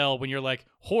thing to sell when you're like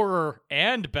horror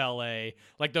and ballet.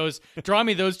 Like draw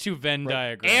me those two Venn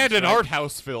diagrams. And an right? art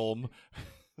house film.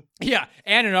 Yeah,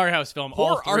 and an art house film.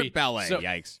 Horror, all three. art, ballet. So,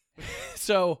 Yikes.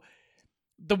 So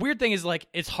the weird thing is, like,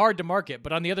 it's hard to market,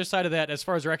 but on the other side of that, as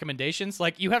far as recommendations,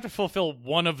 like, you have to fulfill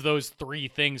one of those three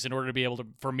things in order to be able to,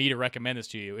 for me to recommend this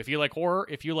to you. If you like horror,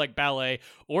 if you like ballet,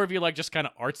 or if you like just kind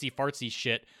of artsy fartsy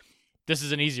shit, this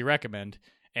is an easy recommend.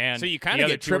 And So you kind kinda of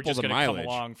get two are triple just the gonna come mileage.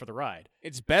 along for the ride.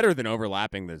 It's better than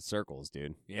overlapping the circles,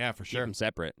 dude. Yeah, for Keep sure. them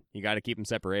separate. You got to keep them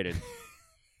separated.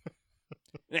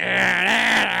 We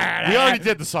already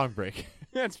did the song break.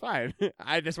 That's fine.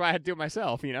 That's why I had to do it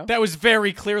myself, you know? That was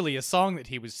very clearly a song that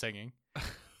he was singing.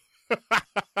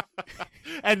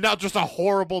 And not just a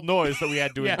horrible noise that we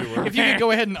had to endure. If you could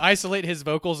go ahead and isolate his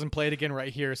vocals and play it again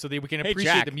right here so that we can Hey,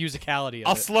 appreciate Jack. the musicality of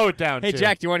I'll it. slow it down, Hey, too.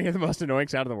 Jack, do you want to hear the most annoying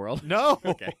sound in the world? No.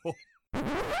 Okay.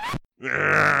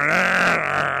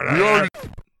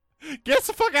 Get us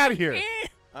the fuck out of here.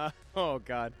 Oh,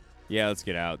 God. Yeah, let's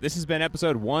get out. This has been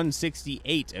episode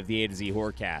 168 of the A to Z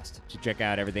Horrorcast. To check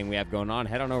out everything we have going on,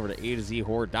 head on over to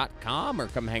atozhorror.com or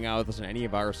come hang out with us on any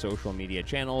of our social media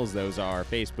channels. Those are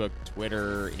Facebook,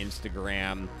 Twitter,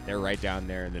 Instagram. They're right down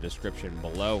there in the description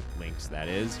below. Links, that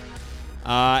is.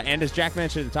 And as Jack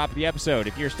mentioned at the top of the episode,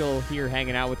 if you're still here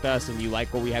hanging out with us and you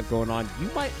like what we have going on, you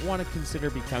might want to consider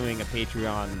becoming a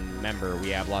Patreon member. We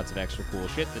have lots of extra cool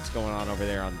shit that's going on over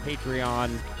there on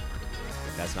Patreon.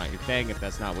 If that's not your thing, if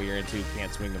that's not what you're into,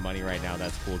 can't swing the money right now,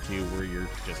 that's cool too. You're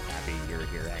just happy you're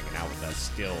here hanging out with us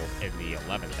still in the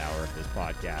 11th hour of this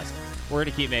podcast. We're going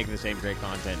to keep making the same great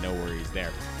content, no worries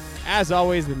there. As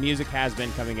always, the music has been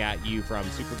coming at you from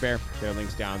Super Bear. There are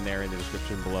links down there in the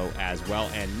description below as well.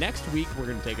 And next week, we're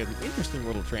going to take an interesting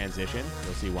little transition.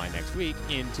 You'll see why next week,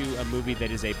 into a movie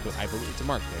that is I believe it's a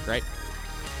Mark pick, right?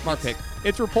 Mark pick.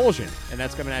 It's Repulsion, and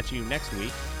that's coming at you next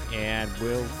week. And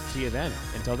we'll see you then.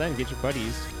 Until then, get your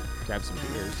buddies, grab some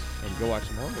beers, and go watch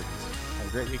some horror movies. Have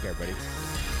a great week, everybody.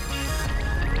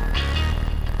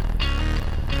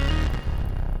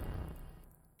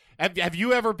 Have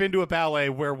you ever been to a ballet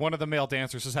where one of the male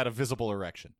dancers has had a visible erection?